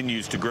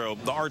continues to grow,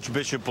 the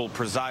Archbishop will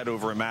preside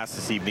over a mass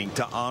this evening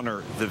to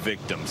honor the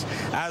victims.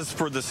 As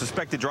for the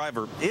suspected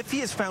driver, if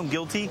he is found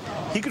guilty,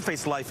 he could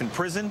face life in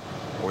prison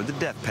or the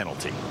death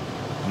penalty.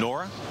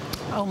 Nora?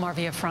 Omar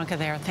Villafranca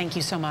there. Thank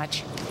you so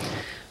much.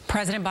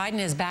 President Biden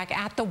is back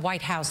at the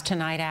White House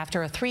tonight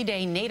after a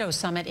 3-day NATO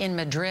summit in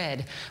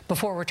Madrid.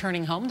 Before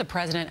returning home, the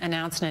president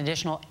announced an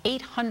additional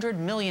 $800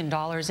 million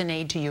in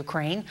aid to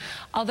Ukraine.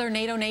 Other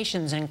NATO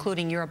nations,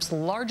 including Europe's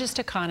largest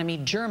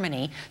economy,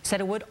 Germany, said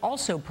it would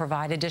also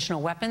provide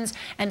additional weapons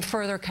and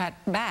further cut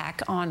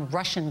back on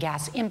Russian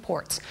gas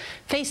imports.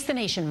 Face the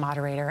Nation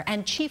moderator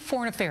and chief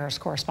foreign affairs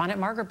correspondent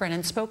Margaret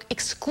Brennan spoke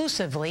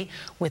exclusively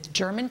with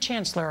German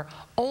Chancellor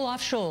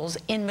Olaf Scholz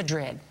in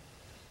Madrid.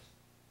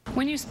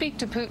 When you speak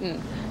to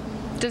Putin,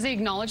 does he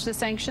acknowledge the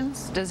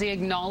sanctions? Does he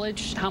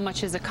acknowledge how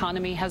much his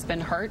economy has been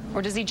hurt?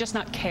 Or does he just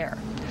not care?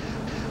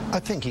 I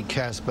think he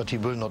cares, but he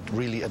will not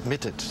really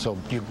admit it. So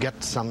you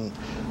get some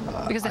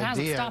because it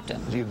hasn't stopped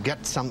him. You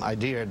get some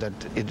idea that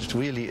it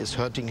really is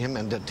hurting him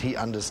and that he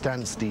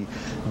understands the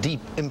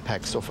deep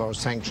impacts of our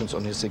sanctions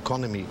on his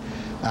economy.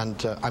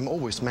 And I'm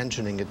always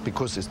mentioning it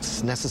because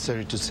it's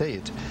necessary to say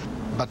it.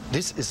 But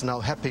this is now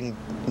happening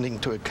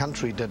to a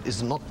country that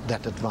is not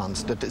that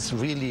advanced, that is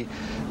really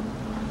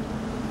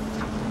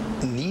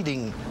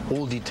needing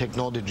all the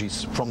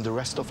technologies from the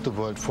rest of the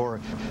world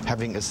for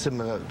having a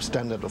similar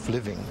standard of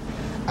living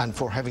and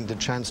for having the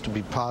chance to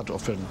be part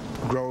of a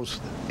growth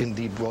in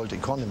the world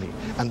economy.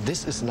 And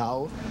this is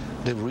now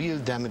the real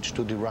damage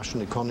to the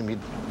Russian economy.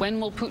 When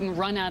will Putin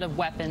run out of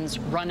weapons,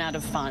 run out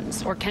of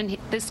funds, or can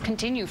this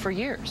continue for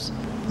years?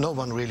 No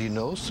one really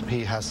knows.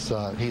 He is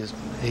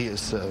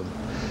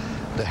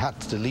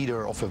the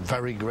leader of a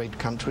very great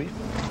country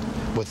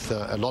with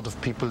a lot of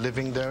people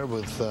living there,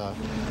 with a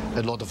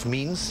lot of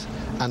means,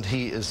 and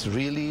he is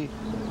really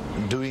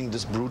doing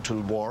this brutal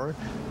war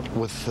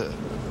with,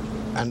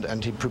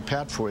 and he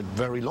prepared for it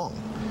very long.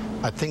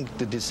 I think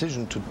the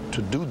decision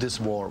to do this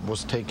war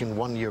was taken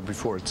 1 year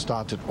before it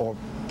started, or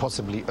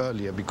possibly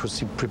earlier, because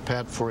he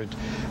prepared for it,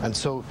 and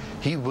so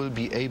he will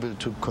be able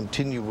to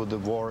continue with the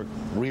war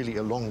really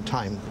a long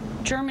time.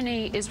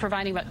 Germany is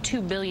providing about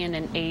 $2 billion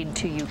in aid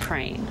to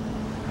Ukraine.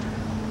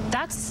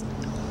 That's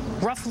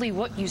roughly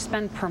what you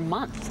spend per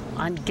month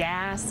on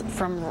gas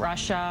from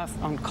Russia,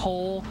 on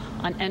coal,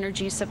 on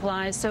energy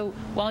supplies. So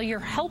while you're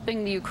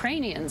helping the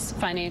Ukrainians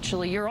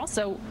financially, you're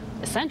also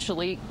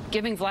essentially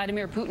giving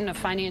Vladimir Putin a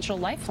financial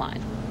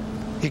lifeline.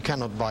 He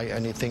cannot buy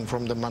anything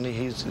from the money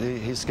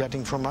he's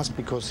getting from us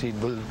because he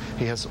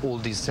has all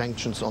these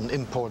sanctions on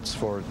imports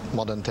for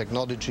modern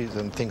technologies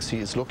and things he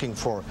is looking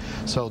for.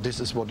 So this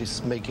is what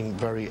is making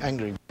very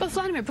angry. But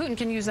Vladimir Putin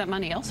can use that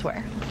money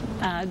elsewhere,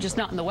 just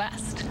not in the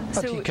West.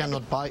 But so he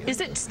cannot buy it.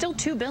 Is it still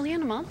 $2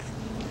 billion a month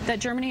that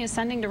Germany is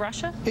sending to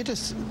Russia? It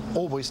is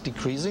always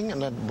decreasing,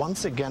 and I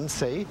once again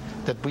say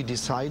that we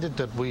decided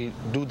that we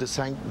do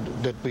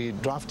that we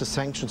draft the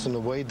sanctions in a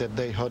way that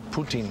they hurt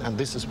Putin, and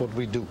this is what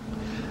we do.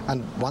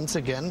 And once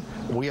again,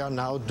 we are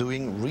now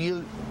doing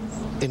real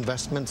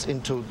investments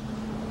into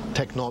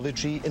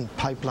technology, in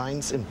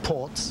pipelines, in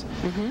ports.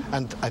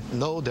 And I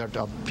know there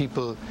are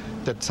people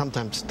that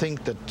sometimes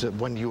think that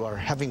when you are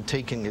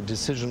taking a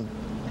decision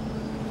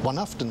one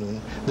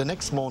afternoon, the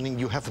next morning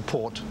you have a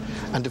port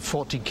and a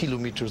 40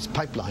 kilometers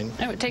pipeline.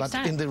 Oh, it takes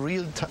time. In the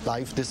real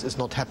life, this is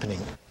not happening.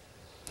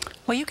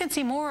 Well, you can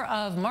see more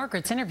of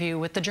Margaret's interview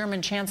with the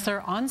German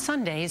Chancellor on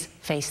Sunday's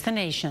Face the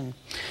Nation.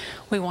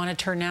 We want to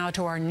turn now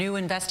to our new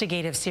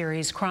investigative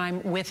series,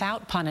 Crime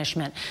Without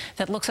Punishment,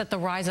 that looks at the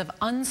rise of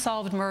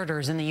unsolved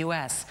murders in the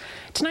U.S.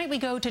 Tonight we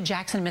go to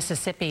Jackson,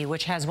 Mississippi,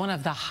 which has one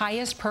of the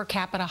highest per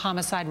capita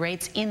homicide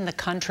rates in the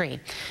country.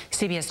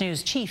 CBS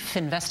News Chief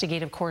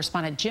Investigative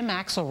Correspondent Jim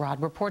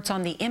Axelrod reports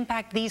on the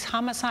impact these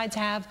homicides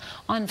have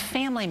on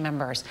family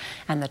members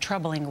and the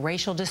troubling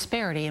racial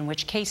disparity in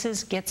which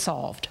cases get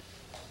solved.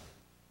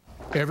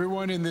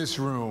 Everyone in this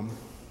room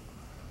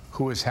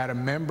who has had a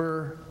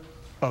member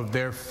of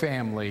their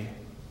family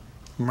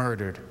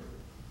murdered,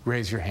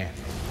 raise your hand.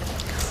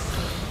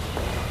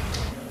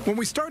 When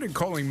we started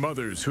calling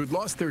mothers who'd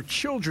lost their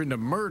children to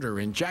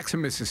murder in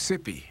Jackson,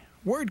 Mississippi,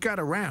 word got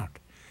around,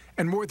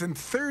 and more than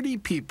 30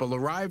 people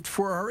arrived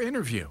for our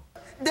interview.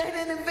 They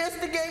didn't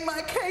investigate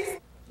my case.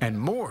 And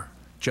more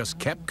just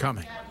kept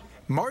coming.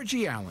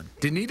 Margie Allen,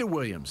 Danita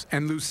Williams,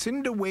 and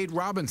Lucinda Wade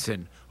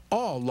Robinson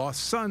all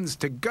lost sons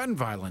to gun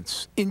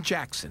violence in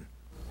Jackson.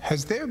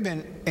 Has there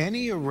been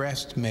any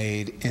arrest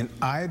made in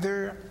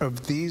either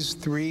of these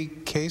three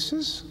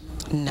cases?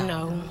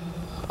 No.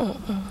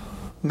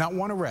 Not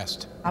one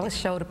arrest? I was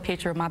showed a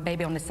picture of my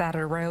baby on the side of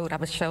the road. I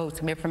was showed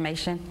some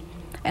information,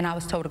 and I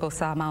was told to go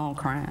solve my own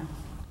crime.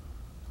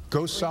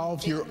 Go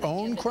solve your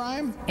own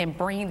crime? And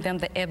bring them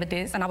the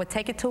evidence, and I would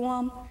take it to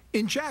them.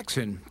 In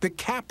Jackson, the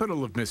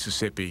capital of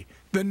Mississippi,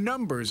 the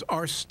numbers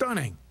are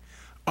stunning.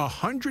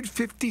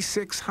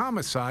 156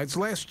 homicides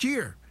last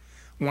year,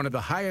 one of the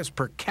highest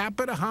per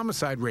capita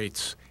homicide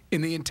rates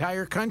in the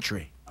entire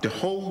country. The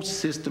whole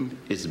system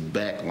is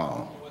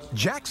backlogged.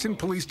 Jackson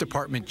Police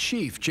Department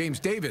Chief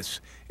James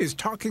Davis is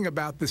talking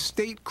about the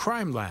state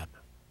crime lab.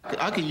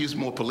 I could use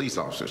more police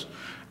officers.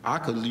 I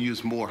could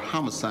use more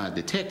homicide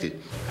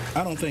detectives.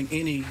 I don't think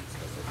any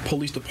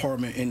police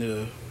department in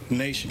the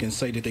nation can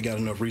say that they got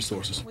enough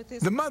resources.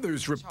 The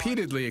mothers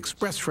repeatedly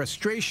expressed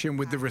frustration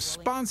with the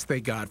response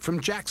they got from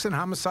Jackson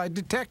homicide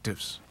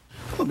detectives.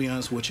 I'll be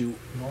honest with you,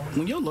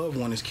 when your loved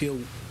one is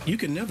killed, you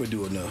can never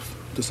do enough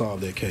to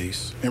solve that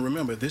case. And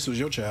remember, if this was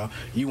your child,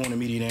 you want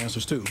immediate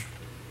answers too.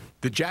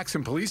 The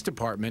Jackson Police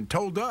Department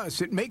told us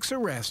it makes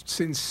arrests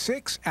in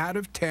 6 out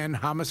of 10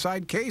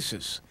 homicide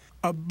cases,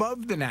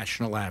 above the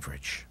national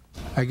average.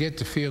 I get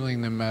the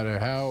feeling no matter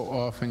how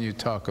often you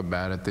talk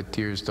about it, the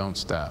tears don't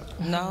stop.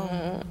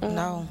 No,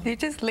 no. You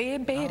just lay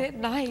in bed at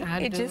night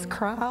and just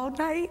cry all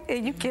night,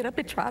 and you get up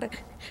and try to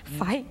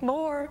fight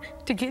more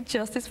to get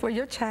justice for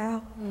your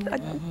child.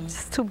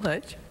 It's too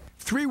much.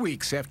 3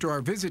 weeks after our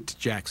visit to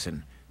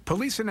Jackson,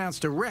 police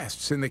announced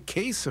arrests in the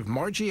case of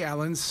Margie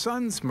Allen's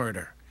son's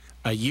murder,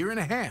 a year and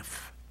a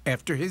half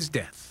after his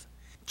death.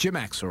 Jim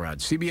Axelrod,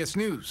 CBS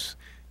News,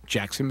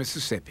 Jackson,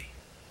 Mississippi.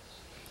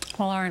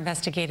 Well, our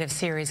investigative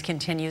series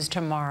continues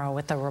tomorrow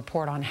with a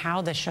report on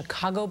how the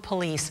Chicago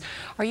police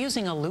are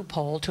using a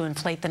loophole to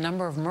inflate the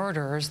number of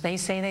murders they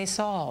say they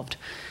solved.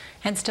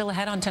 And still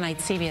ahead on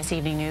tonight's CBS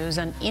Evening News,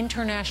 an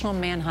international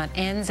manhunt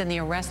ends in the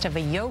arrest of a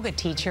yoga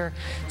teacher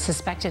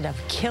suspected of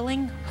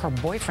killing her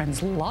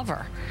boyfriend's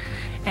lover.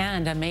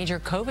 And a major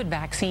COVID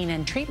vaccine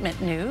and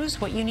treatment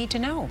news, what you need to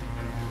know.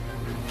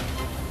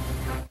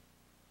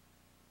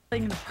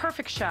 The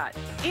perfect shot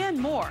and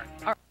more.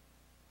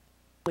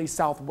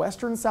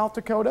 Southwestern South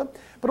Dakota,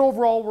 but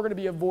overall we're going to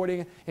be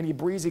avoiding any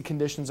breezy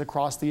conditions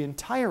across the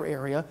entire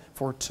area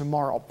for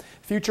tomorrow.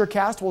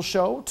 Futurecast will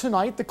show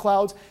tonight the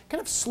clouds kind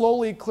of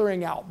slowly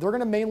clearing out. They're going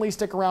to mainly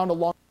stick around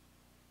along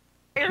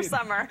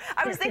summer.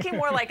 I was thinking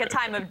more like a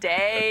time of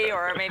day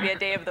or maybe a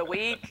day of the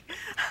week.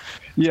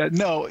 Yeah,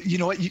 no, you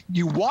know what?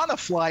 You want to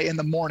fly in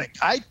the morning.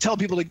 I tell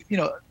people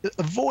to,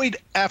 avoid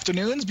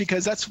afternoons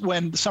because that's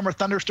when the summer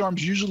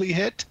thunderstorms usually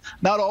hit.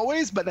 Not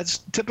always, but that's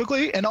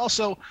typically. And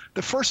also,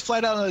 the first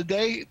flight out of the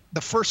day,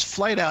 the first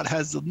flight out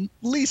has the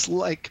least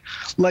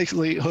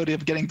likelihood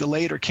of getting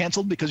delayed or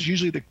canceled because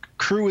usually the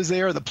crew is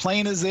there, the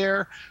plane is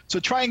there. So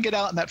try and get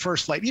out in that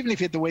first flight, even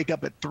if you have to wake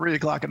up at 3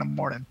 o'clock in the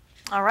morning.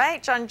 All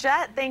right, John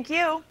Jett, thank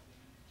you.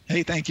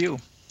 Hey, thank you.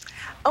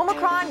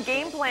 Omicron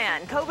game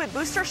plan, COVID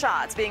booster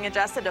shots being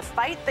adjusted to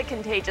fight the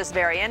contagious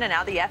variant, and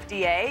now the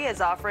FDA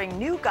is offering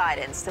new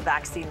guidance to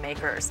vaccine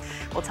makers.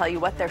 We'll tell you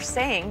what they're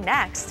saying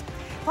next.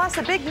 Plus,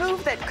 a big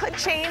move that could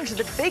change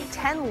the Big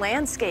Ten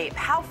landscape,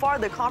 how far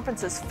the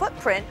conference's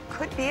footprint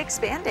could be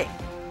expanding.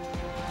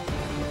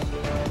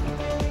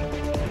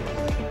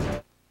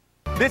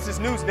 This is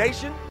News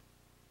Nation.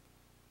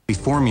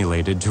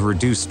 formulated to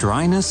reduce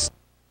dryness.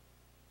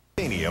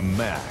 Titanium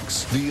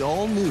Max, the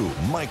all-new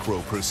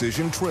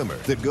micro-precision trimmer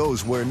that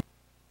goes where...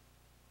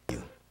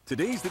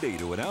 Today's the day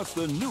to announce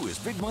the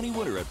newest big money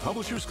winner at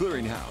Publishers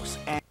Clearinghouse.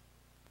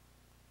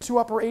 To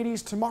upper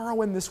 80s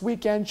tomorrow and this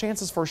weekend.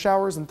 Chances for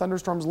showers and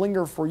thunderstorms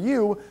linger for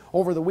you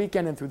over the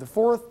weekend and through the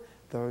 4th.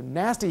 The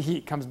nasty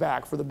heat comes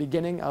back for the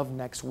beginning of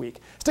next week.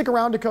 Stick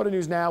around. Dakota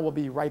News Now. We'll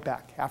be right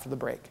back after the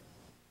break.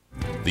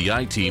 The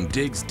I-Team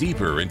digs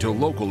deeper into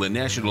local and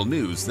national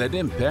news that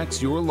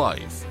impacts your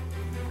life.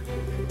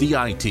 The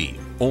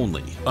I-Team,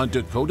 only on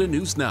Dakota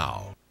News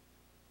Now.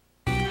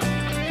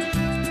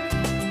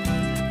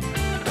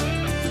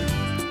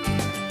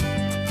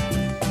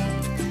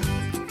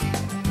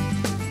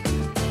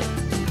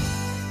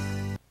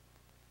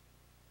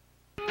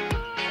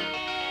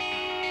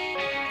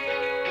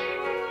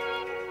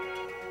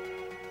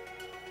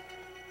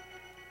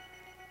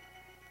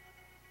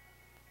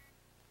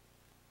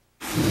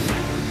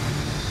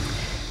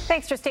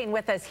 Thanks for staying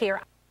with us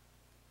here.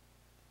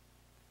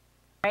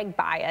 Greg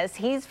Bias.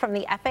 He's from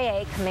the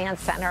FAA Command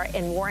Center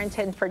in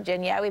Warrenton,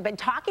 Virginia. We've been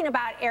talking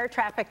about air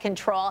traffic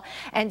control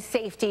and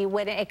safety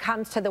when it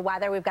comes to the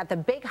weather. We've got the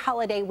big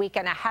holiday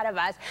weekend ahead of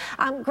us.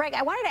 Greg,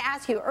 I wanted to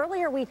ask you,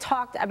 earlier we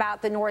talked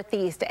about the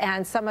Northeast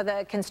and some of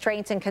the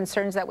constraints and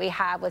concerns that we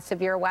have with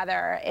severe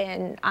weather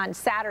on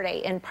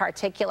Saturday in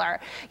particular.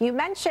 You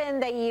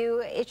mentioned that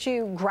you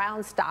issue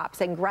ground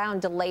stops and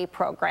ground delay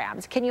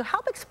programs. Can you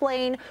help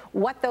explain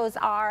what those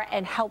are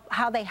and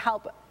how they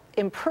help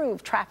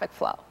improve traffic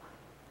flow?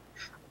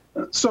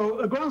 So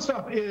a ground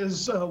stop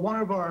is one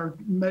of our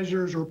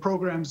measures or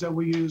programs that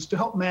we use to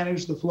help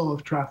manage the flow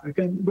of traffic.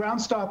 And ground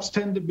stops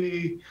tend to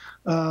be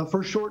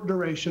for short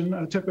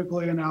duration,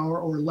 typically an hour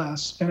or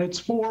less. And it's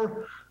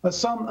for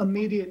some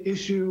immediate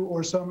issue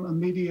or some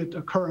immediate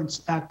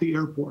occurrence at the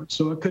airport.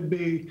 So it could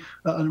be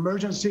an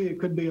emergency, it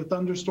could be a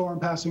thunderstorm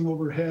passing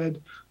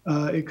overhead,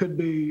 it could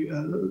be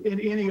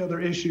any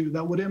other issue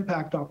that would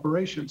impact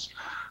operations.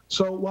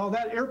 So while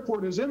that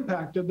airport is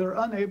impacted, they're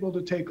unable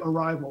to take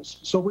arrivals.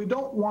 So we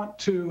don't want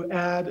to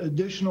add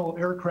additional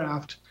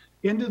aircraft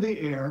into the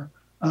air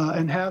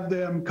and have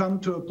them come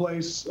to a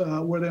place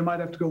where they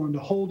might have to go into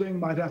holding,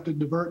 might have to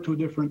divert to a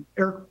different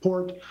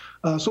airport.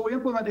 So we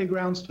implement a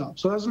ground stop.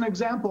 So as an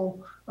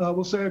example,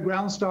 we'll say a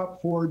ground stop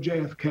for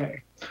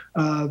JFK.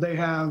 They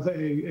have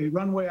a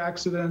runway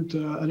accident,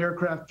 an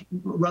aircraft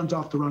runs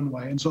off the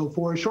runway. And so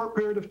for a short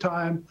period of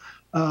time,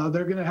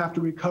 they're going to have to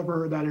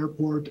recover that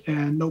airport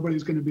and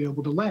nobody's going to be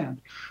able to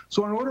land.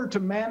 So in order to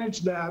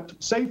manage that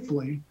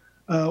safely,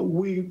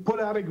 we put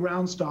out a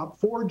ground stop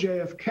for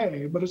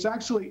JFK, but it's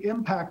actually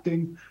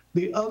impacting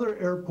the other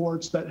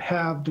airports that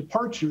have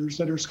departures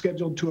that are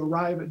scheduled to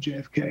arrive at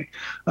JFK.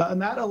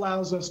 And that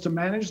allows us to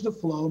manage the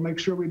flow, make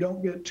sure we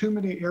don't get too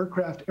many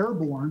aircraft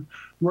airborne.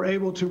 We're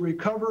able to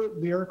recover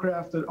the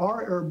aircraft that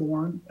are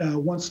airborne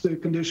once the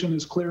condition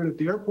is cleared at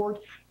the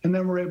airport, and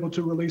then we're able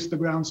to release the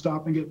ground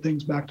stop and get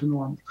things back to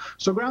normal.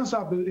 So ground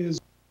stop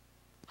is...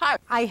 Hi.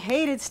 I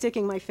hated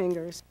sticking my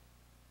fingers.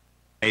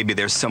 Maybe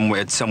there's somewhere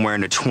in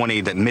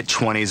the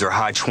mid-20s or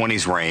high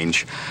 20s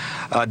range.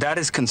 That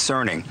is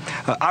concerning.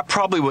 I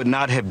probably would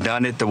not have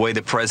done it the way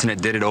the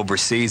president did it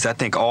overseas. I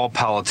think all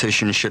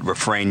politicians should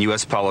refrain,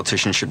 U.S.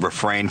 politicians should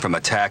refrain from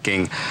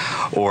attacking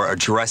or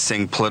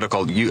addressing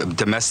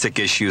domestic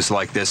issues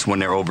like this when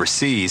they're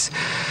overseas.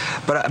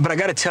 But I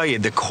got to tell you,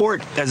 the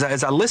court,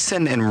 as I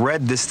listened and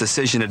read this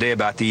decision today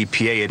about the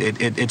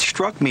EPA, it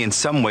struck me in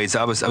some ways.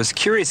 I was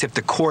curious if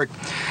the court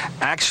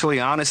actually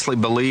honestly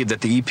believed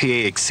that the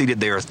EPA exceeded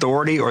their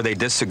authority or they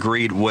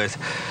disagreed with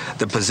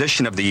the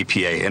position of the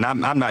EPA. And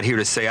I'm not here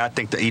to say I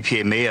think the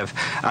EPA may have,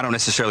 I don't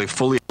necessarily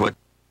fully what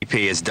the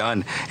EPA has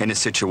done in this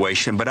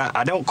situation, but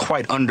I don't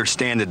quite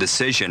understand the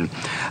decision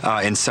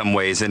in some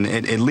ways. And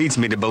it leads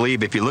me to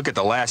believe if you look at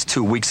the last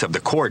 2 weeks of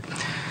the court,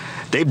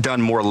 they've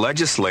done more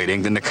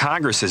legislating than the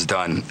Congress has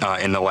done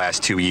in the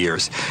last 2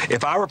 years.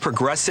 If I were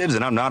progressives,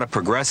 and I'm not a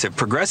progressive,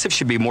 progressives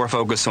should be more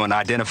focused on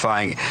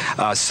identifying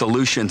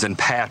solutions and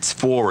paths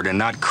forward and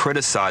not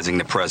criticizing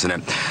the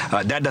president.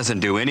 That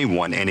doesn't do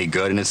anyone any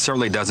good, and it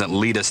certainly doesn't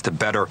lead us to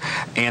better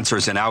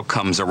answers and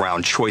outcomes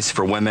around choice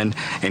for women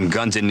and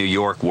guns in New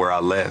York, where I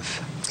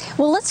live.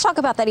 Well, let's talk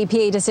about that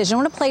EPA decision. I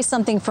want to play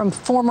something from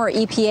former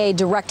EPA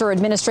Director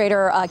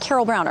Administrator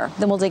Carol Browner.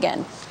 Then we'll dig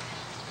in.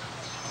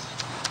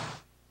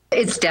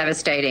 It's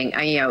devastating.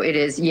 It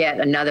is yet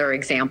another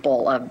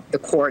example of the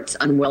court's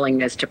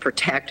unwillingness to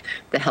protect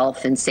the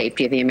health and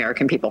safety of the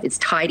American people. It's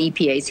tied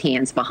EPA's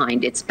hands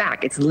behind its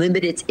back. It's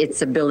limited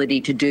its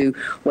ability to do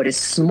what is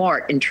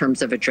smart in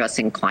terms of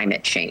addressing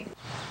climate change.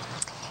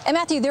 And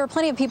Matthew, there are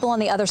plenty of people on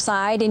the other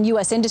side in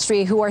U.S.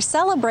 industry who are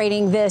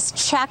celebrating this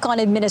check on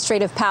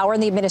administrative power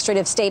in the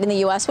administrative state in the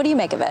U.S. What do you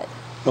make of it?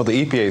 Well,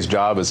 the EPA's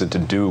job isn't to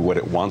do what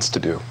it wants to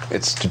do.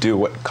 It's to do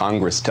what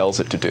Congress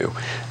tells it to do.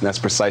 And that's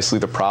precisely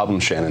the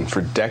problem, Shannon.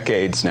 For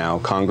decades now,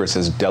 Congress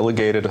has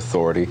delegated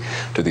authority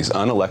to these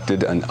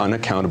unelected and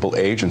unaccountable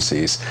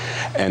agencies,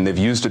 and they've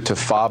used it to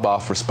fob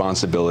off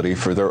responsibility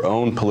for their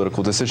own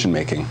political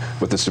decision-making.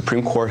 What the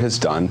Supreme Court has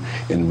done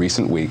in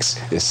recent weeks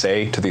is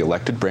say to the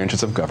elected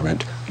branches of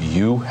government,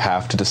 you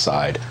have to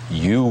decide,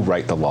 you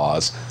write the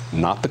laws,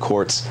 not the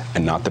courts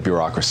and not the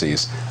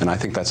bureaucracies. And I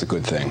think that's a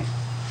good thing.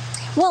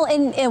 Well,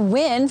 in a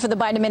win for the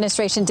Biden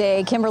administration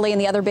today, Kimberly, and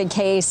the other big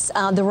case,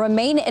 the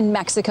Remain in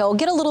Mexico.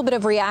 Get a little bit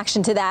of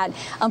reaction to that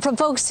from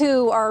folks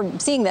who are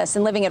seeing this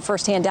and living it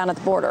firsthand down at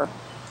the border.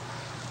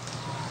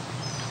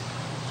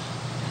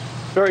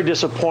 Very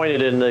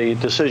disappointed in the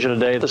decision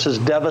today. This is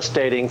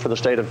devastating for the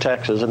state of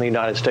Texas and the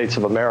United States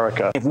of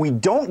America. If we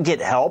don't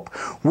get help,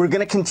 we're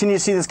going to continue to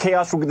see this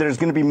chaos. There's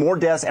going to be more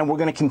deaths, and we're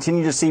going to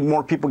continue to see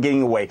more people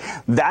getting away.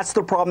 That's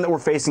the problem that we're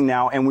facing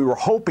now, and we were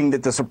hoping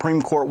that the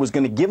Supreme Court was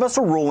going to give us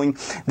a ruling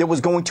that was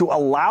going to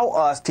allow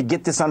us to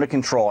get this under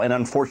control, and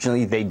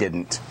unfortunately, they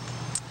didn't.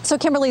 So,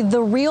 Kimberly,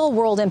 the real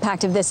world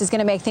impact of this is going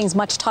to make things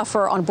much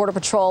tougher on Border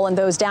Patrol and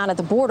those down at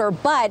the border.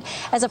 But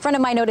as a friend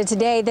of mine noted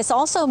today, this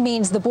also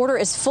means the border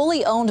is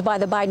fully owned by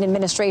the Biden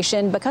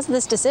administration because of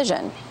this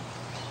decision.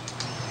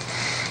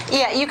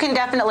 Yeah, you can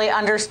definitely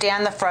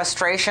understand the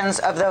frustrations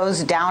of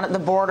those down at the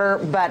border,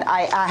 but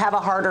I have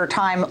a harder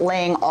time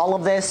laying all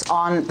of this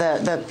on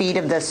the feet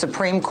of the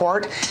Supreme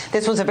Court.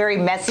 This was a very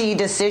messy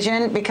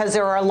decision because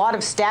there are a lot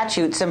of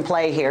statutes in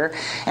play here.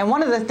 And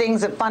one of the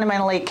things that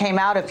fundamentally came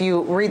out, if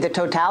you read the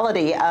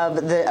totality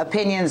of the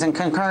opinions and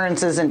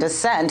concurrences and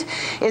dissent,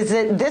 is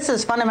that this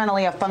is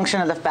fundamentally a function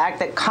of the fact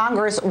that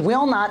Congress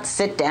will not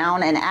sit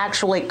down and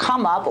actually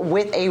come up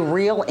with a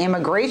real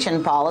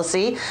immigration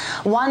policy,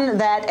 one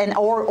that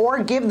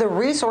or give the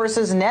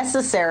resources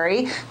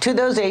necessary to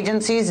those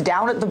agencies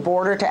down at the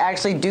border to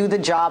actually do the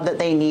job that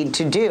they need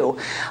to do.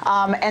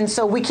 And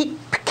so we keep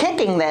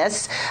kicking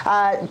this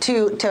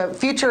to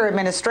future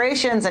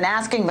administrations and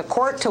asking the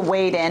court to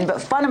wade in,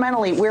 but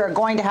fundamentally we're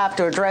going to have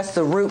to address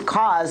the root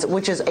cause,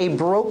 which is a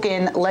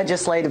broken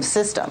legislative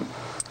system.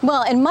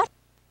 Well, and much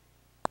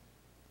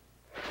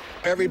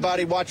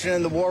everybody watching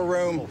in the war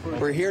room,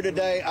 we're here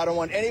today. I don't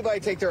want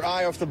anybody to take their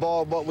eye off the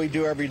ball of what we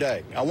do every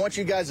day. I want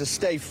you guys to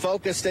stay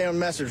focused, stay on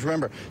message.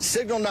 Remember,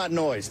 signal, not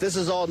noise. This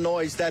is all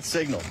noise, that's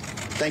signal.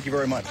 Thank you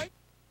very much.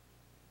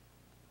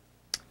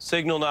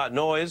 Signal, not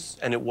noise,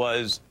 and it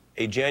was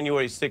a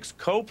January 6th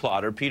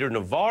co-plotter, Peter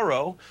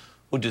Navarro,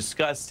 who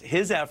discussed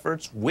his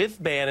efforts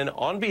with Bannon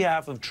on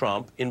behalf of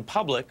Trump in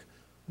public,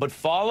 but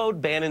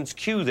followed Bannon's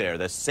cue there,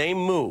 the same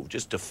move,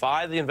 just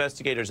defy the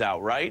investigators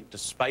outright,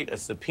 despite a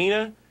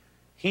subpoena.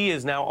 He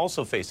is now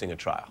also facing a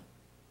trial.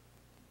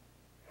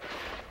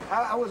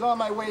 I was on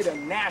my way to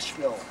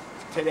Nashville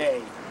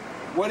today.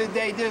 What did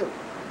they do?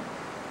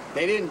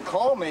 They didn't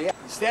call me.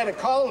 Instead of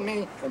calling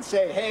me and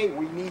say, hey,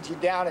 we need you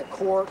down at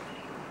court,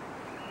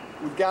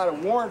 we've got a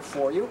warrant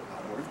for you,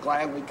 I would have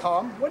gladly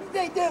come. What did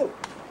they do?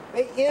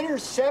 They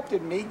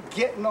intercepted me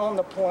getting on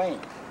the plane.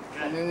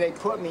 And then they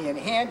put me in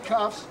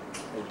handcuffs,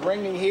 they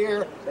bring me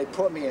here, they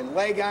put me in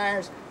leg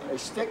irons, they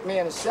stick me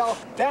in a cell.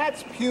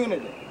 That's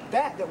punitive.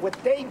 What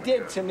they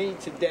did to me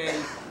today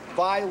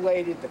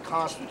violated the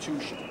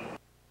Constitution.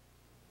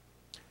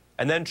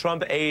 And then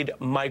Trump aide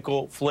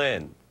Michael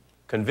Flynn,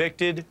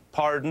 convicted,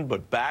 pardoned,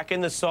 but back in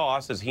the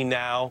sauce as he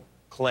now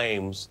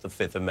claims the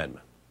Fifth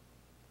Amendment.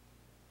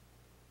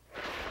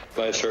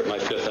 I assert my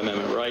Fifth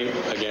Amendment right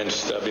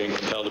against being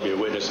compelled to be a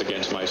witness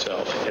against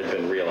myself. Had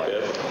been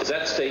reelected. Is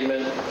that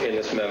statement in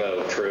this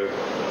memo true?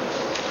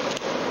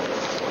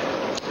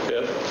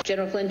 Yep.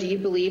 General Flynn, do you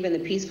believe in the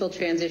peaceful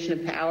transition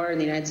of power in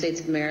the United States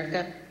of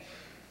America?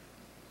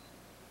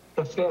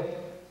 The Fifth.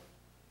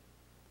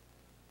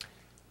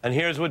 And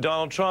here's what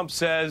Donald Trump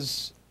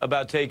says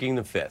about taking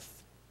the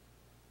Fifth.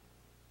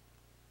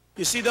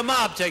 You see, the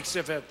mob takes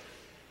the Fifth.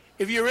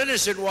 If you're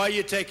innocent, why are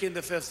you taking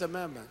the Fifth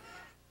Amendment?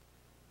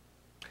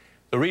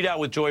 The Readout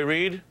with Joy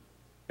Reid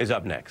is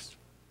up next.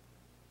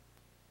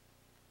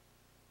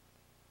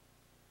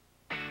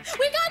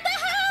 We got the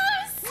house!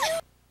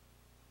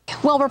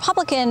 Well,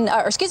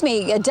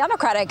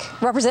 Democratic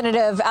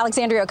Representative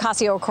Alexandria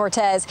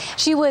Ocasio-Cortez,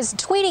 she was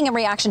tweeting in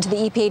reaction to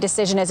the EPA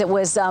decision as it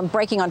was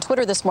breaking on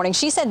Twitter this morning.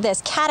 She said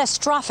this: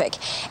 catastrophic.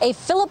 A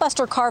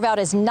filibuster carve-out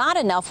is not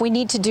enough. We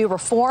need to do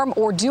reform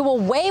or do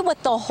away with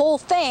the whole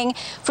thing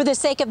for the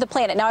sake of the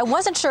planet. Now, I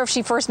wasn't sure if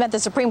she first meant the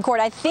Supreme Court.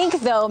 I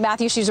think, though,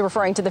 Matthew, she's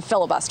referring to the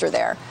filibuster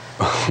there.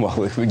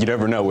 Well, you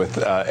never know with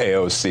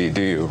AOC,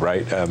 do you,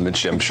 right?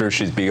 I'm sure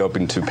she'd be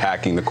open to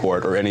packing the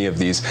court or any of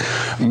these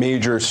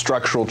major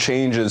structural changes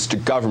to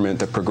government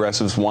that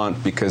progressives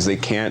want because they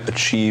can't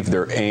achieve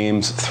their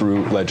aims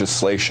through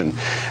legislation.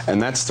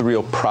 And that's the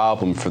real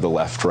problem for the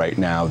left right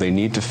now. They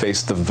need to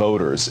face the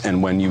voters.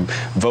 And when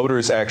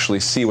voters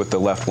actually see what the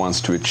left wants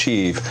to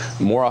achieve,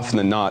 more often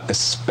than not,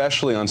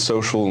 especially on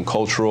social and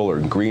cultural or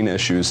green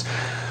issues,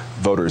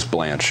 voters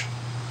blanch.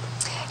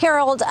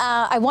 Harold,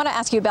 I want to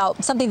ask you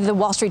about something that the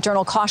Wall Street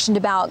Journal cautioned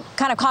about,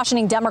 kind of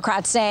cautioning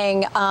Democrats,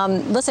 saying,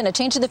 listen, a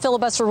change to the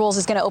filibuster rules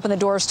is going to open the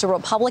doors to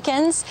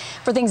Republicans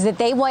for things that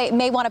they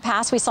may want to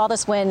pass. We saw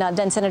this when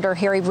then Senator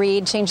Harry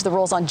Reid changed the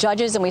rules on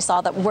judges, and we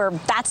saw that where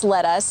that's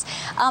led us.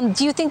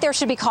 Do you think there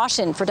should be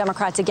caution for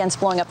Democrats against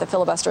blowing up the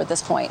filibuster at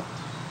this point?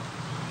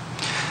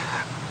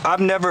 I've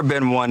never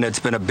been one that's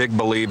been a big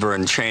believer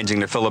in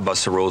changing the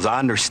filibuster rules. I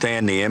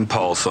understand the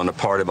impulse on the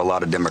part of a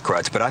lot of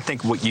Democrats, but I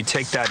think you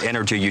take that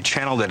energy, you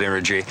channel that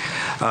energy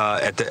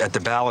at the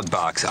ballot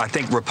box. I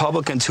think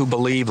Republicans who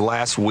believed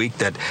last week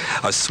that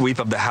a sweep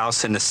of the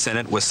House and the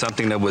Senate was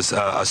something that was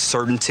a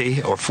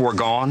certainty or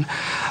foregone,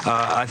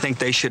 I think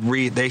they should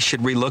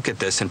relook at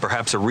this, and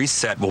perhaps a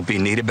reset will be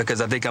needed,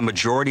 because I think a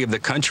majority of the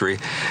country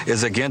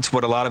is against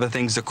what a lot of the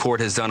things the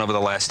court has done over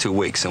the last 2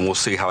 weeks, and we'll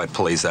see how it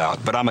plays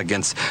out. But I'm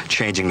against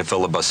changing the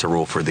filibuster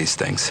rule for these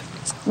things.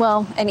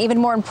 Well, and even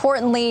more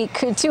importantly,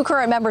 two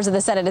current members of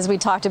the Senate, as we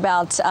talked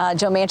about,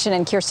 Joe Manchin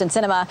and Kyrsten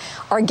Sinema,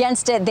 are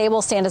against it. They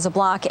will stand as a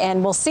block,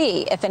 and we'll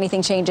see if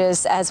anything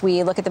changes as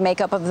we look at the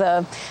makeup of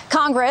the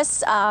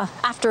Congress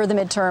after the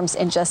midterms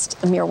in just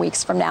a mere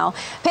weeks from now.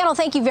 Panel,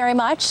 thank you very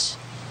much.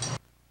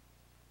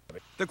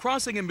 The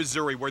crossing in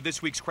Missouri where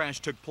this week's crash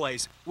took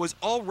place was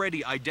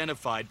already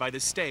identified by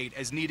the state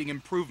as needing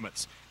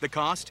improvements. The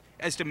cost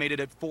estimated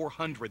at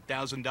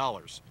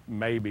 $400,000.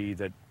 Maybe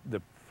that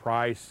the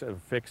price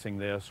of fixing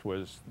this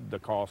was the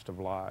cost of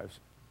lives.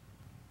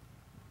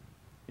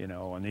 You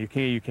know, and you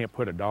can't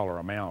put a dollar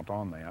amount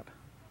on that.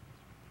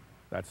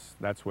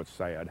 That's what's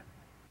sad.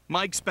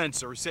 Mike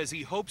Spencer says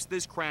he hopes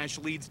this crash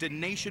leads to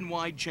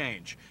nationwide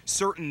change,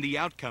 certain the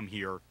outcome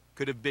here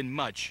could have been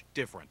much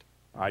different.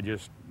 I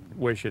just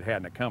wish it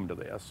hadn't come to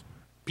this.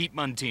 Pete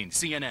Muntean,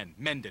 CNN,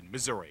 Mendon,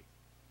 Missouri.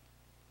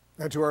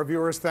 And to our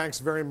viewers, thanks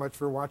very much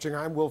for watching.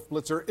 I'm Wolf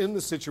Blitzer in the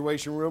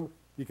Situation Room.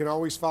 You can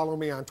always follow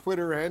me on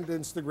Twitter and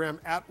Instagram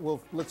at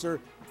Wolf Blitzer.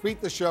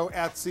 Tweet the show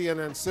at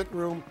CNN Sit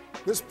Room.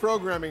 This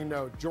programming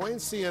note: join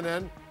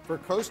CNN for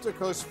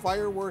coast-to-coast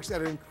fireworks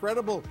and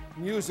incredible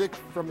music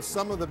from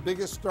some of the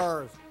biggest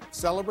stars.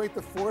 Celebrate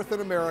the 4th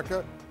in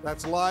America.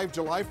 That's live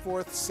July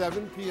 4th,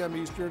 7 p.m.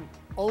 Eastern,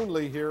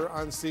 only here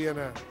on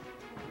CNN.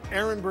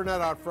 Aaron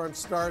Burnett out front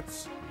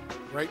starts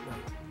right now.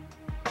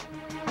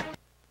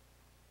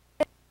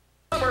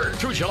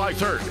 To July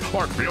 3rd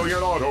on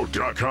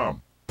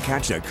BillionAuto.com.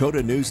 Catch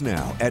Dakota News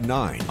Now at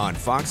 9 on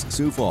Fox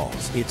Sioux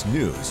Falls. It's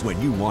news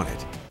when you want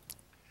it.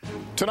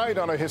 Tonight,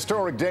 on a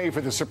historic day for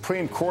the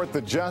Supreme Court,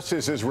 the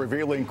justice is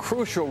revealing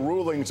crucial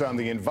rulings on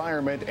the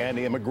environment and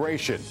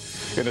immigration.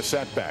 In a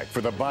setback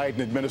for the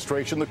Biden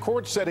administration, the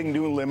court setting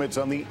new limits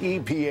on the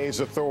EPA's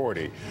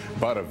authority,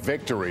 but a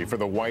victory for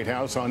the White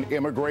House on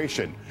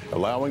immigration,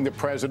 allowing the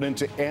president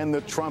to end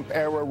the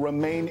Trump-era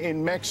Remain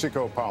in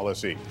Mexico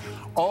policy.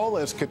 All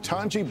as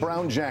Kentanji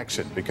Brown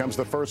Jackson becomes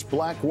the first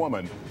black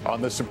woman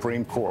on the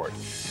Supreme Court.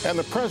 And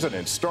the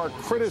president's stark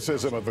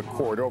criticism of the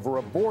court over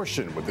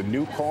abortion with the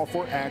new call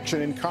for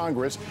action in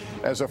Congress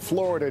as a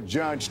Florida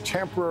judge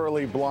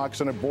temporarily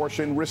blocks an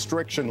abortion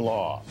restriction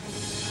law.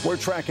 We're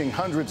tracking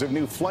hundreds of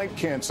new flight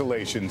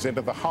cancellations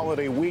into the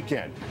holiday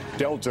weekend.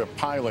 Delta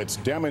pilots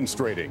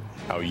demonstrating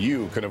how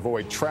you can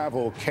avoid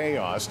travel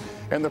chaos,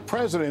 and the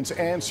president's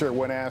answer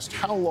when asked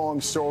how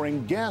long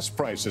soaring gas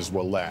prices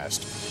will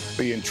last.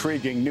 The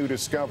intriguing new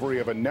discovery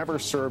of a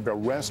never-served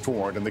arrest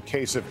warrant in the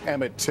case of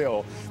Emmett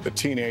Till, the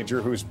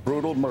teenager whose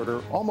brutal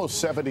murder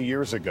almost 70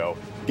 years ago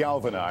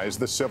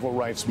galvanized the civil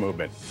rights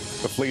movement.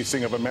 The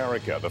fleecing of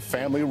America, the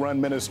family-run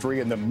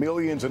ministry, and the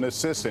millions in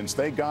assistance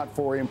they got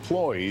for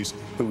employees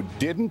who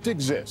didn't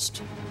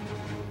exist.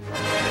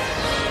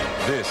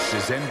 This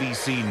is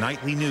NBC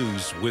Nightly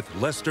News with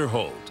Lester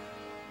Holt.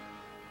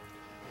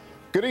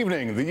 Good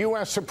evening. The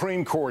U.S.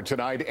 Supreme Court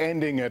tonight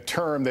ending a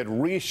term that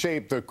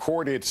reshaped the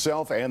court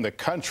itself and the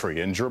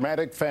country in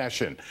dramatic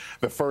fashion.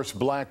 The first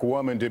black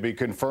woman to be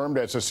confirmed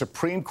as a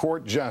Supreme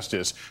Court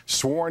justice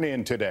sworn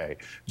in today.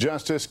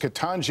 Justice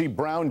Kentanji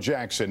Brown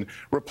Jackson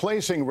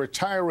replacing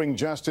retiring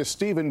Justice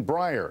Stephen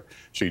Breyer.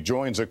 She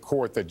joins a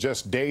court that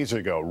just days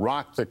ago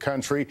rocked the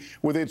country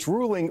with its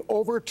ruling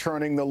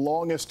overturning the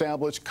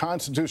long-established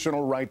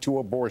constitutional right to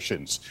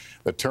abortions.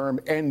 The term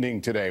ending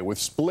today with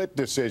split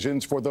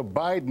decisions for the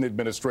Biden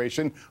administration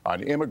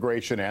on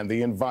immigration and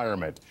the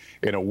environment.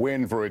 In a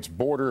win for its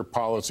border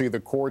policy, the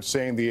court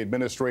saying the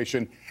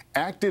administration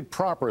acted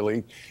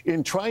properly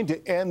in trying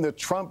to end the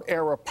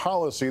Trump-era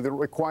policy that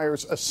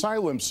requires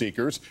asylum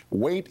seekers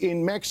wait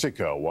in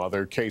Mexico while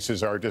their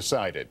cases are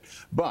decided.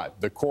 But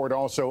the court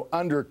also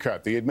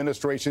undercut the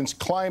administration's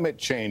climate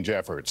change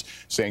efforts,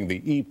 saying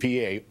the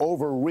EPA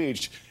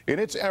overreached in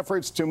its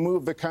efforts to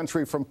move the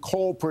country from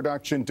coal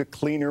production to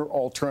cleaner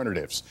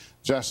alternatives.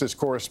 Justice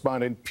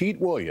correspondent Pete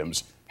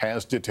Williams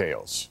has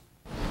details.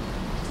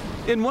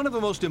 In one of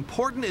the most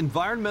important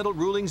environmental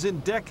rulings in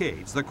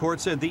decades, the court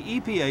said the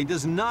EPA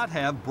does not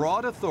have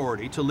broad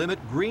authority to limit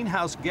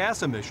greenhouse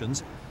gas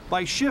emissions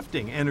by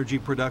shifting energy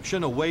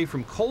production away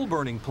from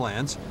coal-burning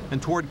plants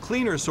and toward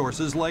cleaner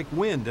sources like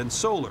wind and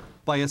solar.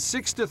 By a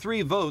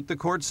 6-3 vote, the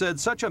court said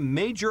such a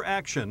major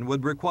action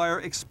would require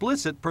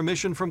explicit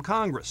permission from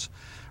Congress.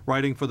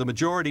 Writing for the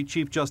majority,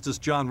 Chief Justice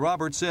John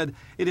Roberts said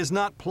it is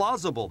not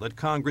plausible that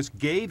Congress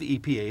gave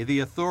EPA the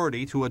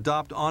authority to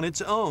adopt on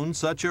its own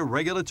such a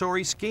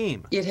regulatory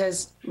scheme. It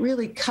has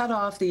really cut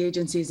off the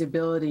agency's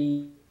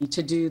ability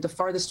to do the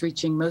farthest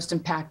reaching, most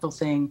impactful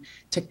thing,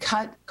 to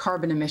cut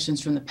carbon emissions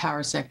from the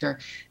power sector.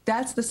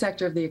 That's the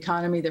sector of the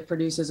economy that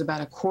produces about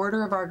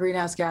 1/4 of our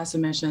greenhouse gas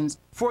emissions.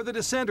 For the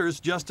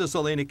dissenters, Justice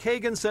Elena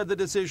Kagan said the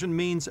decision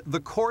means the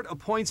court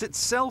appoints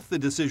itself the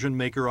decision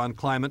maker on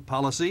climate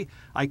policy.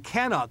 I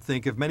cannot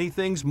think of many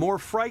things more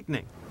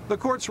frightening. The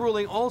court's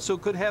ruling also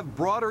could have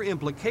broader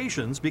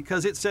implications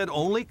because it said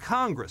only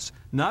Congress,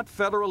 not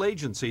federal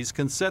agencies,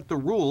 can set the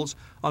rules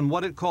on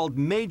what it called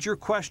major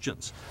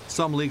questions.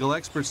 Some legal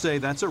experts say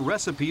that's a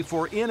recipe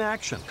for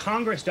inaction.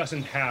 Congress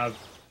doesn't have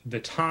the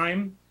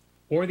time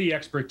or the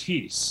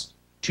expertise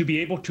to be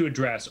able to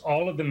address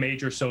all of the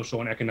major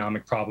social and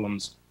economic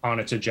problems on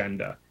its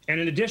agenda. And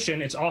in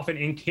addition, it's often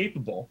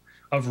incapable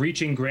of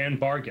reaching grand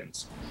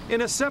bargains.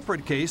 In a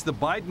separate case, the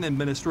Biden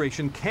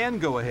administration can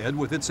go ahead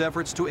with its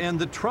efforts to end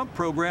the Trump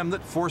program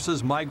that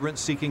forces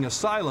migrants seeking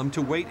asylum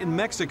to wait in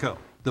Mexico.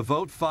 The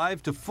vote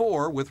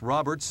 5-4, with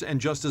Roberts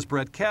and Justice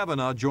Brett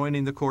Kavanaugh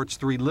joining the court's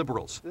 3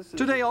 liberals.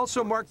 Today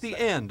also marked the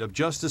end of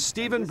Justice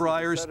Stephen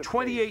Breyer's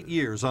 28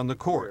 years on the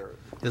court.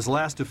 His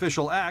last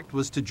official act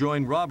was to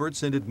join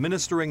Roberts in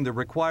administering the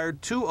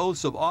required 2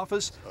 oaths of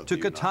office to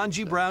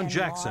Ketanji Brown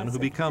Jackson, who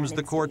becomes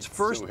the court's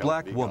first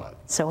black woman.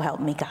 So help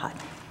me God.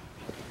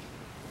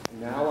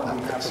 Now, on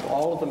behalf of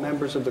all of the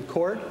members of the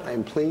court, I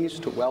am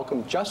pleased to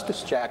welcome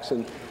Justice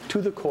Jackson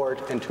to the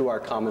court and to our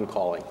common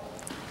calling.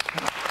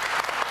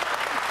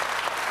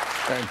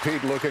 And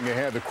Pete, looking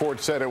ahead, the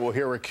court said it will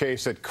hear a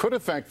case that could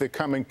affect the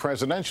coming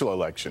presidential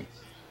election.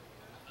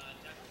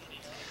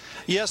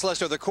 Yes,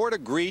 Lester, the court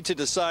agreed to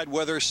decide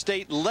whether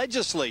state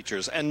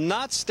legislatures and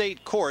not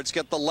state courts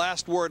get the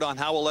last word on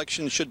how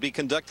elections should be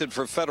conducted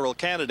for federal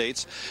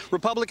candidates.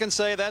 Republicans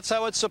say that's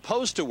how it's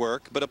supposed to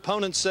work, but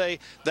opponents say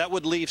that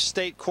would leave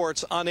state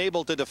courts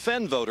unable to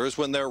defend voters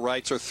when their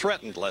rights are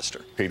threatened,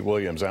 Lester. Pete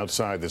Williams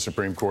outside the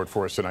Supreme Court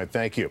for us tonight.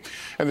 Thank you.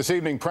 And this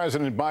evening,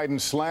 President Biden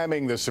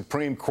slamming the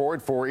Supreme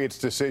Court for its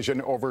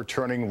decision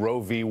overturning Roe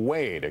v.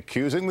 Wade,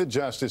 accusing the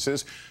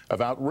justices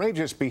of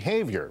outrageous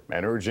behavior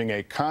and urging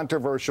a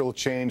controversial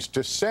change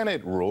to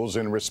Senate rules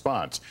in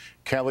response.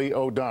 Kelly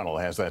O'Donnell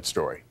has that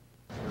story.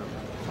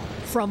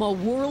 From a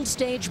world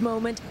stage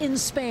moment in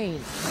Spain,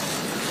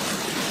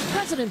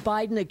 President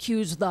Biden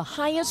accused the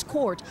highest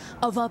court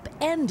of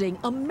upending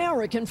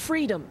American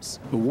freedoms.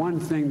 The one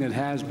thing that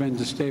has been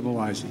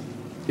destabilizing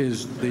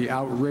is the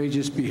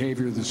outrageous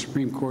behavior of the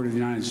Supreme Court of the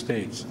United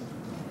States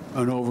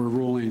in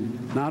overruling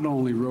not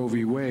only Roe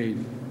v.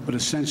 Wade, but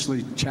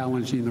essentially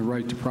challenging the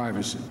right to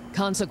privacy.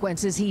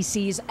 Consequences he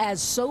sees as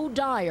so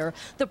dire,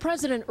 the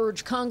president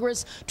urged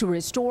Congress to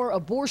restore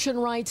abortion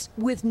rights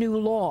with new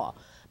law.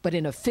 But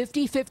in a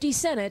 50-50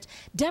 Senate,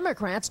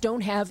 Democrats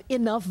don't have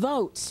enough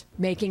votes,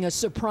 making a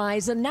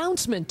surprise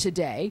announcement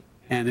today.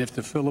 And if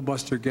the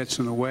filibuster gets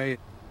in the way,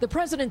 the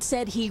president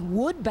said he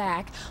would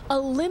back a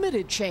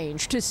limited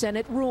change to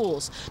Senate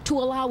rules to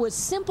allow a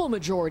simple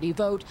majority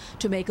vote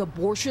to make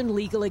abortion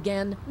legal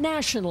again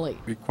nationally.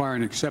 Require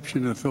an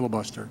exception to the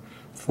filibuster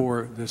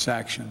for this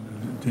action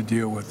to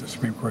deal with the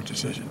Supreme Court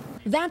decision.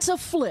 That's a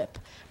flip,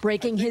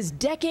 breaking his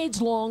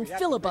decades-long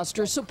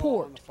filibuster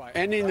support.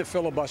 Ending the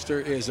filibuster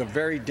is a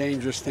very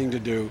dangerous thing to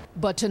do.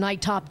 But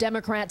tonight, top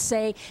Democrats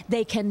say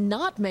they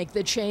cannot make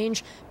the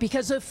change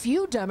because a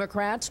few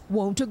Democrats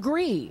won't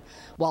agree,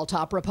 while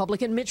top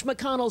Republican Mitch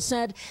McConnell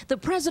said the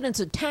president's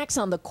attacks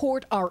on the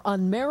court are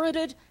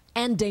unmerited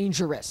and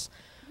dangerous.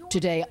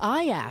 Today,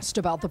 I asked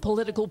about the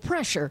political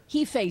pressure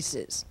he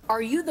faces.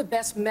 Are you the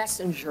best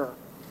messenger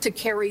to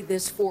carry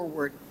this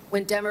forward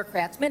when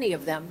Democrats, many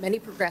of them, many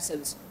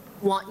progressives,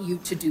 want you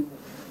to do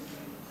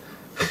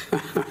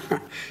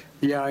more?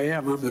 Yeah, I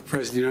am. I'm the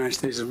President of the United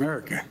States of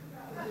America.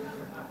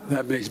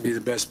 That makes me the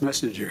best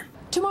messenger.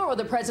 Tomorrow,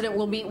 the president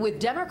will meet with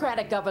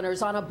Democratic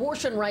governors on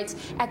abortion rights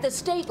at the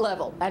state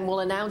level and will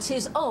announce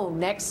his own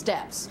next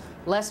steps.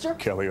 Lester?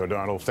 Kelly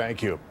O'Donnell,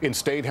 thank you. In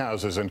state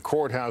houses and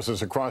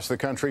courthouses across the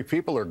country,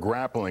 people are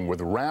grappling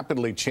with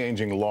rapidly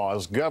changing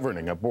laws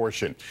governing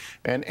abortion.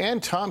 And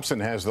Ann Thompson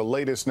has the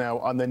latest now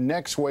on the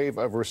next wave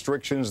of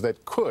restrictions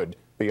that could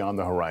be on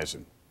the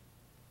horizon.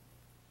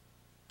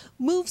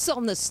 Moves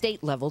on the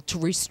state level to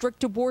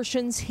restrict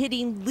abortions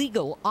hitting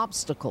legal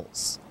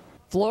obstacles.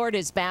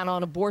 Florida's ban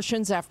on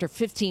abortions after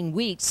 15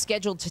 weeks,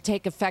 scheduled to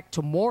take effect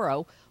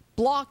tomorrow,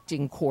 blocked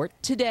in court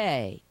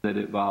today. That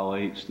it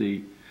violates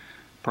the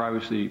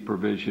privacy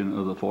provision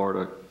of the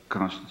Florida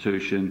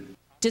Constitution.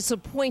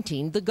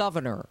 Disappointing the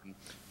governor.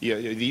 Yeah,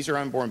 these are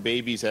unborn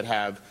babies that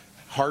have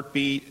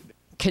heartbeat.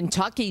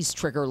 Kentucky's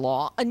trigger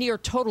law, a near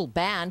total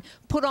ban,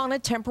 put on a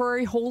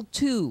temporary hold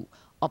too,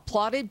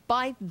 applauded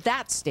by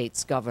that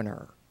state's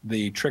governor.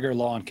 the trigger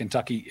law in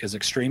Kentucky is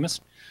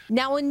extremist.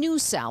 Now a new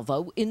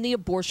salvo in the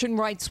abortion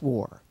rights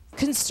war.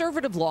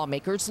 Conservative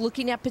lawmakers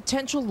looking at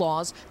potential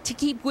laws to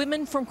keep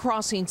women from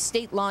crossing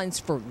state lines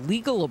for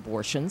legal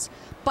abortions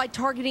by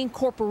targeting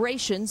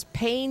corporations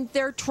paying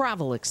their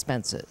travel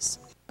expenses.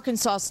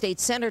 Arkansas State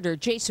Senator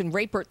Jason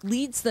Rapert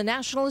leads the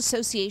National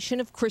Association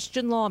of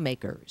Christian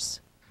Lawmakers.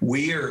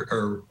 We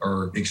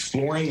are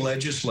exploring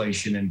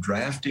legislation and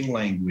drafting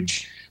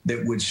language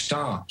that would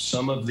stop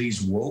some of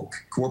these woke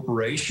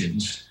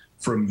corporations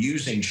from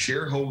using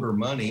shareholder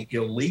money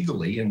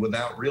illegally and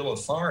without real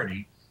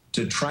authority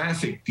to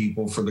traffic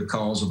people for the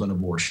cause of an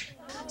abortion.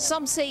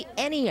 Some say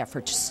any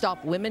effort to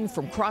stop women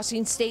from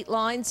crossing state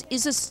lines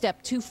is a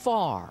step too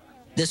far.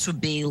 This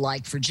would be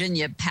like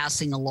Virginia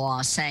passing a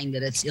law saying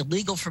that it's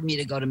illegal for me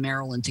to go to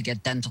Maryland to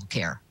get dental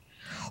care,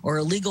 or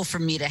illegal for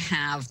me to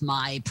have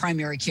my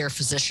primary care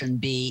physician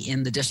be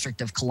in the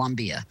District of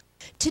Columbia.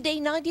 Today,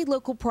 90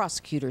 local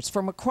prosecutors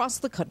from across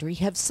the country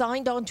have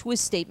signed on to a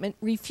statement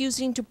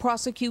refusing to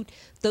prosecute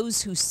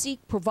those who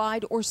seek,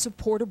 provide, or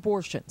support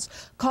abortions,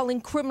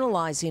 calling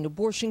criminalizing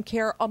abortion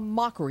care a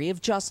mockery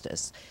of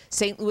justice.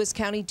 St. Louis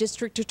County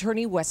District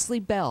Attorney Wesley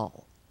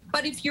Bell.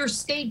 But if your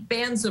state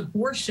bans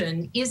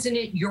abortion, isn't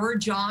it your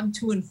job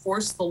to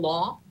enforce the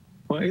law?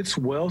 Well, it's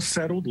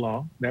well-settled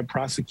law that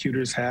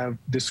prosecutors have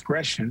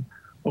discretion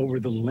over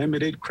the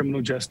limited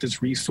criminal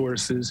justice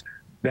resources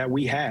that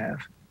we have.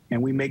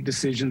 And we make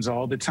decisions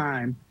all the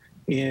time,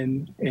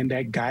 and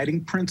that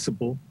guiding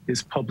principle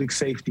is public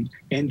safety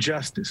and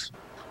justice.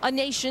 A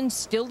nation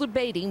still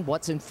debating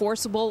what's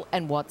enforceable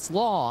and what's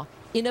law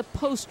in a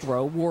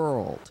post-Roe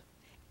world.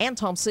 Ann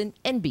Thompson,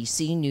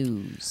 NBC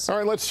News. All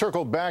right, let's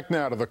circle back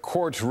now to the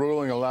court's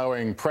ruling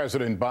allowing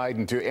President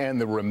Biden to end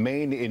the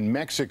Remain in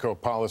Mexico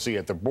policy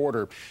at the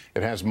border.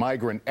 It has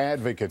migrant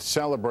advocates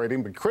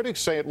celebrating, but critics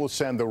say it will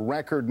send the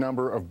record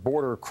number of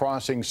border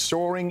crossings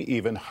soaring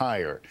even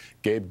higher.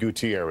 Gabe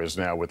Gutierrez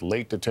now with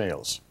late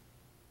details.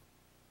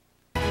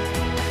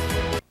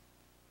 My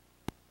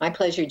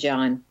pleasure,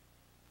 John.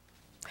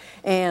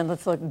 And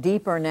let's look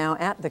deeper now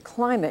at the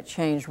climate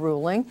change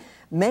ruling.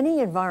 Many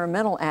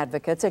environmental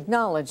advocates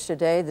acknowledge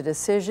today the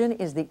decision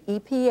in the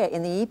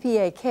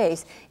EPA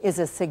case is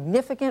a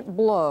significant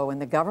blow in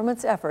the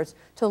government's efforts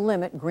to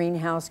limit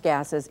greenhouse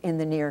gases in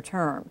the near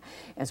term.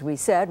 As we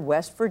said,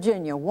 West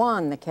Virginia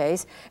won the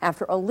case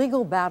after a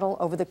legal battle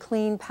over the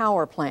Clean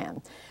Power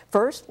Plan.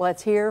 First,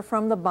 let's hear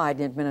from the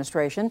Biden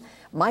administration.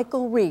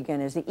 Michael Regan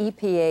is the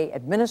EPA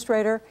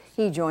administrator.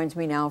 He joins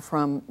me now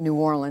from New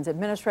Orleans.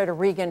 Administrator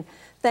Regan,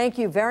 thank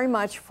you very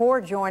much for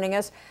joining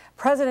us.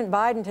 President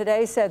Biden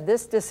today said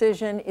this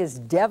decision is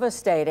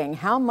devastating.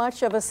 How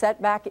much of a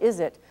setback is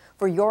it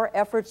for your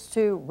efforts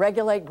to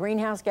regulate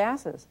greenhouse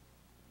gases?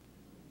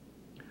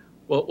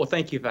 Well,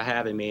 thank you for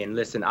having me. And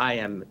listen, I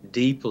am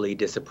deeply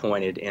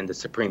disappointed in the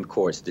Supreme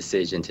Court's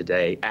decision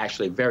today,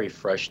 actually very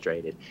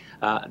frustrated.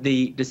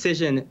 The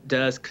decision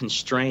does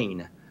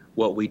constrain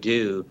what we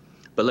do,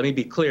 but let me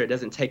be clear, it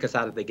doesn't take us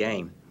out of the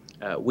game.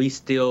 We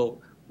still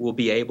will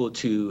be able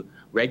to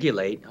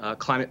regulate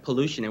climate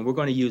pollution, and we're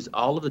going to use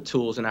all of the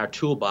tools in our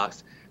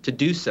toolbox to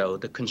do so.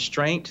 The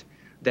constraint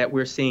that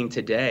we're seeing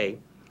today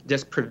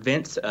just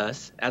prevents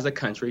us as a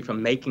country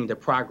from making the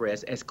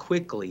progress as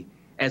quickly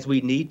as we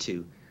need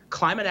to.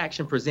 Climate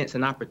action presents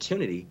an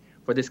opportunity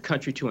for this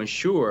country to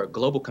ensure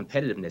global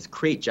competitiveness,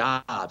 create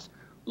jobs,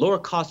 lower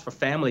costs for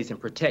families, and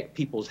protect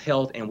people's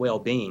health and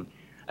well-being,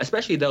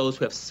 especially those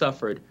who have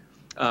suffered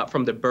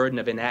from the burden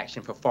of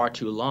inaction for far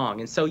too long.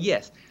 And so,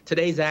 yes,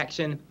 today's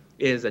action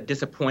is a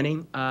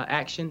disappointing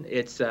action.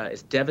 It's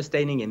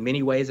devastating in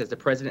many ways, as the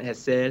president has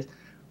said,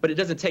 but it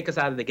doesn't take us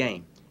out of the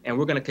game. And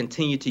we're going to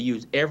continue to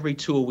use every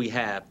tool we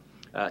have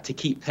to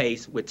keep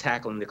pace with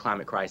tackling the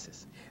climate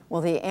crisis. Well,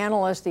 the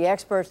analysts, the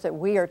experts that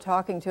we are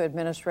talking to,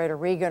 Administrator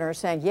Regan, are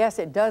saying, yes,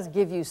 it does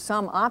give you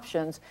some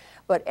options,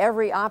 but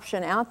every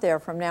option out there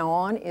from now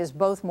on is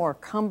both more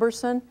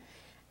cumbersome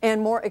and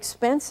more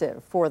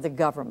expensive for the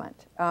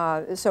government.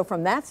 So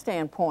from that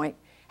standpoint,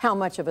 how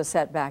much of a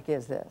setback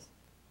is this?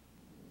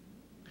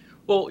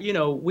 Well, you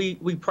know, we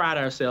pride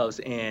ourselves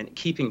in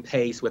keeping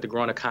pace with the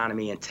growing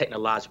economy and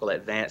technological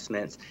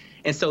advancements.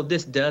 And so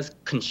this does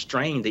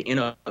constrain the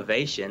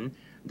innovation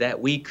that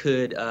we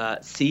could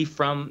see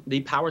from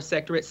the power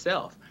sector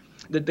itself.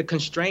 The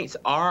constraints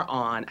are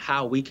on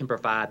how we can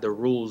provide the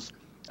rules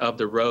of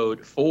the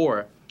road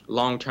for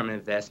long-term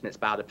investments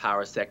by the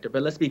power sector.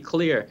 But let's be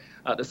clear,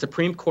 the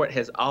Supreme Court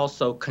has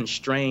also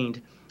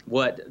constrained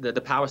what the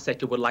power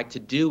sector would like to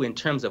do in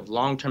terms of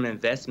long-term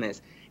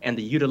investments and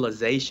the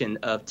utilization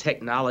of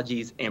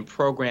technologies and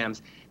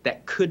programs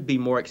that could be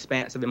more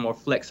expansive and more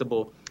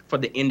flexible for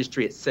the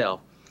industry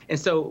itself. And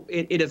so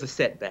it is a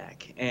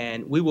setback,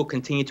 and we will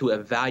continue to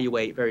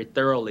evaluate very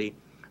thoroughly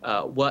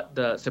what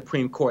the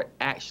Supreme Court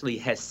actually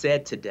has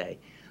said today.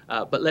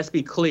 But let's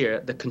be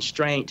clear, the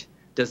constraint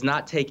does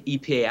not take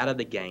EPA out of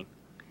the game,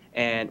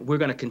 and we're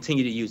going to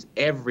continue to use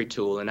every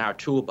tool in our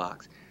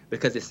toolbox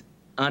because it's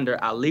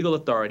under our legal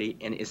authority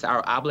and it's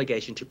our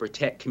obligation to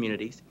protect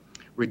communities,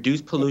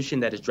 reduce pollution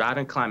that is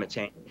driving climate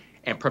change,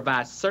 and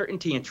provide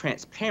certainty and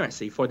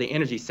transparency for the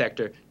energy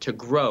sector to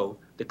grow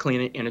the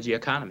clean energy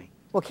economy.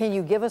 Well, can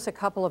you give us a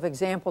couple of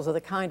examples of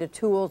the kind of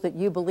tools that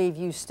you believe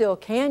you still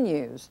can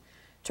use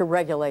to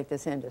regulate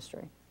this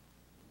industry?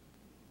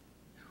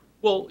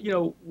 Well, you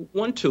know,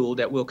 one tool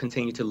that we'll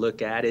continue to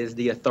look at is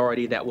the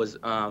authority that was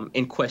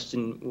in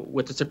question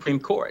with the Supreme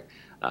Court.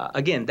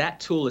 Again,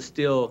 that tool is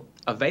still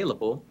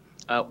available.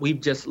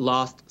 We've just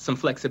lost some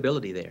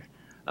flexibility there.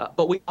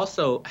 But we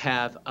also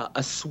have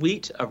a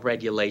suite of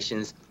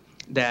regulations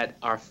that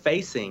are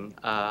facing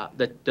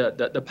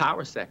the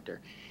power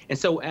sector. And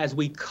so as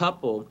we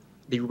couple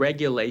the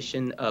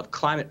regulation of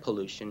climate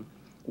pollution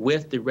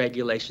with the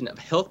regulation of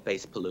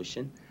health-based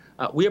pollution,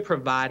 we are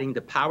providing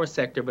the power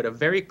sector with a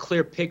very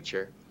clear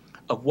picture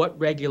of what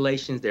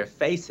regulations they're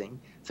facing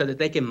so that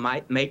they can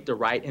make the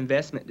right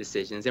investment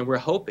decisions. And we're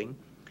hoping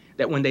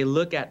that when they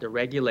look at the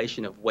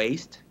regulation of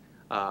waste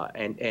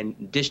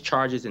and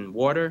discharges in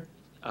water,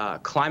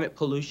 climate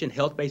pollution,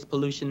 health-based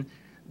pollution,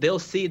 they'll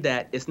see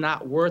that it's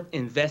not worth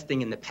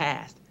investing in the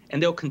past.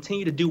 And they'll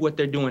continue to do what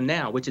they're doing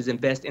now, which is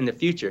invest in the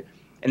future.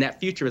 And that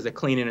future is a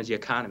clean energy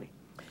economy.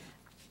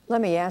 Let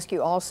me ask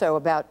you also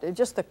about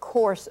just the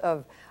course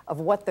of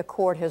what the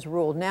court has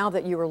ruled. Now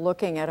that you are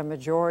looking at a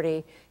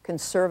majority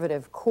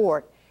conservative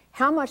court,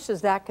 how much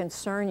does that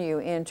concern you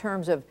in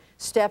terms of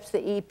steps the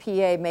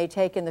EPA may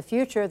take in the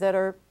future that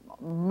are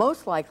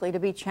most likely to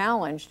be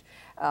challenged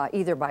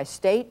either by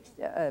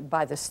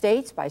the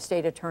states, by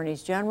state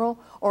attorneys general,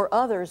 or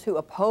others who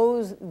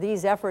oppose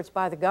these efforts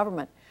by the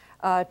government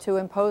to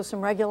impose some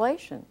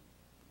regulation?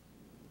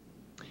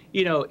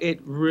 You know, it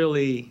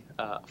really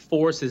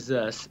forces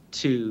us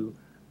to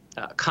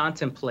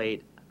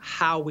contemplate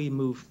how we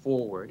move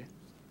forward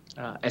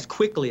as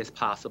quickly as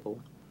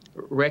possible,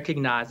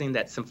 recognizing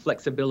that some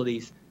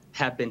flexibilities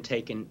have been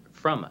taken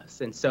from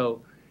us. And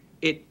so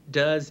it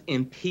does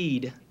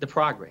impede the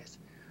progress,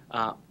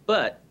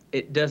 but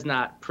it does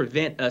not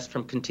prevent us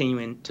from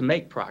continuing to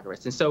make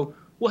progress. And so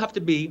we'll have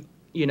to be,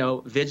 you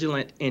know,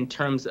 vigilant in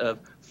terms of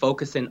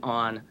focusing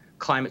on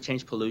climate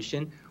change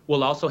pollution.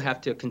 We'll also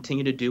have to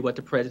continue to do what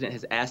the president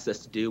has asked us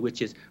to do,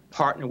 which is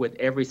partner with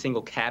every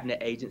single cabinet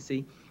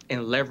agency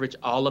and leverage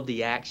all of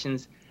the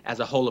actions as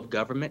a whole of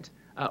government.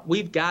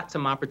 We've got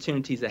some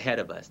opportunities ahead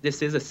of us.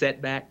 This is a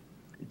setback,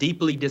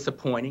 deeply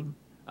disappointing,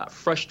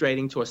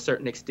 frustrating to a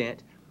certain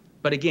extent.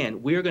 But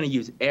again, we're going to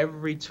use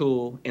every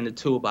tool in the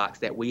toolbox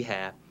that we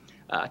have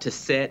to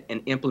set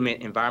and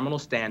implement environmental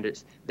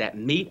standards that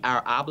meet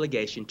our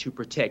obligation to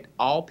protect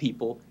all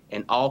people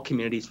and all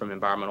communities from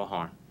environmental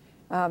harm.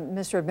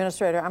 Mr.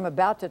 Administrator, I'm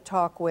about to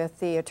talk with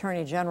the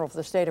Attorney General for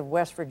the state of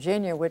West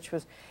Virginia, which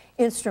was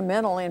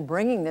instrumental in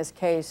bringing this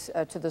case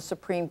to the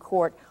Supreme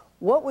Court.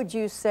 What would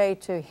you say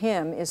to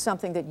him is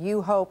something that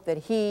you hope that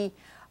he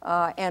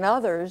and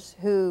others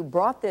who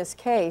brought this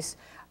case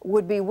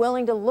would be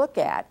willing to look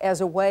at as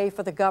a way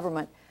for the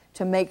government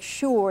to make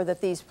sure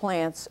that these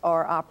plants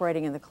are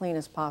operating in the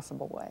cleanest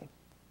possible way?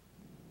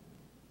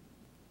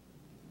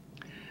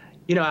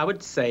 You know, I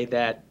would say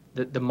that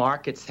the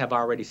markets have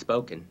already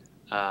spoken.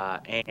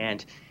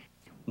 And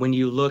when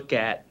you look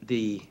at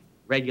the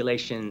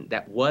regulation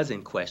that was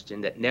in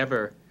question, that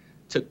never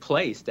took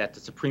place, that the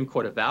Supreme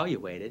Court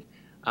evaluated,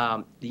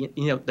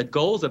 the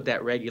goals of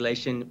that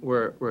regulation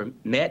were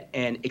met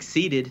and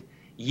exceeded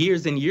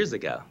years and years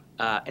ago.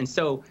 And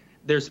so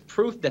there's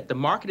proof that the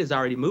market is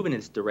already moving in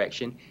this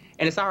direction,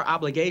 and it's our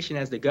obligation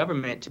as the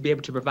government to be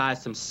able to provide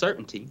some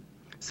certainty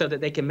so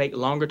that they can make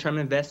longer-term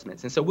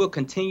investments. And so we'll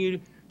continue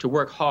to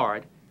work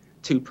hard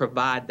to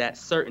provide that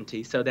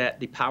certainty so that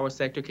the power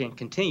sector can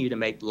continue to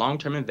make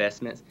long-term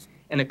investments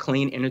in a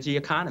clean energy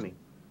economy.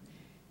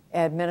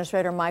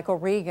 Administrator Michael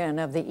Regan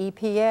of the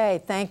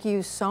EPA, thank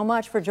you so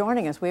much for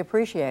joining us. We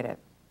appreciate it.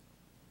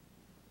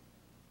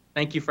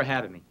 Thank you for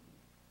having me.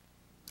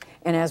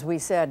 And as we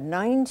said,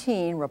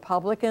 19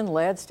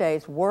 Republican-led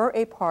states were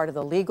a part of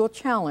the legal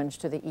challenge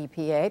to the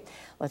EPA.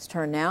 Let's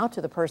turn now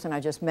to the person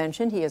I just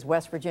mentioned. He is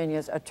West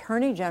Virginia's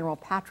Attorney General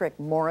Patrick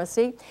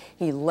Morrisey.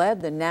 He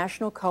led the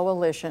national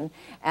coalition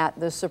at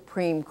the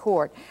Supreme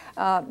Court.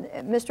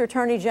 Mr.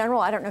 Attorney General,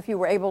 I don't know if you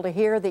were able to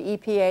hear the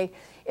EPA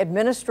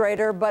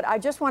administrator, but I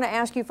just want to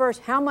ask you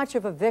first, how much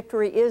of a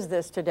victory is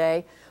this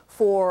today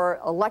for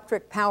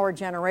electric power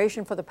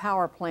generation for the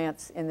power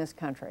plants in this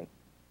country?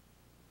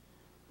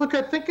 Look,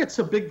 I think it's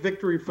a big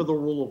victory for the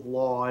rule of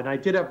law, and I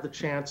did have the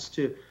chance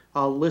to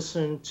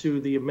listen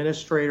to the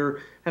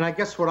administrator, and I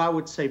guess what I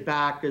would say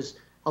back is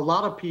a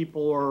lot of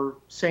people are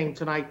saying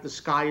tonight the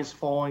sky is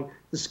falling,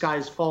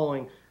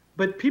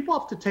 but people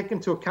have to take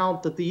into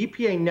account that the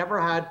EPA never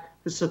had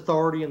this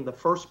authority in the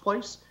first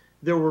place.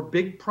 There were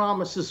big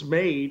promises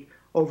made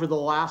over the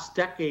last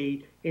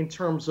decade in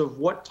terms of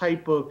what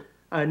type of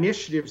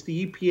initiatives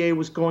the EPA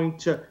was going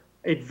to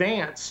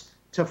advance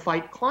to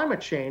fight climate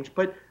change,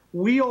 but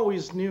we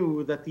always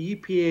knew that the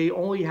EPA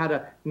only had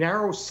a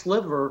narrow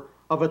sliver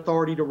of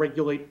authority to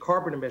regulate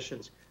carbon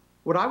emissions.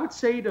 What I would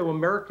say to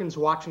Americans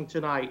watching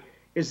tonight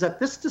is that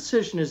this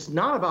decision is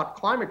not about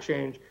climate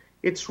change.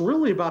 It's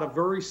really about a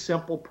very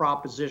simple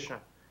proposition.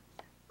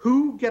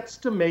 who gets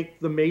to make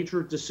the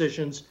major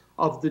decisions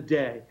of the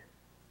day?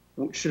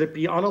 Should it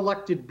be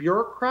unelected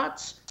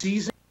bureaucrats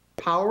seizing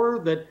power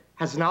that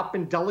has not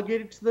been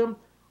delegated to them,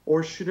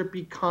 or should it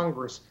be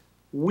Congress?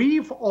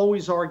 We've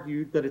always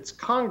argued that it's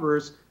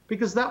Congress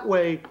because that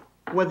way,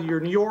 whether you're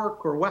New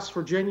York or West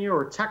Virginia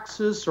or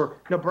Texas or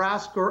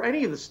Nebraska or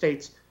any of the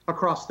states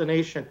across the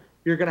nation,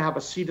 you're going to have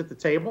a seat at the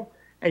table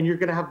and you're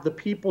going to have the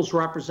people's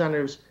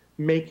representatives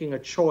making a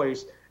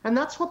choice. And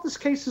that's what this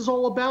case is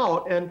all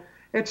about. And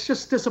it's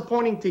just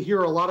disappointing to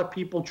hear a lot of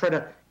people try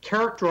to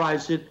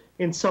characterize it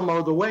in some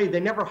other way. They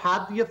never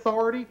had the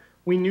authority.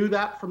 We knew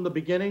that from the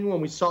beginning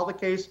when we saw the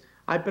case.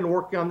 I've been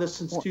working on this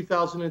since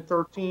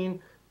 2013,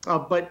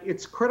 but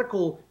it's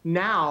critical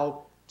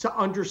now to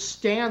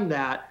understand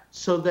that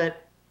so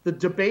that the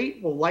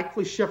debate will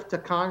likely shift to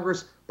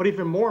Congress. But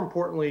even more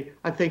importantly,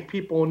 I think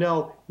people will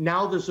know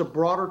now there's a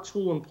broader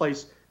tool in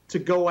place to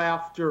go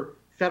after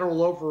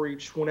federal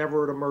overreach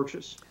whenever it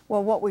emerges.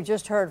 Well, what we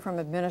just heard from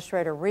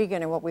Administrator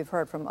Regan and what we've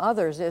heard from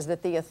others is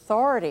that the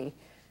authority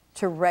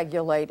to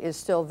regulate is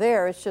still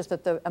there. It's just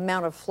that the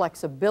amount of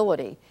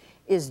flexibility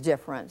is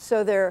different.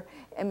 So there,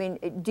 I mean,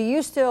 do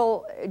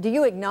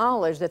you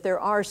acknowledge that there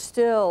are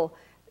still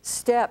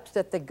steps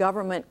that the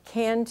government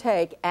can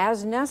take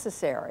as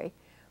necessary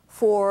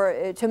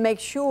to make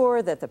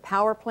sure that the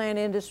power plant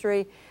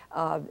industry,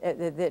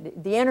 the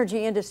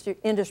energy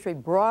industry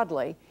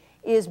broadly,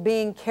 is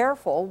being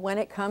careful when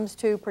it comes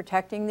to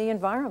protecting the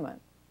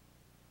environment?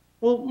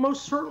 Well,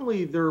 most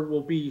certainly there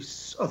will be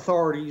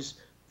authorities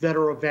that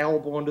are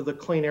available under the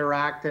Clean Air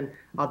Act, and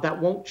that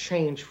won't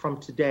change from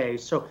today.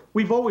 So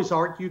we've always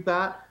argued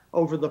that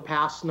over the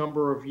past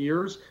number of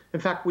years. In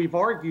fact, we've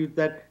argued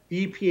that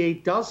the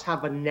EPA does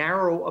have a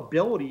narrow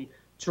ability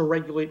to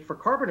regulate for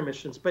carbon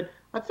emissions. But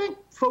I think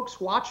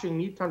folks watching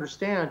need to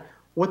understand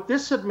what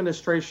this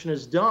administration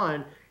has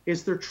done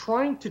is they're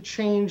trying to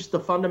change the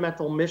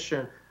fundamental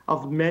mission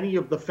of many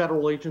of the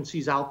federal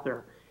agencies out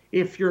there.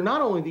 If you're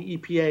not only the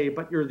EPA,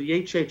 but you're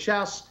the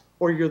HHS,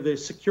 or you're the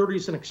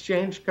Securities and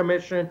Exchange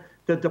Commission,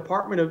 the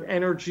Department of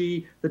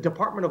Energy, the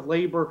Department of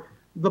Labor,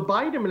 the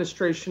Biden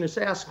administration is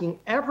asking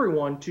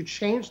everyone to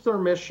change their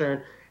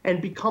mission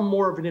and become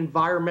more of an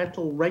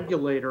environmental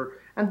regulator.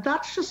 And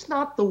that's just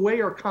not the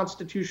way our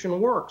Constitution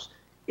works.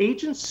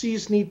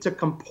 Agencies need to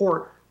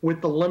comport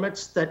with the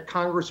limits that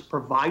Congress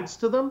provides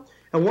to them.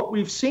 And what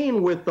we've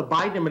seen with the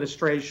Biden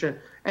administration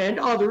and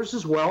others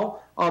as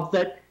well,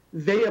 that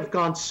they have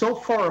gone so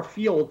far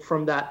afield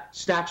from that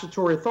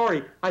statutory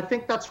authority. I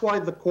think that's why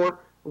the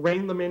court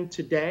reined them in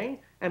today.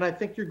 And I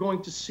think you're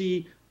going to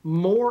see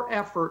more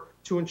effort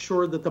to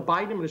ensure that the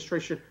Biden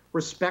administration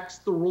respects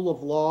the rule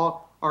of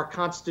law, our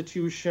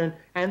Constitution,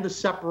 and the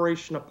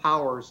separation of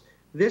powers.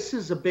 This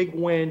is a big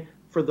win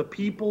for the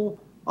people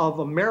of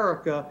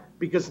America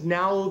because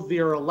now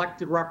their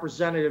elected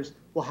representatives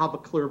will have a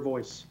clear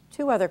voice.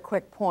 Two other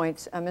quick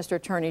points, Mr.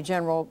 Attorney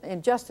General.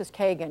 And Justice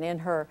Kagan, in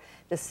her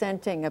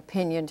dissenting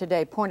opinion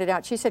today, pointed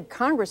out, she said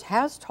Congress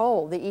has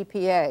told the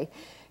EPA,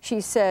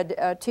 she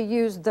said, to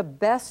use the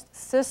best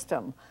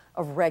system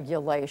of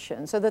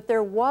regulation, so that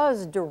there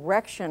was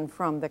direction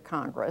from the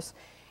Congress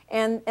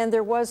and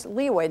there was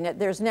leeway. And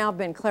there's now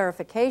been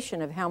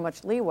clarification of how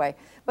much leeway.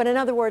 But in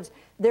other words,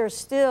 there's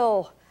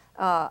still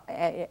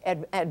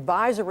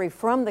advisory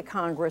from the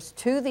Congress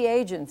to the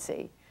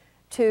agency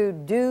to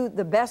do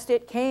the best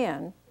it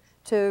can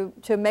to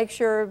make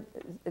sure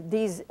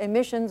these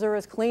emissions are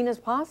as clean as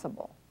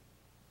possible.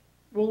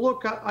 Well,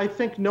 look, I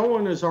think no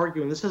one is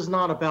arguing. This is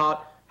not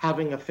about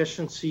having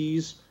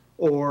efficiencies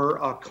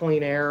or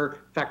clean air.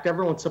 In fact,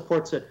 everyone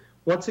supports it.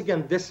 Once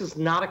again, this is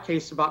not a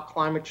case about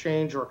climate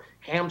change or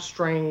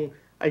hamstring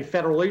a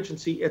federal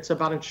agency. It's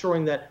about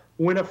ensuring that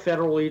when a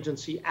federal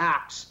agency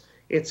acts,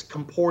 it's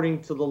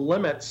comporting to the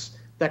limits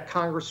that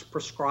Congress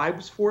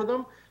prescribes for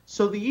them.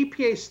 So the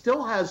EPA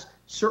still has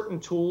certain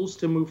tools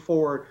to move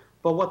forward,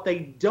 but what they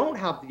don't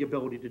have the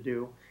ability to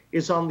do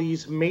is on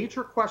these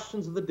major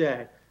questions of the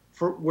day,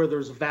 where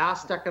there's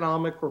vast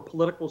economic or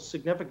political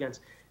significance,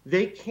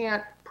 they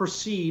can't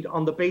proceed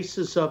on the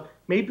basis of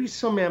maybe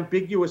some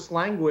ambiguous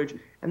language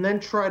and then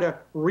try to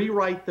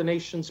rewrite the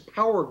nation's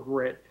power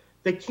grid.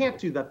 They can't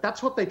do that.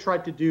 That's what they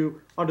tried to do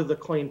under the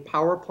Clean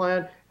Power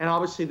Plan. And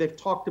obviously they've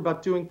talked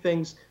about doing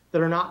things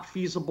that are not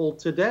feasible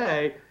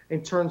today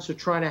in terms of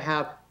trying to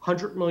have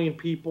 100 million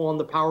people on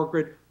the power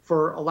grid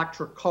for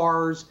electric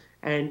cars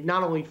and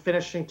not only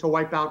finishing to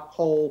wipe out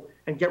coal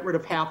and get rid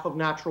of half of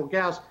natural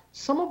gas.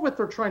 Some of what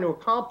they're trying to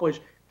accomplish,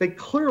 they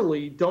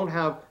clearly don't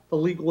have the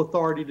legal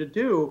authority to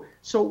do.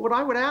 So what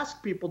I would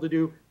ask people to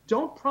do,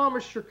 don't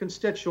promise your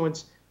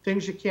constituents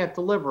things you can't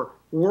deliver.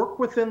 Work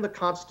within the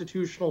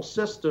constitutional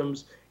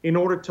systems in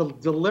order to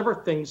deliver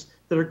things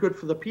that are good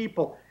for the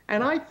people.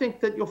 And I think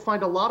that you'll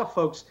find a lot of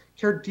folks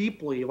care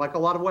deeply, like a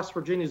lot of West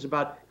Virginians,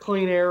 about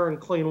clean air and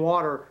clean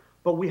water.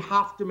 But we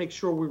have to make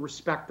sure we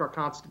respect our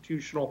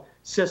constitutional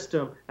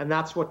system, and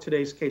that's what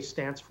today's case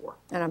stands for.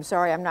 And I'm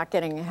sorry, I'm not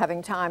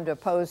having time to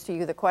pose to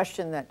you the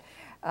question that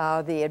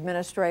The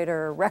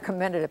administrator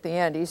recommended at the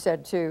end, he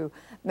said, to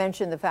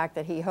mention the fact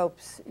that he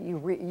hopes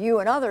you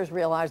and others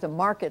realize the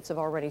markets have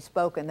already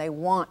spoken. They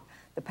want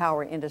the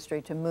power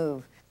industry to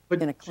move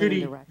in a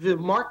clean direction. The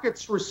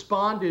markets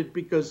responded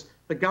because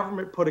the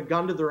government put a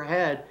gun to their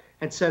head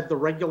and said the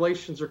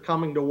regulations are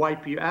coming to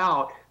wipe you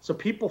out. So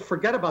people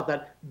forget about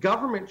that.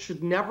 Government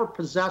should never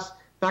possess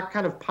that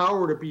kind of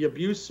power to be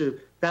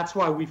abusive. That's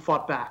why we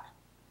fought back.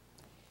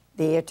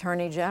 The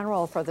Attorney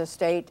General for the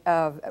state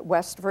of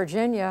West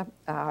Virginia,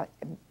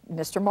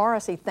 Mr.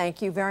 Morrissey,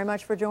 thank you very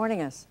much for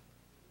joining us.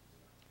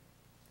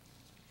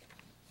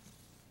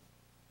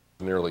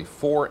 Nearly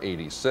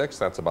 $4.86.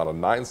 That's about a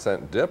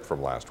 9-cent dip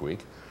from last week.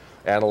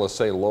 Analysts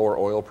say lower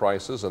oil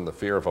prices and the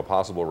fear of a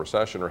possible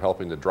recession are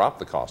helping to drop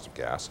the cost of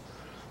gas.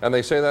 And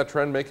they say that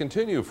trend may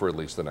continue for at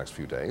least the next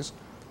few days.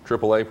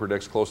 AAA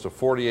predicts close to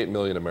 48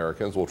 million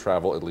Americans will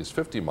travel at least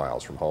 50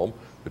 miles from home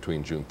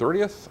between June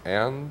 30th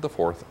and the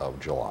 4th of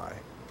July.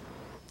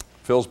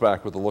 Phil's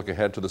back with a look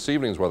ahead to this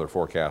evening's weather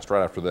forecast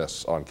right after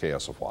this on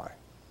KSFY.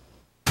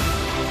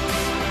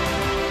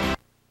 I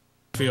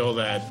feel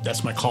that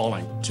that's my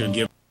calling to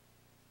give.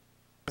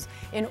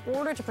 In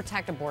order to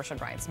protect abortion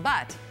rights.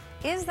 But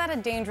is that a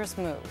dangerous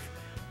move?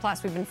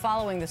 Plus, we've been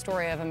following the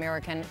story of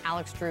American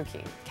Alex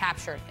Drueke,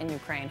 captured in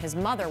Ukraine. His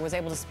mother was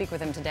able to speak with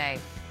him today,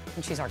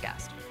 and she's our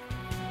guest.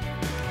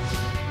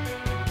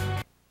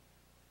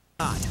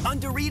 On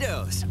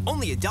Doritos,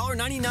 only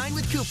 $1.99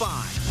 with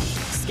coupon.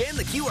 Scan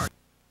the QR.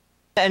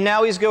 And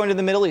now he's going to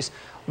the Middle East.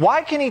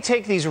 Why can he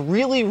take these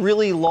really,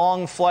 really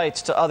long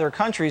flights to other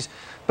countries,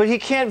 but he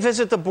can't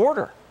visit the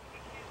border?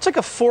 It's like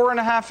a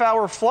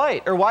 4.5-hour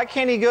flight. Or why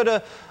can't he go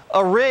to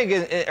a rig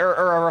or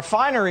a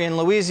refinery in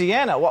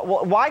Louisiana?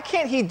 Why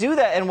can't he do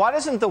that? And why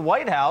doesn't the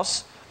White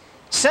House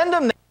send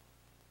him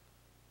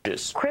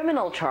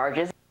criminal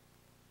charges?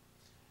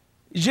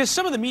 Just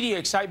some of the media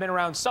excitement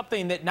around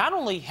something that not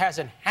only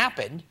hasn't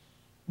happened,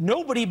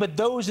 nobody but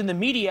those in the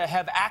media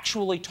have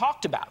actually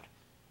talked about.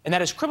 And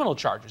that is criminal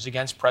charges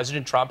against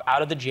President Trump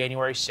out of the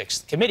January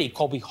 6th committee.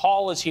 Colby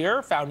Hall is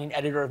here, founding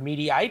editor of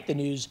Mediaite,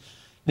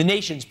 the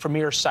nation's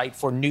premier site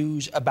for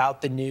news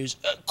about the news.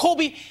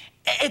 Colby,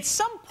 at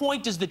some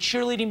point, does the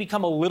cheerleading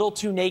become a little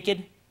too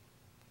naked?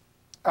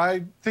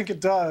 I think it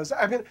does.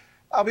 I mean,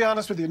 I'll be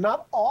honest with you,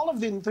 not all of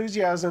the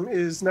enthusiasm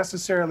is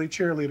necessarily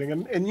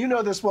cheerleading. And you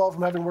know this well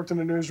from having worked in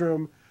a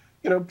newsroom.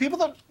 You know,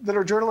 people that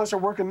are journalists or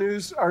work in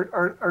news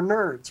are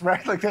nerds,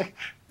 right? Like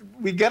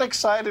we get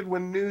excited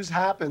when news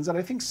happens. And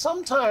I think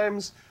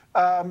sometimes,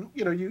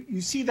 you know, you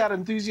see that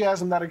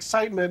enthusiasm, that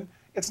excitement.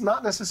 It's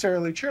not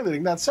necessarily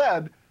cheerleading. That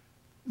said,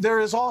 there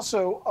is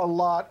also a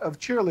lot of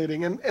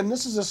cheerleading. And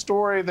this is a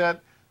story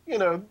that, you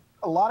know,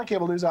 a lot of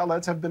cable news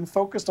outlets have been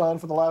focused on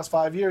for the last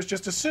 5 years,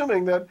 just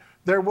assuming that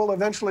there will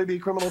eventually be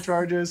criminal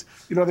charges.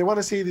 You know, they want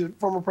to see the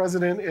former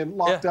president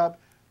locked up.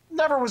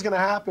 Never was going to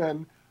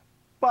happen.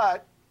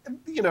 But,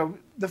 you know,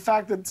 the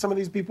fact that some of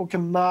these people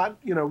cannot,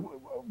 you know,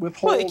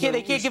 withhold they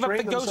can't give up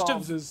the ghost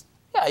of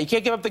you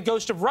can't give up the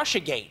ghost of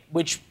Russiagate,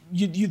 which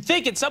you'd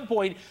think at some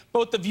point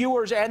both the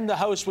viewers and the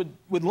host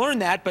would learn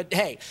that. But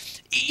hey,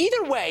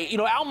 either way, you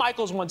know, Al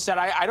Michaels once said,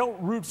 I don't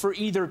root for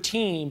either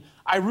team.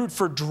 I root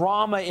for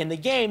drama in the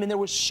game. And there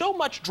was so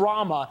much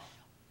drama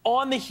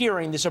on the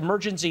hearing, this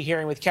emergency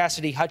hearing with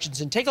Cassidy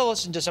Hutchinson. Take a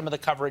listen to some of the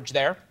coverage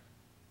there.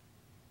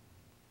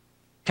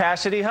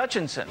 Cassidy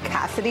Hutchinson.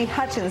 Cassidy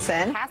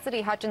Hutchinson.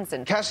 Cassidy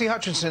Hutchinson. Cassidy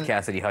Hutchinson.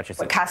 Cassidy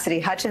Hutchinson. Cassidy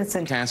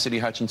Hutchinson. Cassidy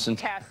Hutchinson.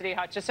 Cassidy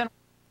Hutchinson.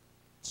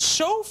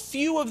 So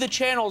few of the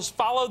channels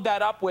followed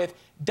that up with ...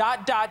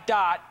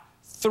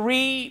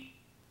 3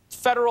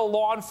 federal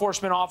law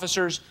enforcement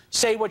officers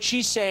say what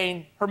she's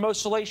saying, her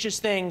most salacious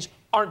things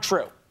aren't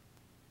true.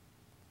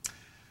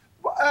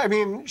 I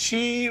mean,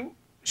 she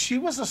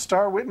was a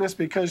star witness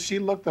because she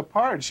looked the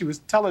part. She was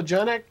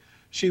telegenic.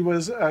 She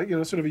was, you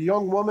know, sort of a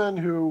young woman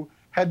who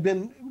had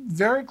been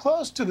very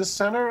close to the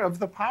center of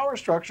the power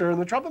structure in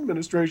the Trump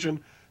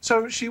administration.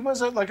 So she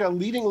was like a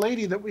leading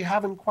lady that we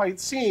haven't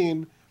quite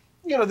seen.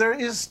 You know, there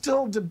is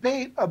still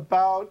debate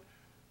about,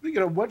 you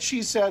know, what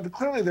she said.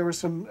 Clearly, there were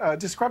some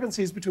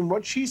discrepancies between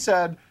what she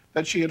said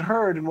that she had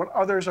heard and what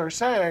others are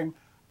saying.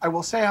 I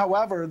will say,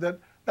 however, that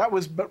that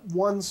was but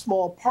one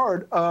small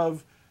part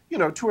of, you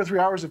know, 2 or 3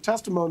 hours of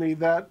testimony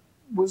that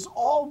was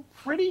all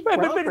pretty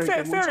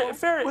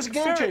groundbreaking. It was a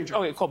game changer.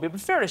 Okay, Colby,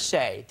 but fair to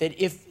say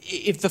that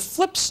if the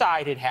flip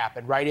side had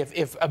happened, right,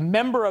 if a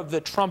member of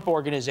the Trump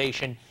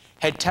organization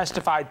had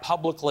testified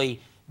publicly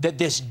that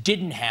this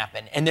didn't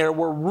happen, and there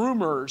were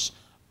rumors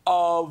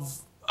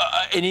of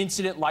an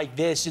incident like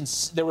this, and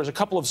there was a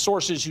couple of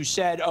sources who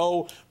said,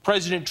 oh,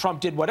 President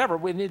Trump did whatever.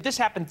 When this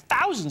happened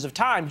thousands of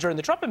times during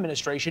the Trump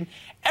administration,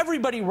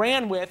 everybody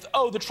ran with,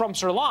 oh, the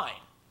Trumps are lying.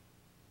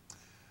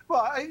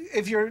 Well,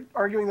 if you're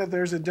arguing that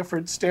there's a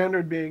different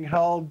standard being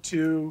held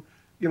to,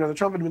 you know, the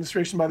Trump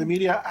administration by the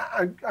media,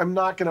 I'm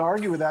not going to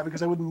argue with that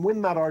because I wouldn't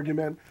win that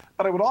argument.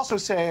 But I would also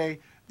say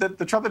that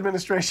the Trump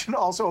administration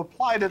also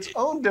applied its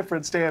own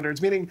different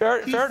standards, meaning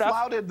he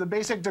flouted the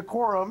basic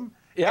decorum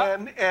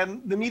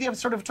and the media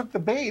sort of took the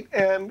bait,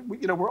 and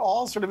we're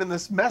all sort of in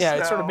this mess now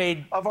it sort of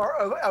made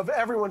of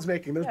everyone's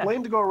making. There's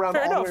blame to go around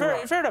all the way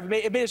around. Fair enough.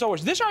 It made us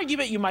always. This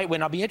argument you might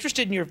win. I'll be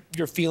interested in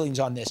your feelings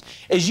on this.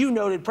 As you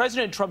noted,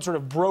 President Trump sort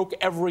of broke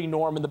every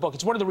norm in the book.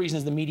 It's one of the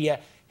reasons the media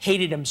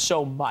hated him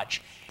so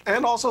much.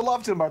 And also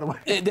loved him, by the way.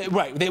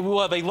 Right. They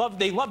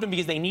loved him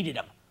because they needed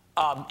him.